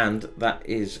banger. And that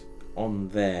is on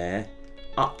their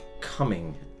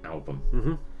upcoming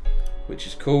album, which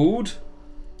is called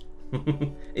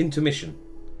Intermission.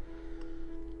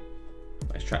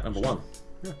 That's track number 1.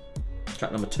 Yeah.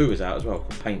 Track number 2 is out as well,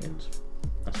 called Paintings.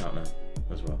 That's out now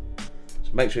as well.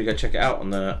 So make sure you go check it out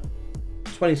on the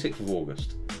 26th of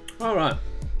August. Alright.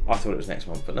 I thought it was next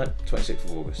month, but no, 26th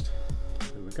of August.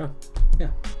 There we go. Yeah.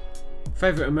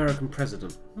 Favourite American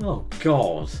president? Oh,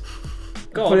 God.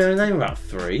 God. Put in a name about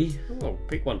 3. Oh,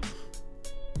 pick one.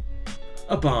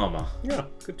 Obama. Yeah,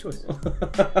 good choice. Good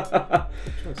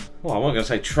choice. Well, I wasn't going to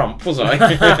say Trump, was I?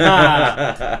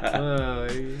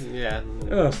 Yeah.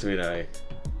 Who else do we know?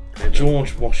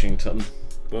 George Washington.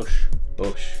 Bush.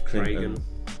 Clinton. Reagan.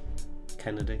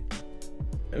 Kennedy.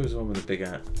 Who was the one with the big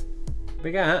hat?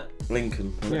 Big hat?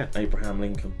 Lincoln. Yeah. Abraham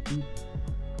Lincoln.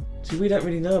 See, we don't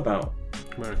really know about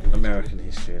American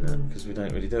history in that because we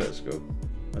don't really do it at school.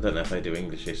 I don't know if they do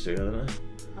English history, I don't know.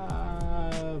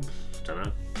 Don't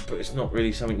know. But it's not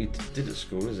really something you did at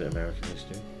school, is it, American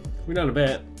history? We done a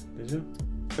bit. Did you?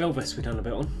 Elvis we done a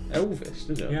bit on. Elvis,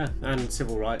 did you? Yeah, and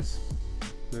civil rights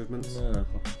movements. No,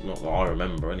 not that I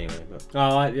remember anyway. But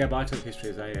but I took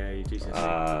history as a GCSE.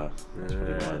 That's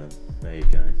probably why then. There you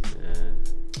go.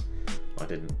 I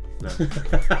didn't. No.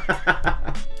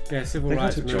 Yeah, civil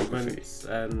rights movements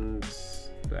and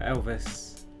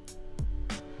Elvis.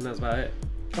 And that's about it.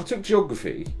 I took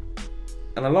geography,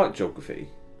 and I like geography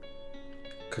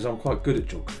because I'm quite good at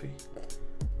geography.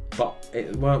 But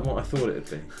it weren't what I thought it would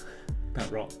be.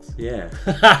 About rocks. Yeah.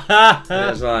 And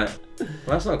it was like, well,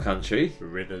 that's not a country.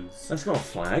 Rivers. That's not a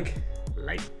flag.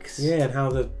 Lakes. Yeah, and how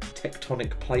the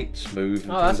tectonic plates move.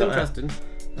 And that's like interesting.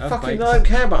 I fucking don't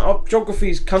care about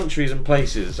geography's countries and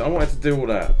places. I wanted to do all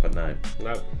that, but no.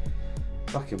 No.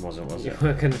 Fucking wasn't, was it?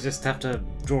 We're going to just have to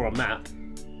draw a map.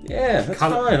 Yeah, that's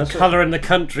fine. That's colour in the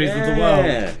countries of the world.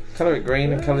 Yeah, colour it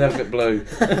green and colour the other bit blue.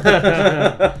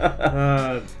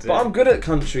 But I'm good at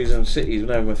countries and cities,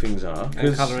 knowing where things are.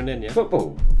 And colouring in, yeah.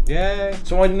 Football. Yeah.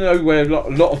 So I know where a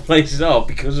lot of places are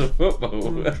because of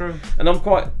football. True. And I'm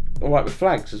quite alright with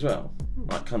flags as well.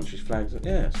 Like countries' flags.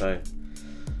 Yeah, so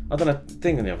I done a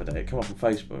thing the other day. It came up on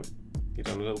Facebook. You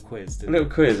done a little quiz, didn't you? A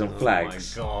little quiz on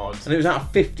flags. Oh my God. And it was out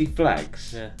of 50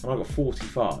 flags. Yeah. And I got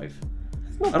 45.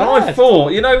 Not and bad. I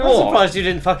thought, you know what? I'm surprised you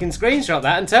didn't fucking screenshot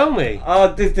that and tell me.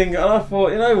 I did think, and I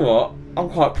thought, you know what? I'm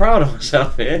quite proud of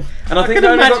myself here. And I think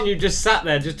can imagine you just sat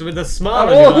there just with a smile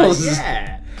I on your was. face.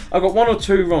 Yeah. I got 1 or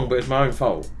 2 wrong, but it's my own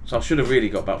fault. So I should have really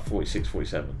got about 46,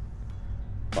 47.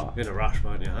 But in a rush,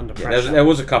 weren't you? Under yeah, pressure. there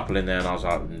was a couple in there, and I was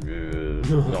like,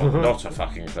 not a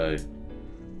fucking clue.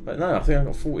 But no, I think I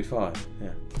got 45.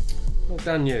 Yeah. Well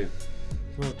done, you.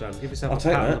 Well done. Give yourself I'll a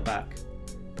take pat on that. the back.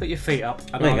 Put your feet up,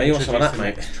 and Mate, I'll you want some of introduce that, the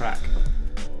mate? next track.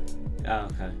 Oh,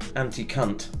 okay.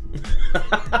 Anti-cunt.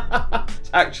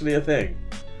 It's actually a thing.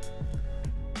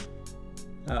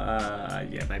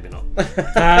 Yeah, maybe not.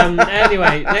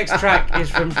 Anyway, next track is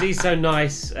from Dese,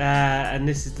 and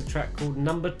this is the track called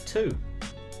Number 2.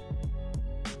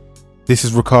 This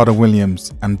is Ricardo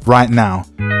Williams, and right now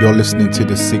you're listening to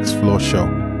the Sixth Floor Show.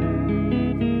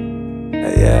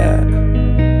 Yeah.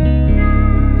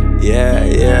 Yeah,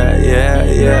 yeah, yeah,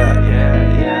 yeah.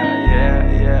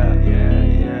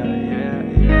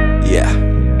 Yeah.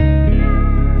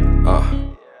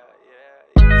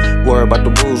 Worry about the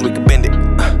rules, we can bend it.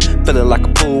 Feeling like a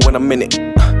pool when I'm in it.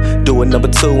 Doing number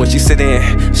 2 when she sit in.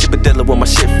 She been dealing with my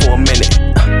shit for a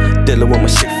minute. Dealing with my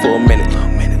shit for a minute.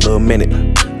 Little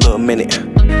minute.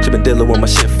 She been dealing with my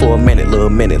shit for a minute. Little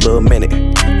minute.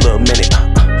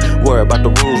 Worry about the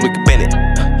rules, we can bend it.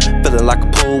 Feeling like a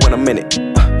pool when I'm in it.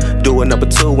 Doing number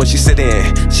 2 when she sit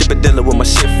in. She been dealing with my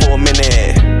shit for a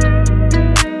minute.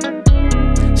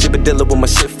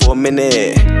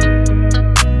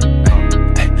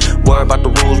 Worry about the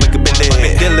rules, we could bend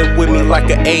it. Dealing with me like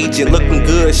an agent, looking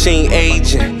good, she ain't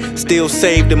aging. Still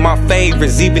saved in my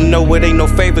favorites, even though it ain't no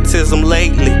favoritism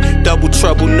lately. Double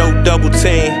trouble, no double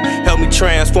team. Help me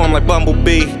transform like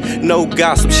Bumblebee. No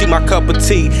gossip, she my cup of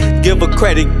tea. Give her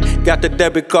credit, got the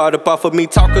debit card up off of me.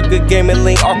 Talk a good game and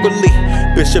lean awkwardly.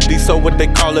 Bishop D, so what they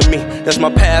calling me. That's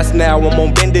my past now, I'm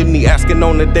on bended knee. Asking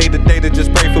on the day-to-day to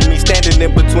just pray for me. Standing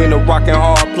in between a rock and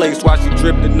hard place while she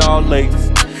dripping all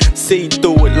lace. See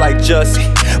through it like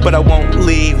Jussie, but I won't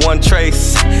leave one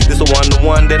trace. This the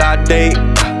one that I date.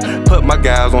 Put my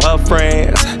guys on her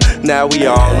friends. Now we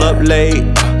all up late.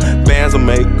 Bands will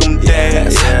make them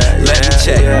dance. Let me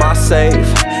check my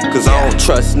safe, cause I don't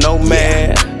trust no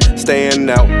man. Staying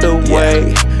out the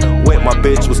way. With my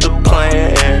bitch was the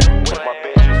plan.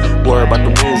 Worry about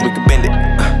the rules, we can bend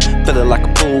it. Feeling like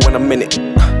a pool when I'm in it.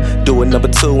 Doing number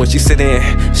 2 when she sit in.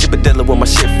 She been dealing with my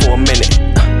shit for a minute.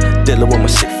 Dealing with my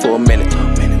shit for a minute.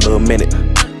 Little minute.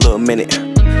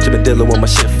 She been dealing with my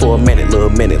shit for a minute.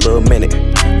 Little minute.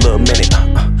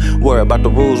 Worry about the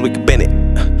rules, we can bend it.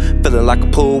 Feeling like a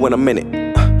pool when I'm in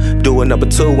it. Doing number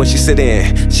 2 when she sit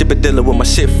in. She been dealing with my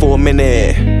shit for a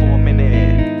minute.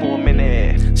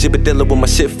 She been dealing with my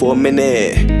shit for a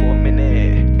minute.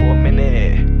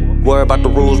 Worry about the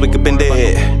rules, we can bend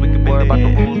it. Worry about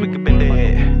the rules, we can bend it.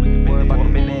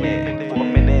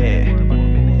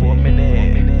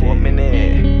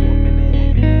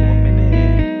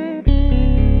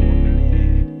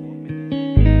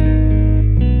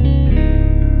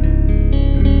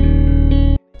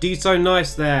 Dese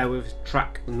Nyce there with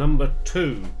track number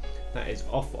 2. That is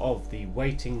off of the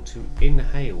Waiting to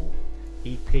Inhale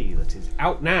EP that is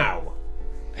out now.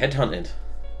 Headhunted.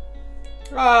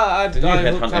 I Did you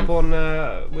hooked headhunt up him? on.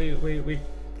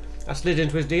 I slid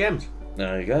into his DMs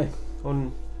There you go.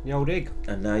 on the old Ig.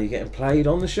 And now you're getting played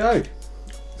on the show.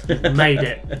 Made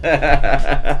it.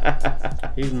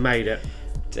 He's made it.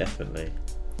 Definitely.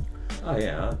 Oh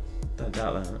yeah, I don't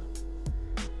doubt that.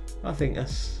 I think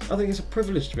it's a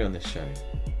privilege to be on this show.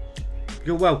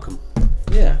 You're welcome.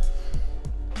 Yeah.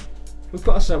 We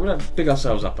don't big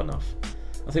ourselves up enough.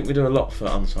 I think we do a lot for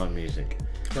unsigned music.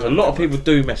 A lot of people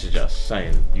do message us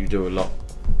saying you do a lot.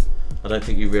 I don't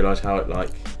think you realise how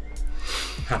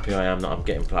happy I am that I'm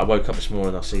getting played. I woke up this morning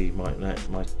and I see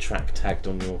my track tagged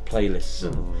on your playlists,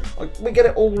 and we get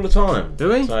it all the time. Do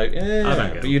we? So yeah, I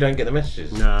don't get but you don't get the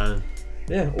messages. No.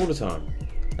 Yeah, all the time.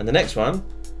 And the next one,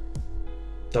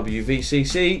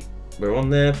 WVCC, we're on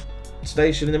their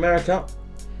station in America.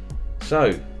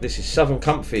 So this is Southern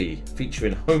Comfy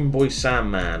featuring Homeboy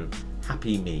Sandman,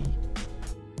 Happy Me.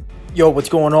 Yo, what's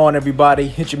going on,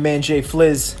 everybody? It's your man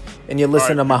JFliz, and you're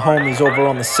listening to my homies over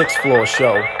on the Sixth Floor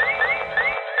Show.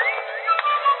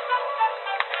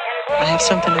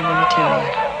 something I want to tell you.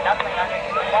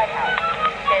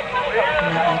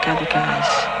 I'm not like other guys.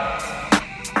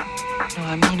 No,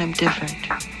 I mean I'm different.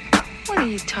 What are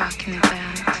you talking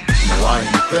about? No, I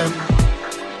ain't them,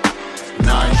 and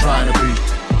I ain't trying to be.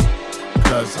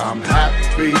 Cause I'm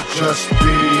happy just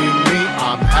being me.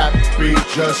 I'm happy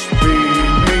just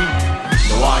being me.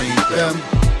 No, I ain't them,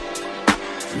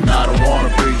 and I don't wanna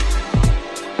be.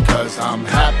 Cause I'm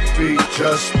happy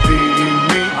just being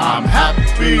me. I'm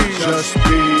happy just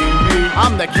being me.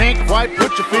 I'm that can't quite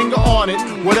put your finger on it.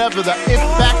 Whatever the it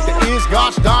factor is,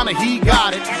 gosh darn it, he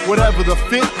got it. Whatever the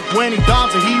fit, when he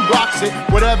dons it, he rocks it.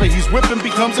 Whatever he's whipping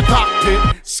becomes a cockpit.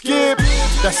 Skip,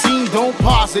 that scene don't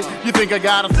pause it. You think I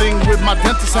got a thing with my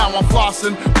dentist, how I'm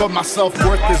flossing. But my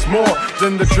self-worth is more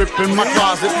than the drip in my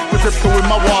closet. The crypto in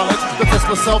my wallet, the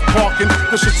Tesla self-parking,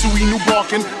 the Shih Tzu Inu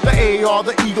barking, the AR,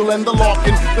 the Eagle and the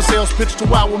Larkin. The sales pitch to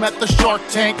wow, I'm at the Shark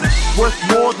Tank. Worth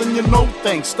more than you know,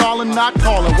 thanks. Stalin not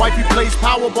calling. Wifey plays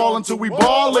Powerball until we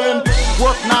ballin'.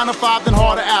 Work 9 to 5, then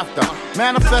harder after.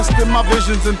 Manifesting my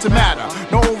visions into matter.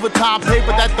 No overtime pay,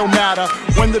 but that don't matter.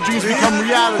 When the dreams become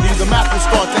reality, the math will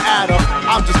start to add up.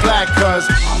 I'm just glad cause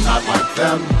I'm not like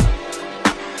them,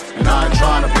 and I ain't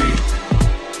trying to be.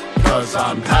 Cause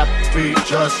I'm happy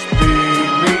just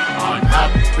being me. I'm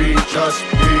happy just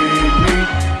being me.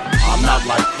 I'm not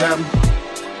like them,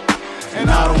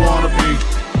 and I don't wanna be.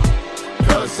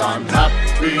 Cause I'm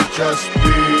happy just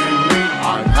being me.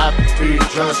 I'm happy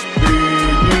just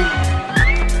being me.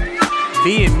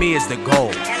 Being me is the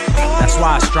goal. That's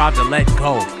why I strive to let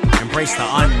go. Embrace the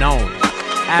unknown.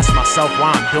 Ask myself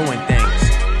why I'm doing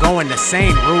things. Going the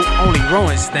same route only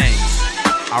ruins things.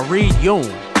 I read Jung.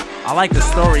 I like the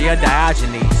story of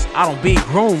Diogenes. I don't be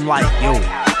groomed like you.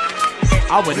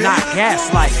 I would not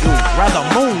gaslight you, rather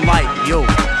moonlight you.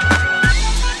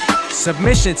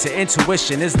 Submission to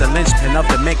intuition is the linchpin of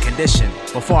the mint condition.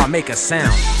 Before I make a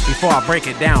sound, before I break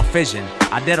it down, fission.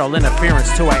 I did all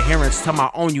interference to adherence to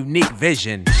my own unique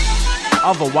vision.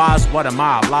 Otherwise, what am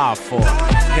I alive for?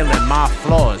 Healing my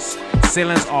flaws,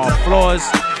 ceilings all floors.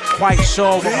 Quite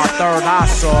sure what my third eye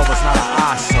saw was not an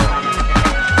eyesore.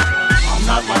 I'm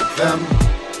not like them,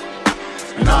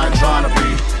 and I ain't trying to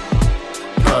be.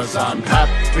 Cause I'm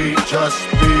happy just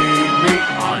being me.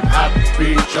 I'm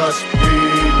happy just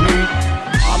being me.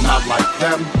 I'm not like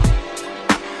them,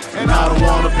 and I don't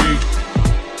wanna be.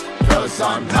 Cause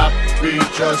I'm happy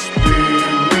just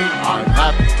being me. I'm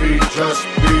happy just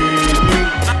being me.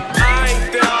 I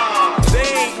ain't them, they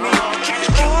ain't me.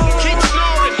 Keep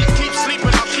snoring, keep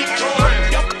sleeping, I'll keep touring.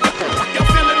 Y'all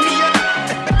feeling me yet?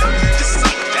 This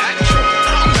ain't that.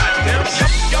 I'm not them.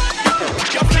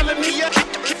 Y'all feeling me yet?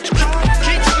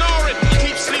 Keep snoring,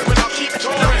 keep sleeping, I'll keep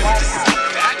touring. This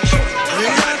ain't that. I'm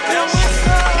not them.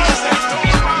 These ain't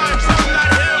those rhymes, I'm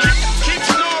not him. Keep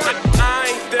snoring, I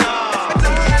ain't them.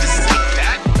 This ain't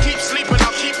that. Keep sleeping,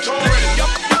 I'll keep touring.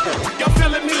 Y'all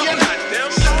feeling me yet? Not them.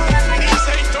 These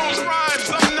ain't those rhymes,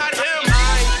 I'm not him. I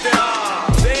ain't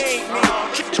them, they ain't me.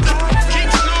 Keep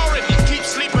snoring, keep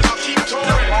sleeping, I'll keep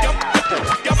touring.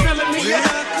 Y'all feeling me yet?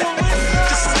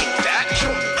 This ain't that.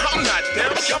 I'm not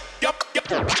them.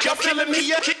 Y'all feeling me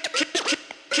yet?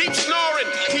 Keep snoring,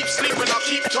 keep sleeping, I'll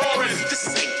keep touring. This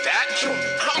ain't that.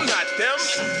 I'm not them.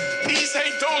 These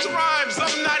ain't those rhymes,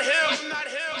 I'm not him.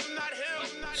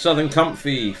 Southern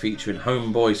Comfy featuring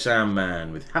Homeboy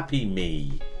Sandman with Happy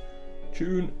Me.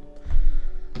 Tune.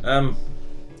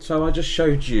 So I just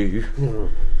showed you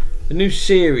the new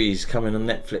series coming on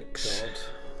Netflix.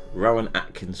 Rowan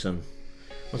Atkinson.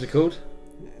 What's it called?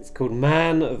 It's called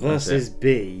Man vs.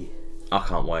 Bee. I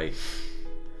can't wait.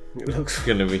 It looks It's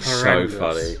gonna be horrendous. so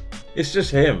funny. It's just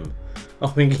him. I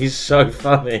think he's so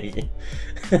funny.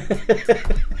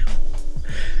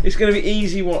 It's gonna be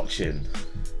easy watching.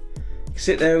 You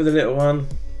sit there with the little one.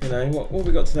 You know what have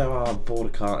we got to do? Oh, I'm bored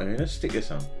of cartoon. Let's stick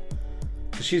this on.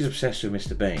 Because she's obsessed with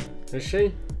Mr. Bean. Is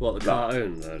she? What, the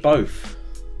cartoon version? Both.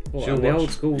 What, She'll the watch-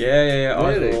 old school? Yeah.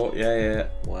 Really? I thought, yeah.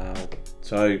 Wow.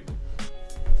 So,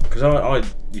 because I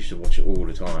used to watch it all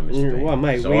the time. Mr. Bean. Well,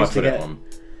 mate, so we I used to put it get. on.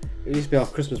 It used to be our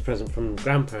Christmas present from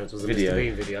grandparents. Was the Video. Mr.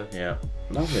 Bean video? Yeah,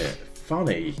 love it.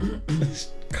 Funny.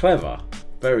 It's clever.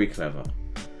 Very clever.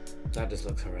 That just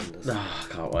looks horrendous. I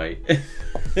can't wait.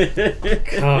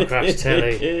 Car crash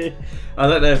telly. I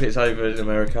don't know if it's over in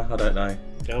America. I don't know.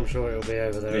 I'm sure it'll be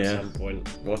over there at some point.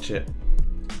 Watch it.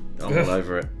 I'm all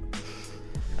over it.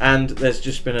 And there's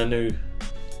just been a new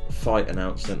fight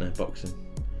announced, isn't there? Boxing.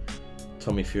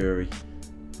 Tommy Fury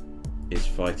is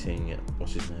fighting.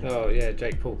 What's his name? Oh yeah,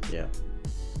 Jake Paul. Yeah.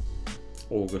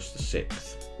 August the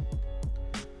 6th.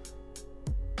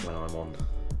 When I'm on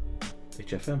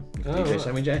HFM. Oh, DJ right.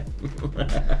 Sammy J.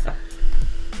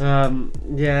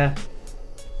 Yeah.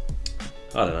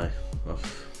 I don't know.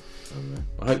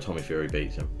 I hope Tommy Fury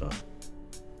beats him, but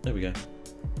there we go.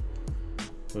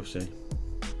 We'll see.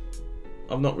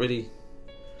 I've not really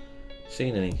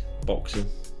seen any boxing.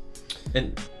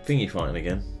 And thingy fighting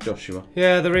again, Joshua.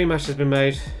 Yeah, the rematch has been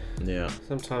made. Yeah.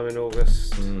 Sometime in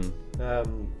August. And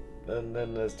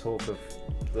then there's talk of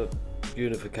the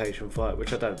unification fight,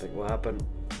 which I don't think will happen.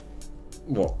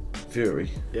 What? Fury?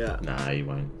 Yeah. Nah, he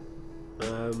won't.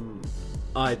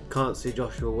 I can't see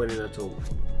Joshua winning at all.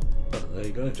 Oh, there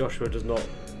you go. Joshua does not.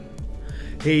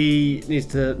 He needs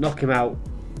to knock him out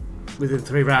within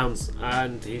 3 rounds,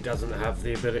 and he doesn't have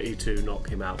the ability to knock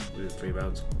him out within 3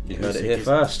 rounds. You heard it here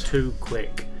first. Too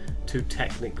quick, too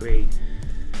technically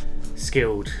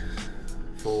skilled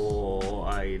for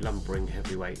a lumbering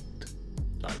heavyweight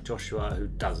like Joshua, who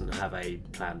doesn't have a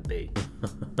plan B.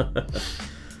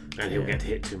 And he'll get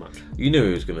hit too much. You knew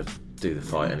he was going to do the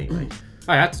fight anyway.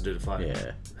 I had to do the fight.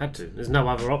 Yeah. Had to. There's no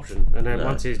other option. And then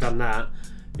once he's done that,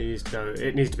 he needs to go.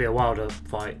 It needs to be a Wilder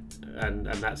fight, and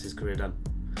that's his career done.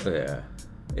 Yeah.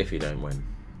 If he don't win.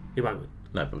 He won't win.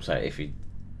 No, but I'm saying if he...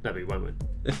 No, but he won't win.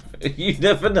 You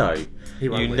never know. He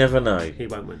won't win. You never know. He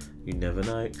won't win. You never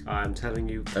know. I'm telling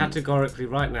you categorically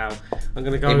right now. I'm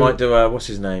going to go... He might do what's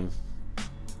his name?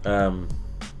 He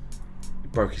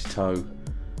broke his toe.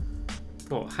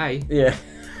 What, Hay? Yeah.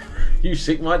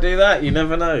 Usyk might do that. You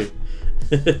never know.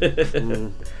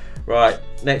 Right,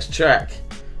 next track.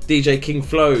 DJ King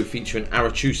Flow featuring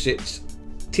Arichussetts,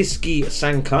 Tiske,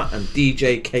 Sanka and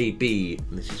DJ KB.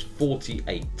 And this is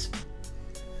 48.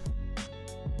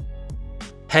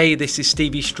 Hey, this is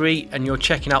Stevie Street and you're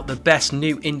checking out the best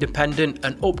new independent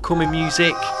and upcoming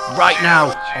music right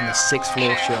now on the Sixth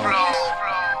Floor Show.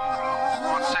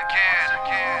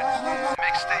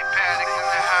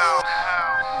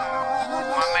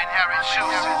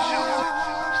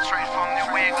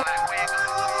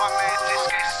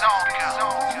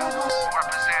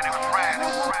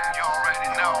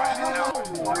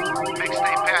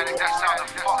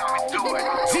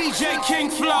 DJ King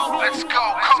Flow, let's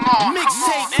go, come on.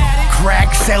 Mixtape addict.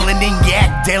 Crack selling and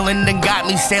yak dealing and got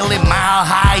me sailing mile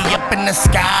high up in the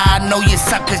sky. I know you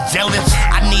suckers jealous.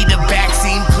 I need a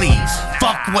vaccine, please.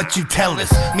 Fuck what you tell us.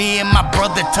 Me and my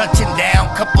brother touching down.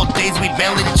 Couple days we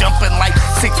belly jumping like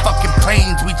 6 fucking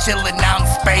planes. We chilling out in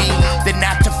Spain, then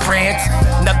out to France.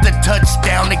 Another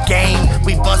touchdown again.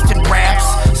 We busting raps,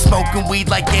 smoking weed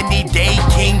like any day.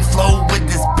 King Flow with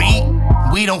this beat.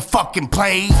 We don't fucking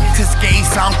play. Tiske,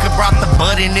 Sanka brought the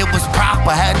bud and it was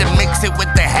proper. Had to mix it with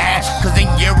the hash, cause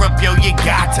in Europe, yo, you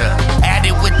got to add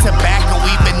it with tobacco,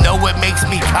 even though it makes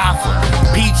me cough.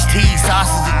 Peach tea,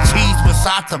 sausage and cheese with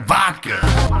shots of vodka.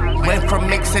 Went from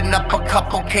mixing up a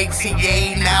couple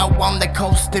KCA, now on the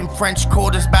coast in French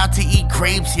Quarters, about to eat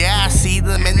crepes. Yeah, I see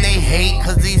them and they hate,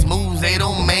 cause these moves they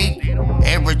don't make.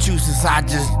 Arichussetts, I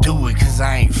just do it cause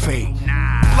I ain't fake.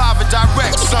 Live and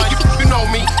direct, son, you know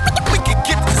me. We can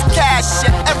get this cash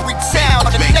in every town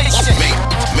of the nation.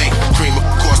 Make cream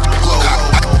across the globe.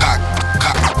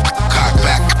 Cock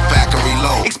back and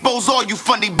reload. Expose all you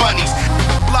funny bunnies.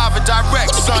 Live and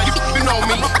direct, son, you know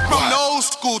me. From the old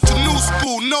school to new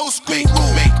school, no school.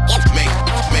 Make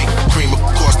cream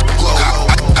across the globe.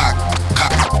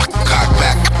 Cock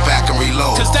back and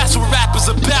reload. Cause that's what rap is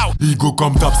about. Ego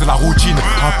comme d'hab, c'est la routine.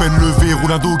 À peine levé,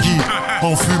 roule un doggy.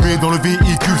 Enfumé dans le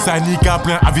véhicule, ça nique à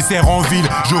plein à viscère en ville.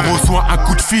 Je reçois un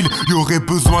coup de fil, y'aurait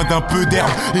besoin d'un peu d'herbe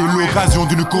et l'occasion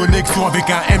d'une connexion avec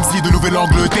un MC de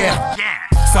Nouvelle-Angleterre.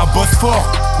 Ça bosse fort,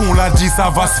 on l'a dit, ça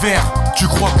va se faire. Tu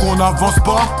crois qu'on avance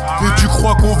pas et tu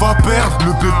crois qu'on va perdre.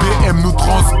 Le BPM nous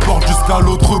transporte jusqu'à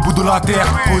l'autre bout de la terre.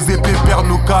 Posez pépère,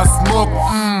 nos casse-moques,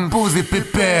 posez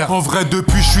pépère. En vrai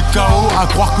depuis je suis KO, à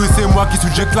croire que c'est moi qui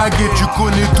subjecte la guette. Tu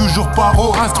connais toujours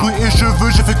paro, instru et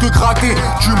cheveux, j'ai fait que gratter.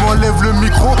 Tu m'enlèves le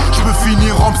micro, je peux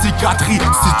finir en psychiatrie.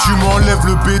 Si tu m'enlèves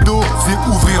le bédo, c'est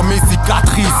ouvrir mes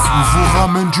cicatrices. On vous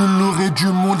ramène du lourd et du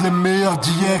monde, les meilleurs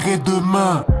d'hier et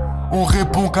demain. On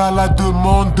répond qu'à la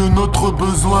demande de notre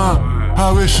besoin.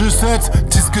 Arichussetts,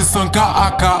 Tiske, Sanka,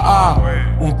 AKA.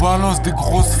 On balance des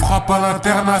grosses frappes à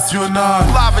l'international.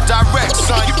 Live and direct,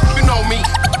 son, you know me.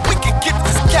 We can get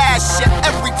this cash in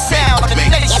every town of the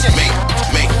nation.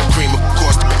 Make cream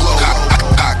across the globe.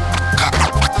 Cock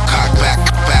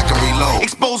back and reload.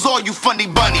 Expose all you funny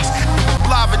bunnies.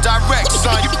 Live and direct,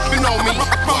 son, you know me.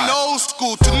 From the old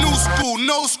school to new school,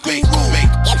 no school. Make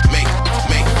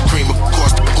cream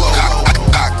across the globe.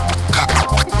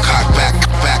 Cock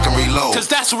back and reload. Cause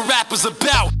that's what rap is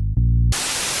about.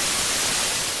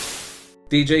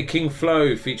 DJ King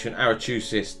Flow featuring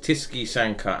Arichussetts, Tiske,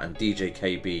 Sanka and DJ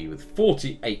KB with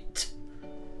 48.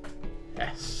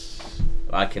 Yes,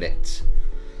 liking it.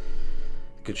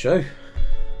 Good show.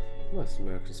 Well, it's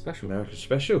American Special. American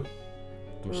Special.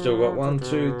 We've still got 1,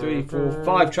 2, 3, 4,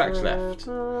 5 tracks left.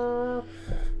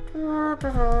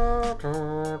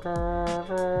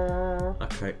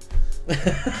 Okay.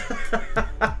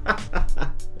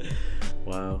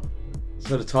 Wow.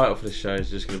 So the title for the show is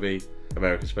just going to be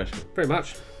American Special. Pretty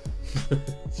much.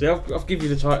 See, I've given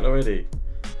you the title already.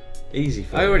 Easy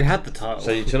for I you. already had the title.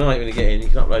 So tonight when you get in, you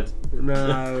can upload. No, I'm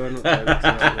not going tonight.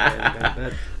 Going to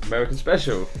bed. American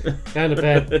Special. Going to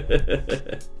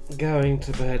bed. Going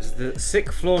to bed. The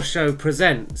Sixth Floor Show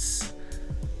presents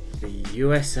the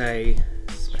USA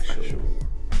Special.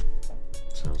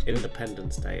 Sounds good.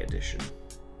 Independence Day edition.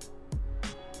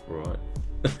 Right.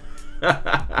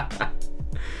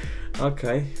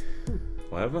 Okay.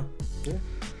 Whatever. Yeah.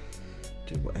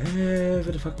 Do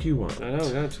whatever the fuck you want. I know,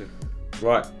 we're going to.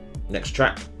 Right. Next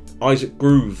track. Isaac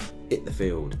Groove, Hit the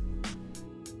Field.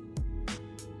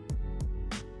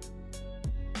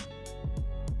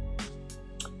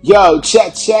 Yo,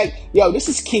 check. Yo, this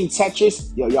is King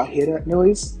Tetris. Yo, y'all hear that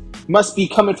noise? Must be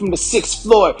coming from the 6th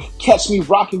floor. Catch me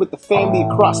rocking with the family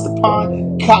across the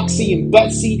pond. Coxie and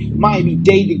Betsy,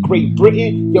 Miami-Dade, Great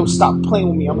Britain. Yo, stop playing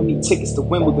with me. I'm gonna need tickets to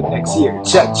Wimbledon next year.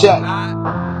 Check.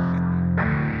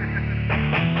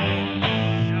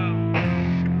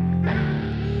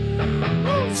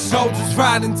 Soldiers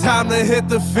riding, time to hit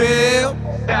the field.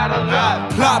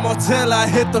 Plot more till I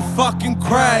hit the fucking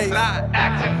crate.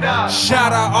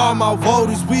 Shout out all my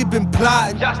voters, we've been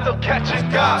plotting. Y'all still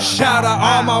catching up. Shout out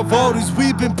all my voters,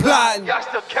 we've been plotting. Y'all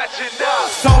still catching up.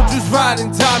 Soldiers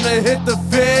riding, time to hit the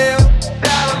field.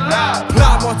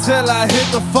 Plot more till I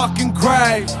hit the fucking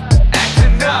grave.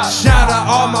 Shout out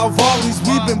all my voters,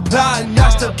 we've been plotting, y'all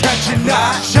still catching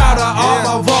up. Shout out all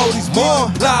my voters, we've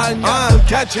been plotting, y'all still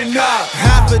catching up.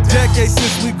 Half a decade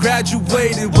since we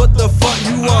graduated, what the fuck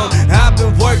you on? I've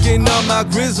been working on my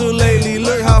grizzle lately,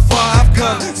 look how far I've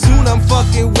come. Soon I'm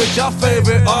fucking with y'all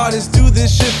favorite artists, do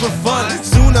this shit for fun.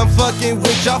 Soon I'm fucking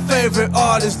with y'all favorite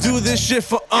artists, do this shit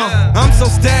for I'm so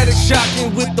static,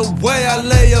 shocking with the way I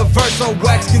lay a verse on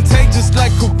wax. Contagious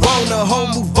like Corona, whole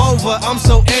move over, I'm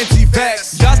so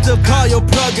anti-vax. Y'all still call your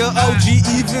plug a OG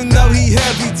even though he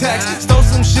heavy tax. Stole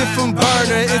some shit from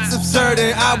Burner, it's absurd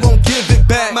and I won't give it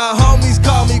back. My homies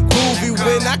call me groovy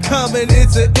when I come and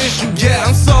it's an issue. Yeah,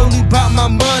 I'm solely about my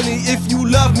money. If you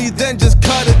love me, then just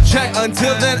cut a check.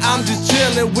 Until then, I'm just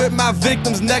chilling with my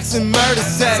victims' necks and murder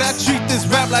sacks. I treat this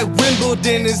rap like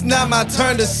Wimbledon, it's not my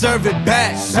turn to serve it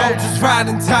back. Soldiers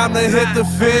riding, time to hit the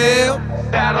field.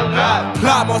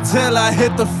 Plot more till I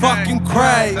hit the fucking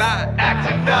crate.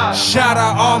 Shout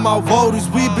out all my voters,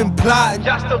 we've been plotting.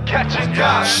 Y'all still catching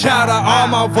up. Shout out all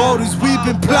my voters, we've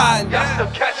been plotting. Y'all still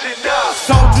catching up.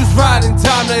 Soldiers riding,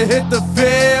 time to hit the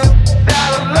field.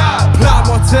 Plot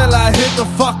more till I hit the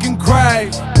fucking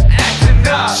grave.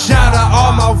 Shout out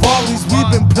all my voters, we've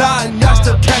been plotting. Y'all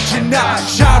still catching up.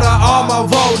 Shout out all my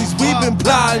voters, we've been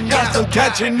plotting. Y'all still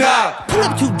catching up. Pull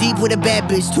up too deep with a bad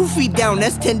bitch, 2 feet down,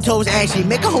 that's 10 toes action.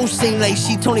 Make a whole scene like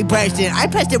she Tony Braxton. I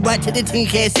passed it right to the team,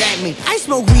 can't sack me. I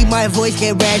smoke weed, my voice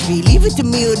can't raspy. Leave it to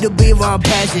me or the beer I'm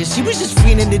passing. She was just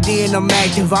feeding the D and I'm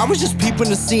active. I was just peeping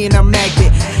the scene, I'm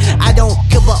active. I don't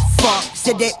give a fuck.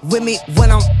 Said that with me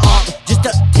when I'm up. Just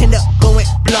a tender going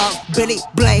block. Billy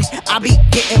Blanks, I be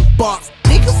getting boxed.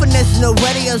 Think of finessing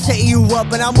already, I'm setting you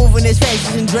up. And I'm moving as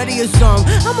fast as Andretti or some.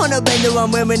 I'm on a bender,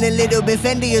 I'm wearing a little bit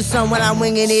Fendi or some when I'm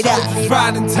winging it up.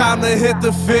 Riding, time to hit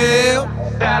the field.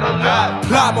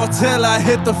 Plot more till I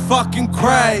hit the fucking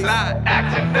crate.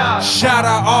 Shout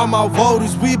out all my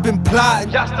voters, we've been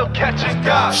plotting. Y'all still catching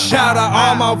up. Shout out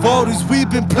all my voters, we've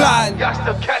been plotting. Y'all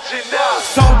still catching up.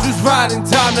 Soldiers riding,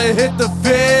 time to hit the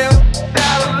field.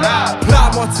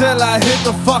 Plot more till I hit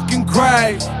the fucking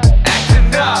grave.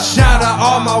 Shout out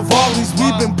all my voters,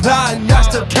 we've been plotting. Y'all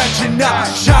still catching up.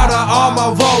 Shout out all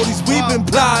my voters, we've been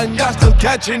plotting. Y'all still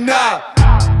catching up.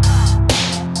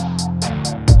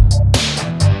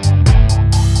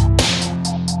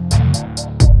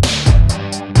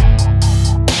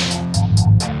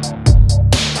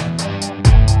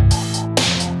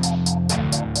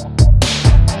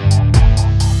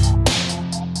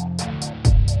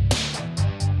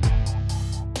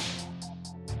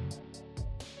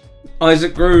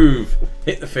 Isaac Groove,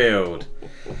 Hit the Field.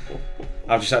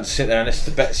 I've just had to sit there and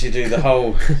listen to Betsy do the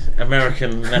whole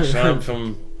American national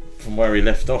anthem from where he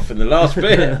left off in the last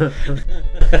bit.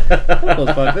 That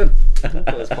was quite good.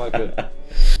 That was quite good.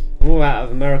 All out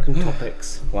of American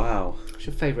topics. Wow. What's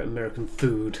your favourite American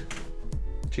food?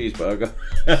 Cheeseburger.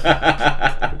 Good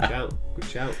shout. Good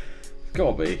shout.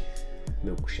 Gotta be.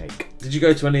 Milkshake. Did you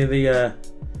go to any of the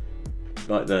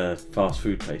like the fast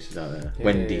food places out there,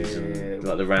 Wendy's and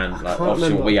like the like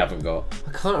obviously what we haven't got.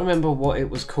 I can't remember what it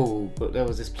was called, but there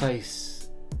was this place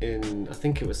in, I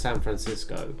think it was San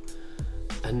Francisco,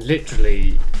 and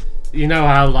literally, you know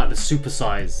how like the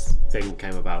supersize thing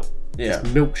came about? Yeah.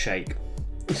 This milkshake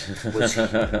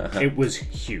it was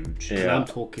huge. Yeah. And I'm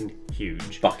talking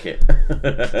huge. Bucket.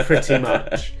 Pretty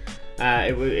much.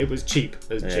 It was cheap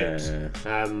as chips. Yeah.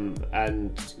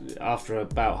 And after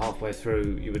about halfway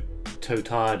through, you were too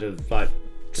tired of like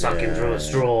sucking through a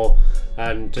straw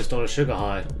and just on a sugar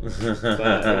high.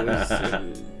 But it was,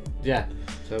 yeah.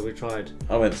 So we tried.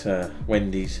 I went to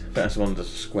Wendy's. That's one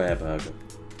that's a square burger.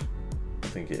 I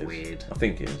think it is. Weird. I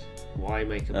think it is. Why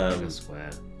make a burger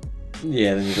square?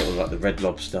 Yeah, then you got like the Red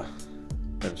Lobster,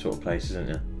 them sort of places, isn't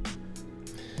you?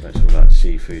 That's all like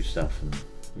seafood stuff and.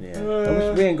 Yeah,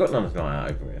 we ain't got none of night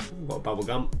out over here. We've got bubble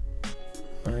gum.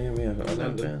 Oh yeah, we have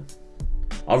got that.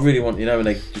 I really want, when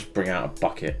they just bring out a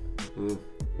bucket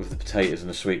with the potatoes and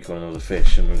the sweet corn and all the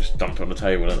fish and just dump it on the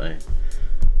table, don't they?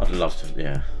 I'd love to.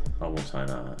 Yeah, I want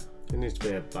something like that. It needs to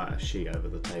be a sheet over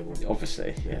the table.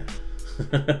 Obviously, yeah.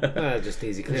 Just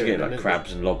easy clearing. You get like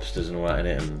crabs and lobsters and all that in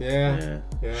it, and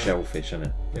yeah. Shellfish in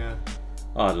it. Yeah.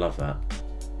 Oh, I'd love that.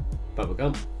 Bubble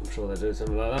gum. I'm sure they do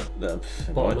something like that.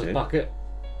 Bottomless bucket.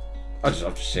 I've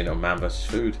just seen it on Man vs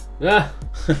Food. Yeah.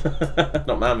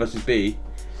 Not Man vs Bee.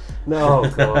 No,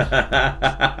 God.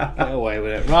 Get away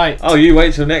with it. Right. Oh, you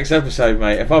wait till next episode,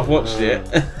 mate. If I've watched it.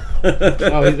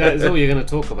 Oh, that's all you're going to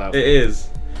talk about. It is.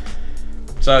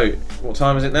 So, what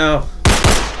time is it now?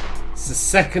 It's the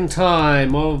second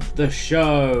time of the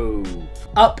show.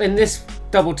 Up in this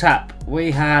double tap,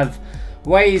 we have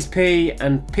Waze P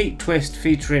and Pete Twist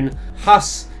featuring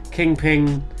Huss,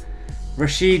 Kingpin,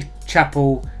 Rashid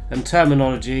Chapel, and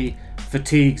Terminology,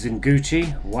 Fatigues and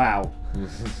Gucci. Wow.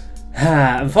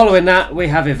 And following that, we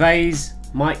have Evase,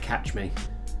 Might Catch Me.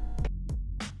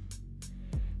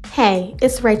 Hey,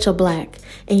 it's Rachel Black,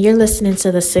 and you're listening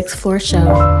to the 6th Floor Show.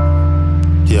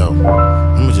 Yo,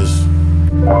 I'ma just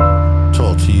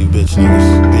talk to you bitch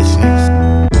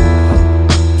niggas.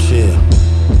 Chill.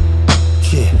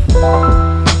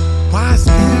 Why is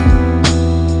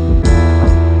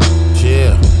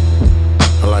Chill.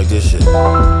 I like this shit. You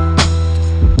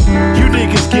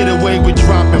niggas get away with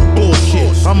dropping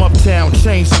bullshit. I'm uptown,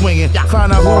 chain swinging.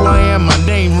 Find out who I am, my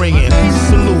name ringing.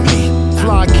 Salute me.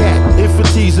 Fly cat, if a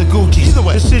tease or Gucci.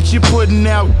 The shit you putting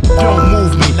out don't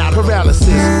move me. Paralysis.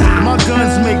 My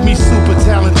guns make me super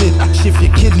talented. Shift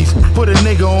your kidneys, put a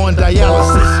nigga on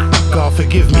dialysis. God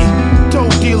forgive me.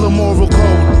 Dope dealer, moral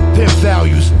code, pimp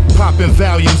values, popping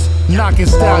volumes, knocking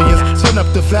stallions, turn up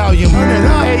the volume.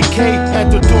 AK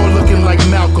at the door looking like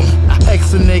Malcolm.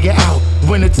 X a nigga out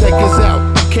when the tech is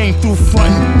out. Came through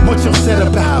front, what you said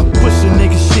about? Push a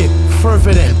nigga shit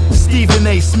further than Stephen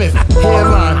A. Smith.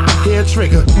 Hairline, hair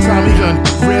trigger, Tommy gun,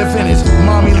 rare vintage.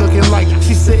 Mommy looking like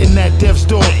she sitting at death's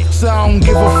door. So I don't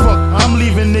give a fuck, I'm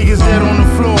leaving niggas dead on the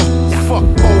floor. Fuck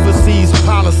overseas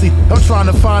policy, I'm trying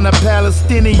to find a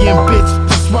Palestinian bitch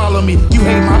to swallow me. You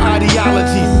hate my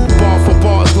ideology, bar for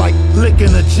bars like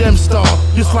licking a gem star.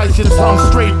 You slice your tongue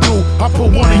straight through, I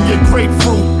put one in your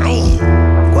grapefruit.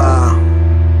 Wow.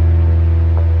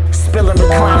 Spilling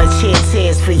recliner chair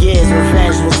tears for years.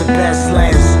 Revenge was the best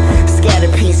lens.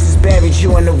 Scattered pieces buried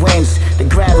you in the winds. The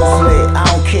gravel's lit, I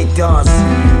don't kick darts.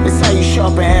 It's how you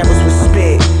sharpen arrows with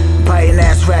spit. Biting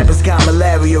ass rappers got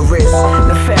malaria wrist.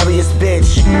 Nefarious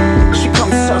bitch. She come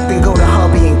suck then go to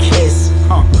hubby and kiss.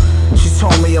 She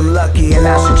told me I'm lucky and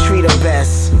I should treat her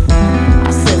best.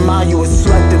 I said, Ma, you a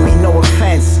slut to me, no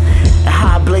offense. And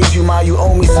how I blaze you, Ma, you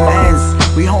owe me some ends.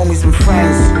 We homies and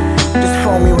friends. Just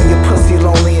phone me when your pussy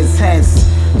lonely and tense.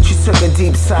 She took a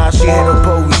deep sigh, she hit a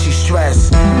bogey, she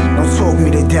stressed. Don't talk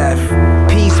me to death.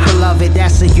 Peace, beloved,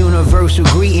 that's a universal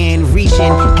greeting.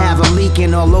 Reaching, have them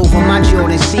leaking all over my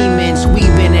Jordan cements. We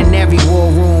been in every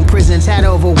war room, prisons had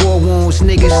over war wounds.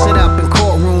 Niggas sit up in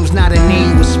courtrooms, not a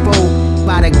name was spoke.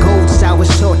 By the goats, I was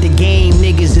taught the game.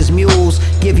 Niggas is mules,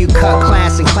 give you cut,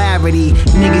 class, and clarity.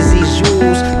 Niggas these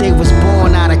jewels, they was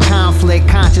born out of conflict.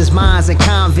 Conscious minds and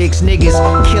convicts. Niggas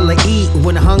kill or eat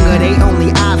when hunger they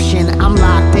only option. I'm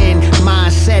locked in,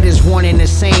 mindset is one and the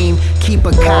same. Keep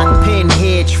a cock pin,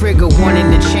 head trigger, one in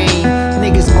the chain.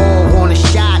 Niggas all want a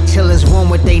shot till it's one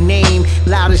with they name.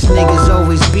 Loudest niggas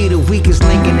always be the weakest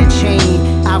link in the chain.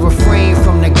 I refrain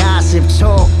from the gossip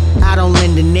talk, I don't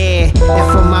lend an ear.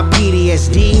 And from my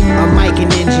PTSD, I'm Mike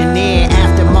an engineer.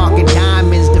 Aftermarket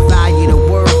diamonds, the value the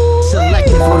worth.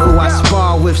 Selective for who I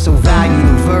spar with, so value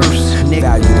the verse. Nigga.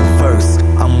 Value the verse.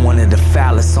 I'm one of the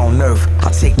foulest on earth.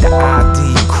 I'll take the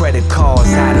ID, credit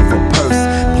cards out of a purse.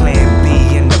 Plan B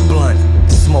in the blunt.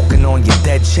 smoking on your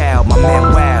dead child. My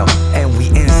man wow, and we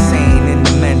insane in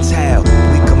the mental.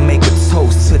 We can make a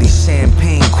toast to these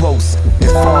champagne quotes.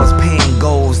 As far as pain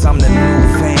goes, I'm the new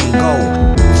Van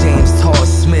Gogh. James Todd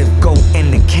Smith, go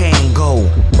in the Kango.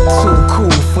 Too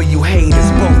cool for you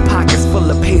haters, both pockets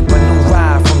full of paper. New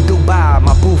ride from Dubai,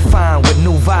 my boo fine with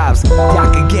new vibes.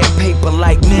 Y'all can get paper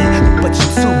like me, but you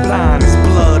too blind. There's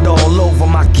blood all over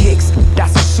my kicks,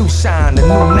 that's a shoe shine. The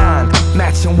new 9,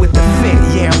 matching with the fit,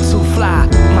 yeah I'm too fly.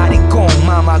 Maricón,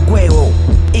 mamagüero,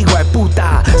 igual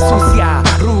puta, sucia,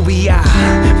 rubia,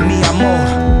 mi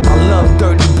amor. I love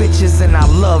dirty bitches and I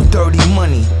love dirty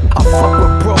money. I fuck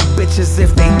with broke bitches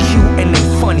if they cute and they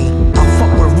funny. I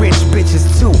fuck with rich bitches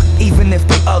too, even if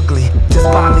they ugly. Just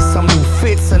buy me some new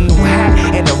fits, a new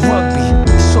hat, and a rugby.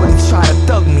 Shorty try to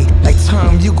thug me, like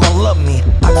term you gon' love me.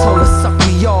 I told her suck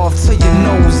me off till your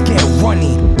nose get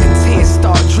runny and tears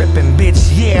start dripping,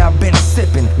 bitch. Yeah, I've been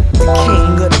sipping. The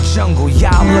king of the jungle,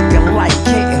 y'all looking like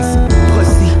kittens.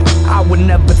 Pussy, I would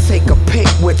never take a pic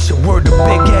with you. Word to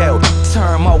Big L,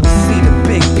 term always see the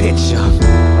big picture.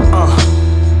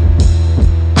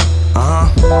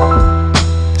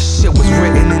 Shit was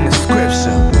written in the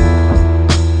scripture.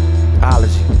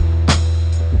 Ology.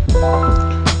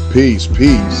 Peace,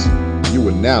 peace. You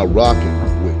are now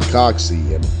rocking with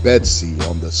Coxie and Betsy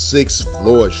on the 6th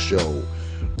Floor Show,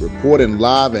 reporting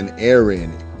live and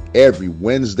airing every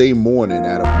Wednesday morning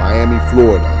out of Miami,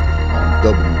 Florida on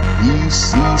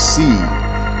WVCC.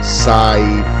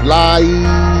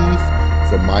 Live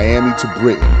from Miami to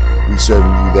Britain. We serving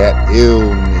you that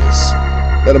illness.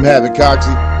 Let them have it,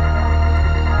 Coxie.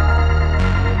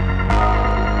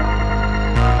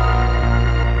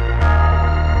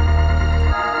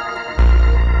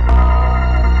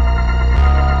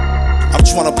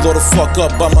 Tryna blow the fuck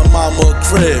up by my mama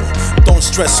crib. Don't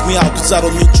stress me out cause I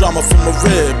don't need drama from a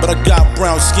rib. But I got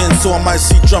brown skin so I might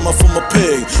see drama from a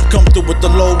pig. Come through with the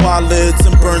low eyelids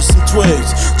and burn some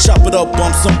twigs. Chop it up,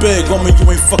 bump some big. Homie, you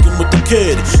ain't fucking with the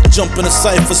kid. Jump in a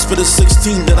cypher, spit a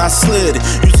 16 that I slid.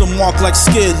 Use a mark like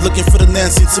skid, looking for the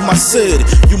Nancy to my Sid.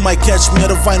 You might catch me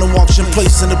at a vinyl auction,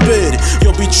 placing a bid.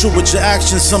 You'll be true with your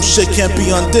actions, some shit can't be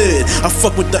undid. I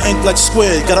fuck with the ink like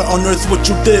squid, gotta unearth what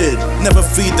you did. Never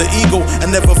feed the ego and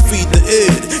never feed the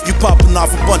id. You popping off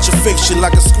a bunch of fake shit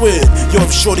like a squid. Yo,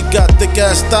 if shorty got thick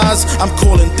ass thighs, I'm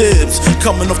calling dibs.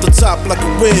 Coming off the top like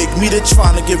a wig, me they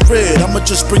trying to get rid. I'ma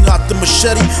just bring out the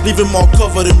machete, leave him all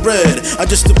covered in red. I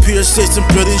just appear, say some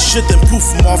pretty shit, then poof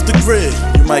him off the grid.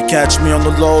 You might catch me on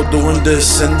the low doing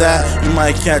this and that. You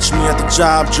might catch me at the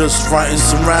job just writing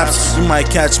some raps. You might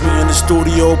catch me in the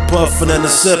studio puffing and a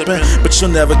sipping, but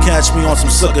you'll never catch me on some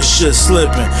sucker shit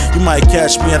slipping. You might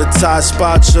catch me at a Thai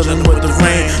spot chilling with the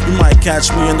rain. You might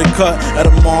catch me in the cut at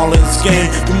a Marlins game.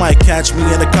 You might catch me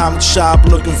in a comic shop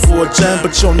looking for a gem,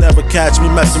 but you'll never catch me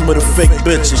messing with a fake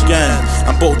bitch again.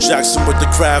 I'm Bo Jackson with the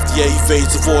craft, yeah, he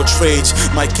fades of all trades.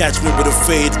 Might catch me with a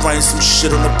fade, writing some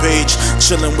shit on the page.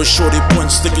 Chilling with shorty pointing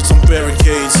stickers on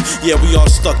barricades. Yeah, we all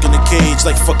stuck in a cage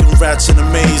like fucking rats in a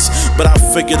maze. But I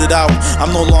figured it out,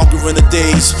 I'm no longer in the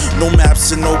daze. No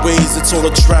maps and no ways, it's all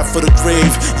a trap for the grave.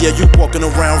 Yeah, you walking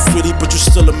around freely, but you're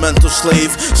still a mental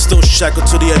slave. Still shackled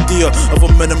to the idea of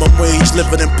a minimum wage,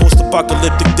 living in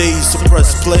post-apocalyptic days. So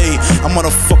press play, I'm on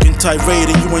a fucking tirade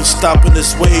and you ain't stopping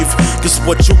this wave. Cause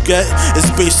what you get is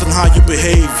based on how you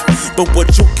behave, but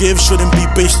what you give shouldn't be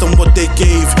based on what they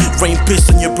gave. Rain piss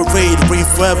on your parade, rain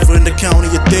forever in the county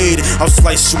of Dade. I'll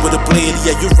slice you with a blade,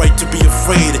 yeah, you're right to be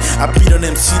afraid. I beat an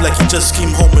MC like he just came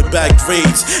home with bad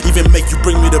grades. Even make you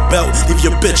bring me the belt, leave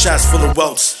your bitch ass full of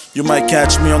welts. You might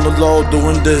catch me on the low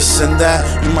doing this and that.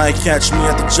 You might catch me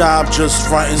at the job just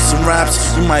writing some raps.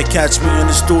 You might catch me in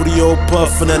the studio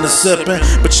puffing and a sipping,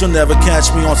 but you'll never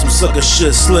catch me on some sucker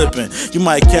shit slipping. You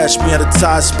might catch me at a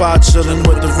Thai spot chilling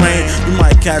with the rain. You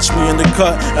might catch me in the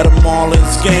cut at a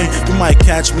Marlins game. You might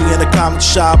catch me in a comic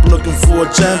shop looking for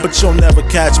a gem, but you'll never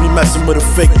catch me messing with a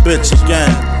fake bitch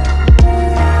again.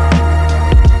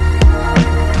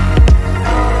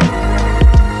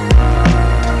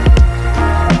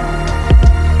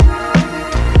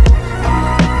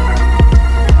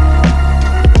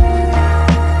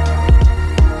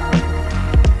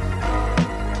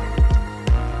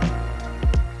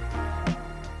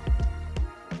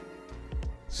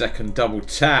 Second double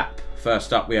tap.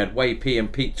 First up we had Way P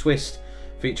and Pete Twist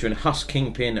featuring Huss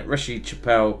Kingpin, Rashid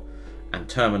Chappelle and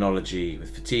Terminology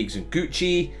with Fatigues and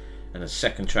Gucci, and the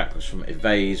second track was from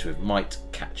Evase with Might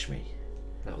Catch Me.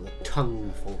 That was a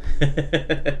tongueful.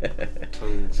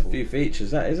 It's a few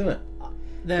features, that, isn't it?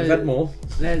 We've had more.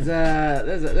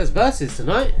 There's verses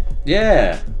tonight.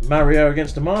 Yeah, Mario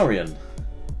against Amarian.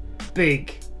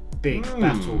 Big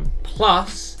battle.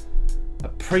 Plus a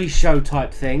pre-show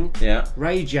type thing. Yeah.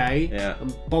 Ray J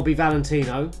and Bobby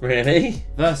Valentino. Really?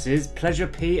 Versus Pleasure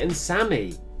P and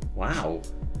Sammy. Wow.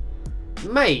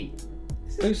 Mate.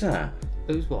 Who's that?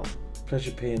 Who's what?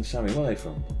 Pleasure P and Sammy. Where are they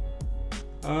from?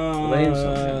 Are they in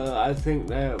something? I think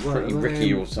they're... Pretty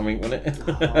Ricky or something, wasn't it?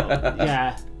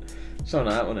 Yeah. Something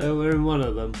like that, wasn't it? They were in one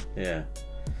of them. Yeah.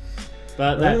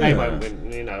 But they won't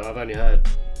win. You know, I've only heard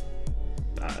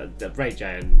Ray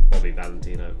J and Bobby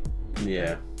Valentino.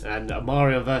 Yeah. And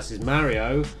Mario versus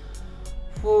Mario.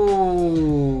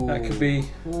 Ooh. That could be...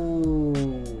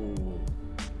 Ooh.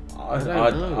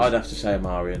 I'd have to say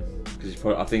Marion. Because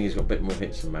I think he's got a bit more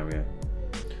hits than Mario.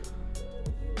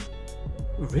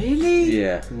 Really?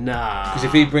 Yeah. Nah. Because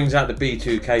if he brings out the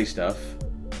B2K stuff...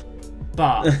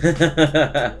 But...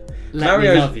 Let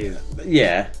Me Love You.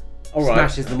 Yeah. Alright.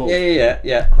 Smashes them all.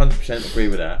 Yeah. 100% agree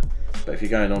with that. But if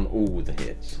you're going on all the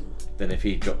hits, then if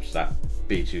he drops that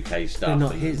B2K stuff... They're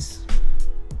not his.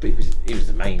 But he was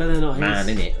the main man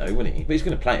in it, though, wasn't he? But he's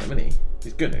going to play him, isn't he?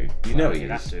 He's going to. You know he he'd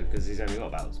is. have to, because he's only got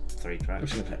about 3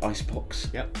 tracks. He's going to play Icebox.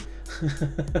 Yep.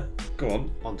 Go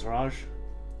on. Entourage.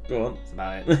 Go on. That's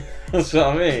about it. That's what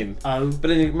I mean. Oh. But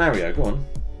then Mario, go on.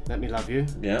 Let Me Love You.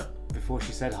 Yeah. Before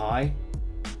She Said Hi.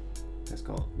 That's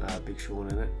got Big Sean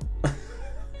in it.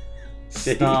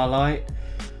 Starlight.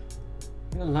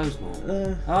 Loads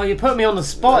more. Oh, you put me on the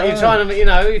spot. You're trying to,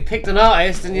 you picked an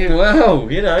artist and you... Well,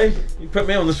 you put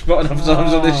me on the spot enough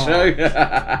times on this show.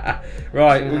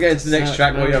 Right, we'll get into the next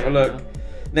track while you have a look.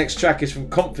 Next track is from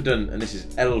Confident, and this is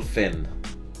Elfin.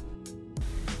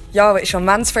 Yo, it's your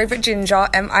man's favourite ginger,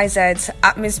 MIZ,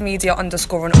 at MizMedia_ on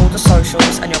all the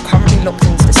socials, and you're currently locked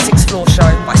into the 6th Floor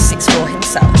show by 6th Floor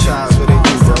himself.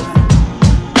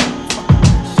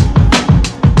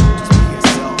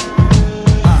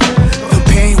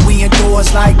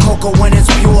 Endorse like cocoa when it's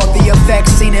pure. The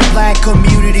effects seen in black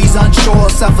communities unsure.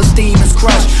 Self-esteem is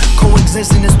crushed.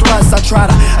 Coexisting is thrust. I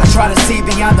try to see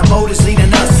beyond the motives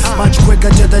leading us much quicker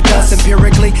to the dust.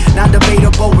 Empirically,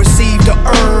 non-debatable. Receive the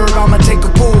herb. I'ma take a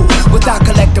pull without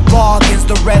collective bargains.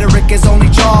 The rhetoric is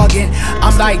only jargon.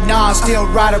 I'm like, nah, still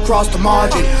right across the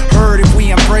margin. Heard if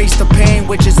we embrace the pain,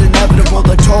 which is inevitable,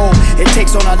 the toll it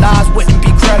takes on our lives wouldn't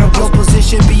be credible.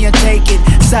 Position being taken,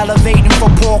 salivating for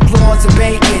pork loins and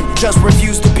bacon. Just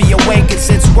refuse to be awakened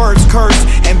since words cursed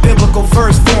and biblical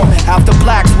verse form. After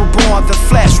blacks were born, the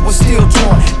flesh was still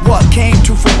torn. What came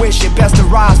to fruition best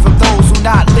arise from those who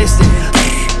not listen.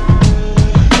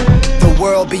 The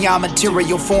world beyond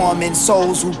material form and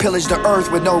souls who pillage the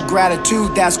earth with no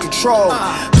gratitude, that's control.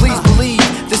 Please believe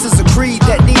this is a creed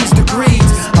that needs degrees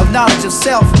of knowledge of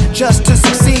self just to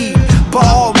succeed. By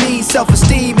all means,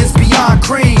 self-esteem is beyond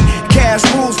cream. Cash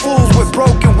rules fools with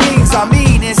broken wings. I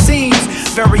mean, it seems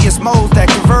various modes that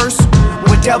converse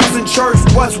with devils in church.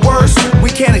 What's worse, we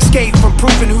can't escape from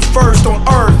proving who's first on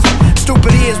earth.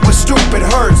 Stupid is what stupid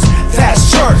hurts.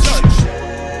 That's church.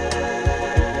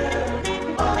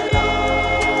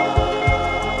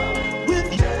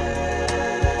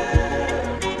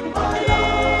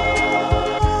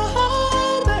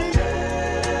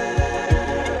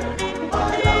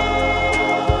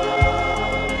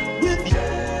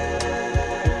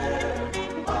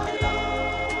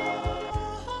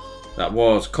 That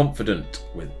was Confident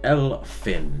with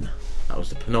Elfin. That was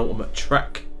the penultimate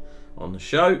track on the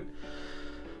show.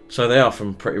 So they are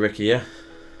from Pretty Ricky, yeah?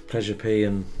 Pleasure P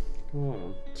and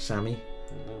Sammy.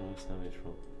 I don't know where Sammy's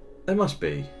from. They must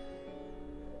be.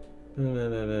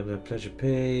 Pleasure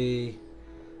P,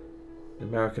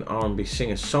 American R&B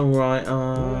singer-songwriter.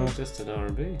 No, just an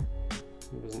R&B. He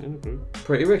wasn't in a group.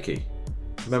 Pretty Ricky.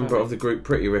 Member Sammy. of the group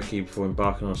Pretty Ricky before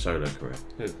embarking on a solo career.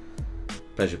 Who?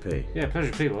 Pleasure P. Yeah,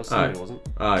 Pleasure P was. Sammy wasn't.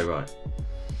 Oh, right.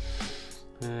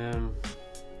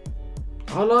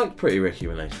 I liked Pretty Ricky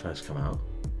when they first come out.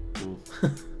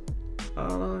 I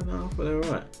don't know, but they're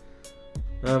alright.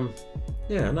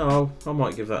 Yeah, no, I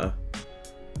might give that a...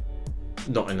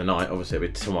 Not in the night, obviously it'll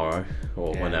be tomorrow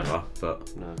or whenever,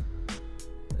 but no.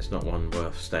 It's not one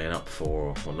worth staying up for,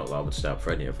 or well, not that I would stay up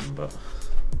for any of them, but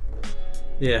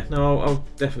yeah, no, I'll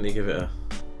definitely give it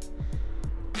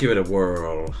a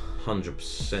whirl,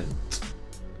 100%.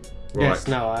 Right. Yes,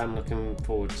 no, I am looking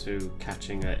forward to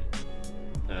catching it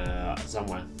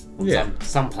somewhere. On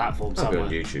some platform somewhere. On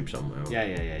YouTube somewhere.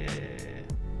 Yeah.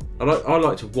 I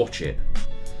like to watch it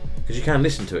because you can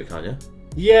listen to it, can't you?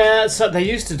 Yeah, so they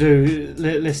used to do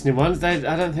listening ones. I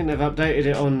don't think they've updated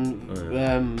it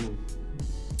on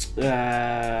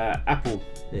Apple.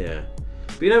 Yeah,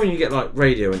 but you know when you get like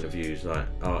radio interviews, like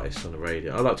artists on the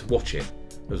radio, I like to watch it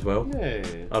as well. Yeah.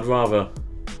 I'd rather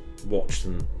watch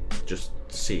than just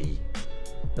see,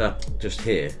 just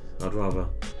hear. I'd rather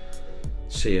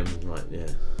see them, like, yeah.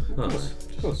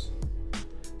 Of course.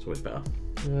 It's always better.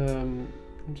 I'm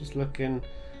just looking.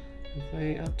 Have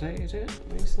they updated it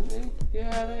recently?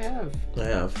 Yeah, they have. They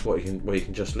have. Where you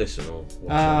can just listen or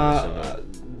watch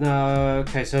listen. No.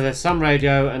 Okay, so there's some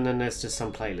radio and then there's just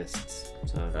some playlists.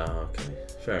 So. Okay.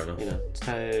 Fair enough.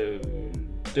 So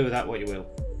do with that what you will.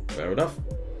 Fair enough.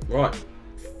 Right.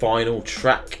 Final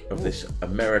track of this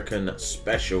American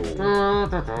special. Why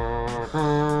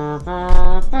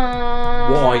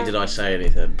did I say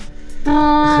anything?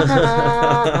 Oh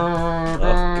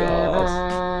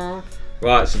God.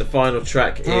 Right, so the final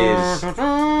track is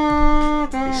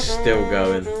still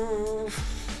going.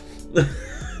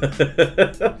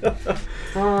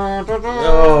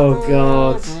 Oh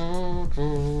God.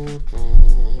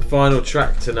 Final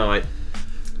track tonight,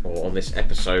 or on this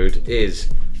episode, is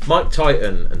Mike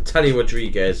Titan and Talia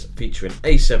Rodriguez featuring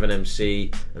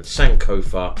A7MC and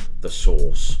Sankofa, The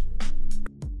Source.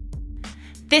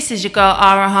 This is your girl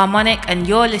Ara Harmonic, and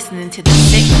you're listening to the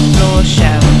 6th Floor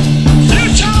Show.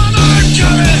 You tell them I'm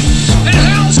coming, and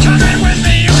hell's coming with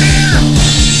me, you hear?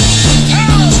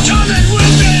 Hell's coming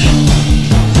with me!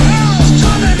 Hell's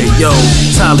coming with me! Yo,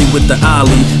 Tolly with the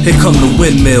ollie, here come the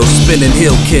windmills, spinning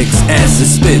heel kicks, acid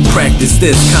spit, practice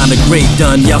this kinda great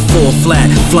done, y'all fall flat,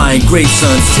 flying great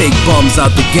sons, take bums out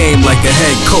the game like a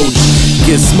head coach,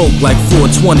 get smoked like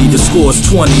 420, the score's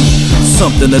 20,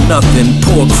 something or nothing,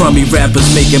 poor crummy rappers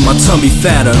making my tummy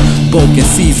fatter, bulk and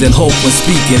season, hope when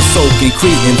speaking, soaking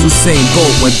Cretans, Usain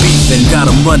Bolt when beefing, got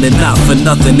them running not for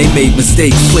nothing, they made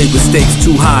mistakes, played with stakes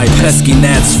too high, pesky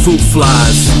gnats, fruit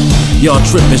flies, y'all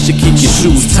tripping, should keep your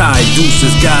shoes tied,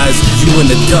 deuces guys, you in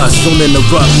the dust, don't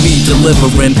interrupt me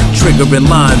delivering, triggering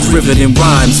lines, riveting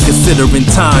rhymes, considering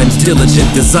times, diligent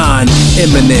design,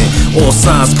 imminent, all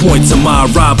signs point to my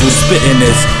arrival, spitting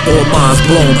this, all minds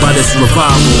blown by this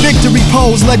revival. Victory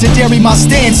pose, legendary my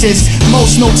stances,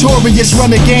 most notorious, run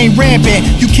the game rampant,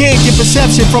 you can't get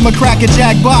perception from a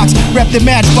crackerjack box, rep the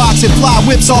matchbox and fly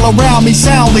whips all around me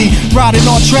soundly, riding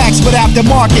on tracks but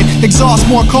aftermarket, exhaust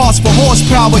more costs for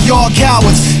horsepower, y'all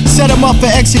cowards, set them up for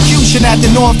execution at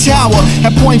the North Tower,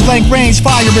 at point blank range,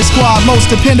 firing squad, most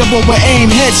dependable with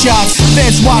aim headshots,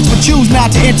 feds watch but choose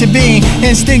not to intervene,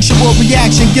 instinctual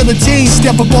reaction, guillotine,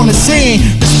 step up on the scene,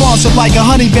 responsive like a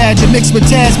honey badger mixed with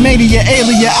Tasmania,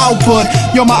 alien output,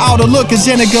 yo my outer look is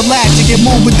intergalactic, it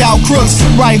move without crooks,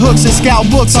 right hooks and scout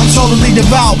books, I'm totally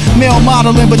devout, male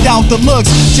modeling without the looks,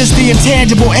 just the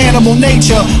intangible animal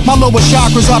nature, my lower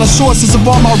chakras are the sources of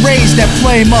all my rage that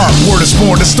flame up. Word is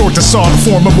born, distort the saw, the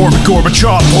form of morbid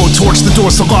Gorbachev, pull torch the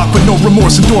doors to lock with no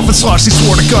remorse, endorphin slosh, they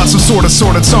swore to God, some sort of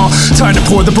song, time to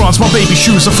pour the bronze, my baby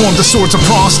shoes are formed the swords of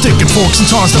bronze, sticking forks and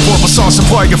tongs, the vorpal sauce,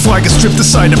 supply your flag is stripped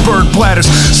aside and bird bladders,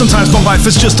 sometimes my life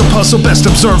is just a puzzle, best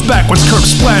observed backwards, curb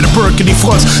splatter, burgundy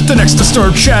floods, the next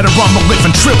disturbed shatter, I'm a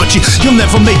living trilogy, you'll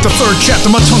never make the third chapter,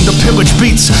 my tongue to pillage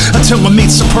beats, until I meet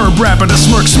superb rapper, the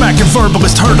smirk smacking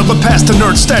verbalist, hurdling past the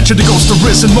nerd stature, the ghost of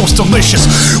risen, most delicious,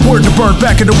 word to burn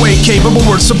back in the way, capable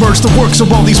words submerge the works of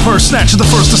all these birds, snatch the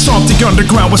first to stomp the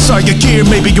underground with side gear,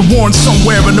 maybe you're worn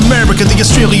somewhere in America, the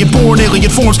Australian born alien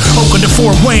forms, Oakland to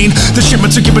Fort Wayne, the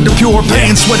shipments are given to pure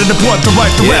pain, sweating the blood, the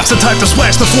right, the raps, the type to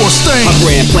splash the force stain. My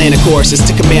grand plan of course is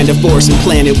to command a force and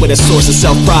plan it with a source of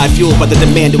self-pride, fueled by the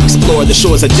demand to explore the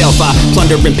shores of Delphi,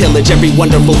 plunder and pillage every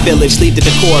wonderful village, leave the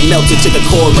decor melted to the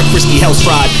core, a crispy hell's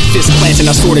fried, fist planting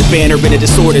our sordid banner in a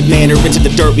disordered manner, into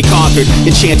the dirt we conquered,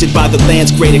 enchanted by the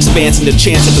land's great expanse and the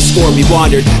chance of the score we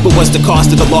wandered, but what's the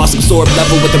cost of the loss absorbed,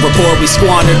 level with the rapport we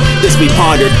squandered, this we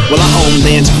pondered, will our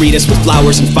homelands greet us with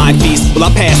flowers and fine feasts, will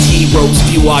our past heroes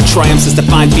view our triumphs as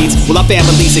defined feats, will our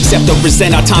families accept or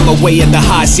resent our time away in the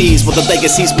high seas, will the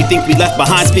legacies we think we left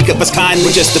behind speak of us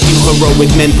kindly, just a few heroic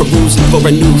men perusing for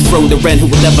a new throw to rend, who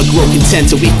will never grow content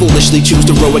till we foolishly choose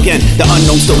to row again, the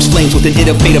unknown stokes flames within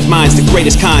innovative minds, the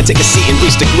greatest kind, take a seat and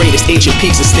reach the greatest ancient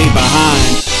peaks and stay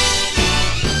behind.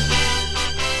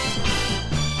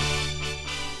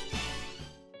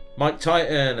 Mike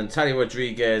Titan and Talia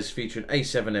Rodriguez featuring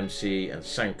A7MC and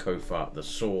Sankofa, The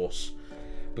Source.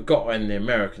 But got to end the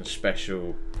American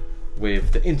special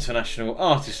with the International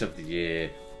Artist of the Year,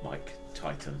 Mike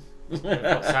Titan.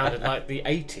 That sounded like the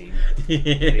A-team.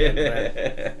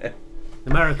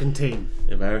 American team.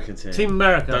 American team. Team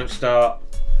America. Don't start.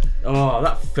 Oh,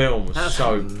 that film was That's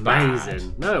so amazing.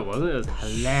 bad. No, it wasn't. It was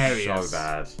hilarious. So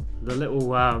bad. The little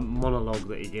monologue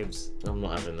that he gives. I'm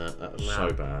not having that. That was so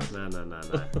bad. No.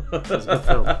 It was a good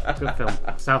film. Good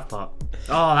film. South Park.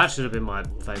 Oh, that should have been my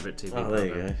favourite TV program. There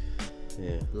you go.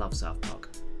 Yeah. Love South Park.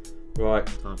 Right.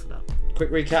 Time for that.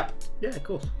 Quick recap. Yeah, of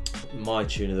course. My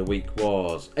tune of the week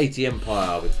was 80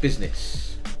 Empire with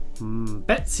Business.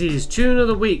 Betsy's Tune of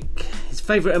the Week. His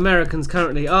favourite Americans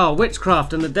currently are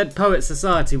Whichcraft and the Dead Poets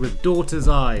Society with Daughter's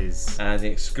Eyes. And the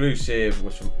exclusive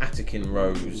was from Atikin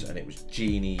Rose, and it was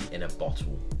Genie in a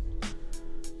Bottle.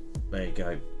 There you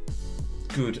go.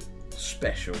 Good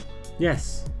special.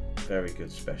 Yes. Very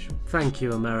good special. Thank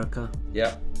you, America.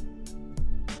 Yep.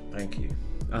 Thank you.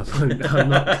 I'm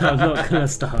not going to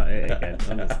start it again,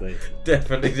 honestly.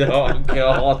 Definitely not. Oh,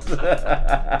 God.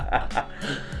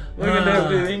 We're going to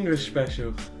do the English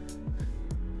special.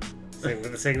 Sing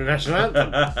the national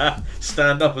anthem.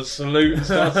 Stand up and salute and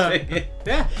start singing.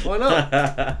 Yeah, why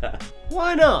not?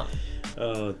 Why not?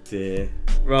 Oh dear.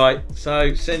 Right,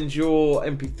 so send your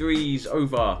MP3s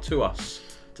over to us,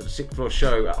 to the Sixth Floor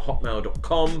Show at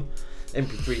hotmail.com.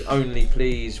 MP3 only,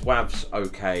 please. WAV's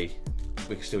okay.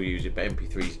 We can still use it, but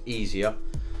MP3 is easier.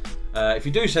 If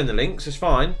you do send the links, it's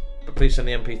fine, but please send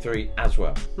the MP3 as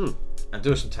well. And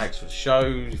do us some tags for the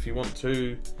shows if you want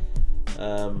to.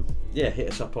 Hit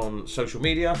us up on social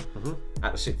media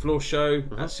at the Sixth Floor Show,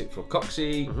 at Sixth Floor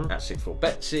Coxie, at Sixth Floor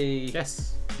Betsy.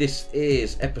 Yes. This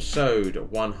is episode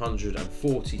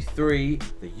 143,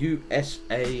 the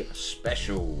USA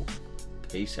special.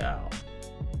 Peace out.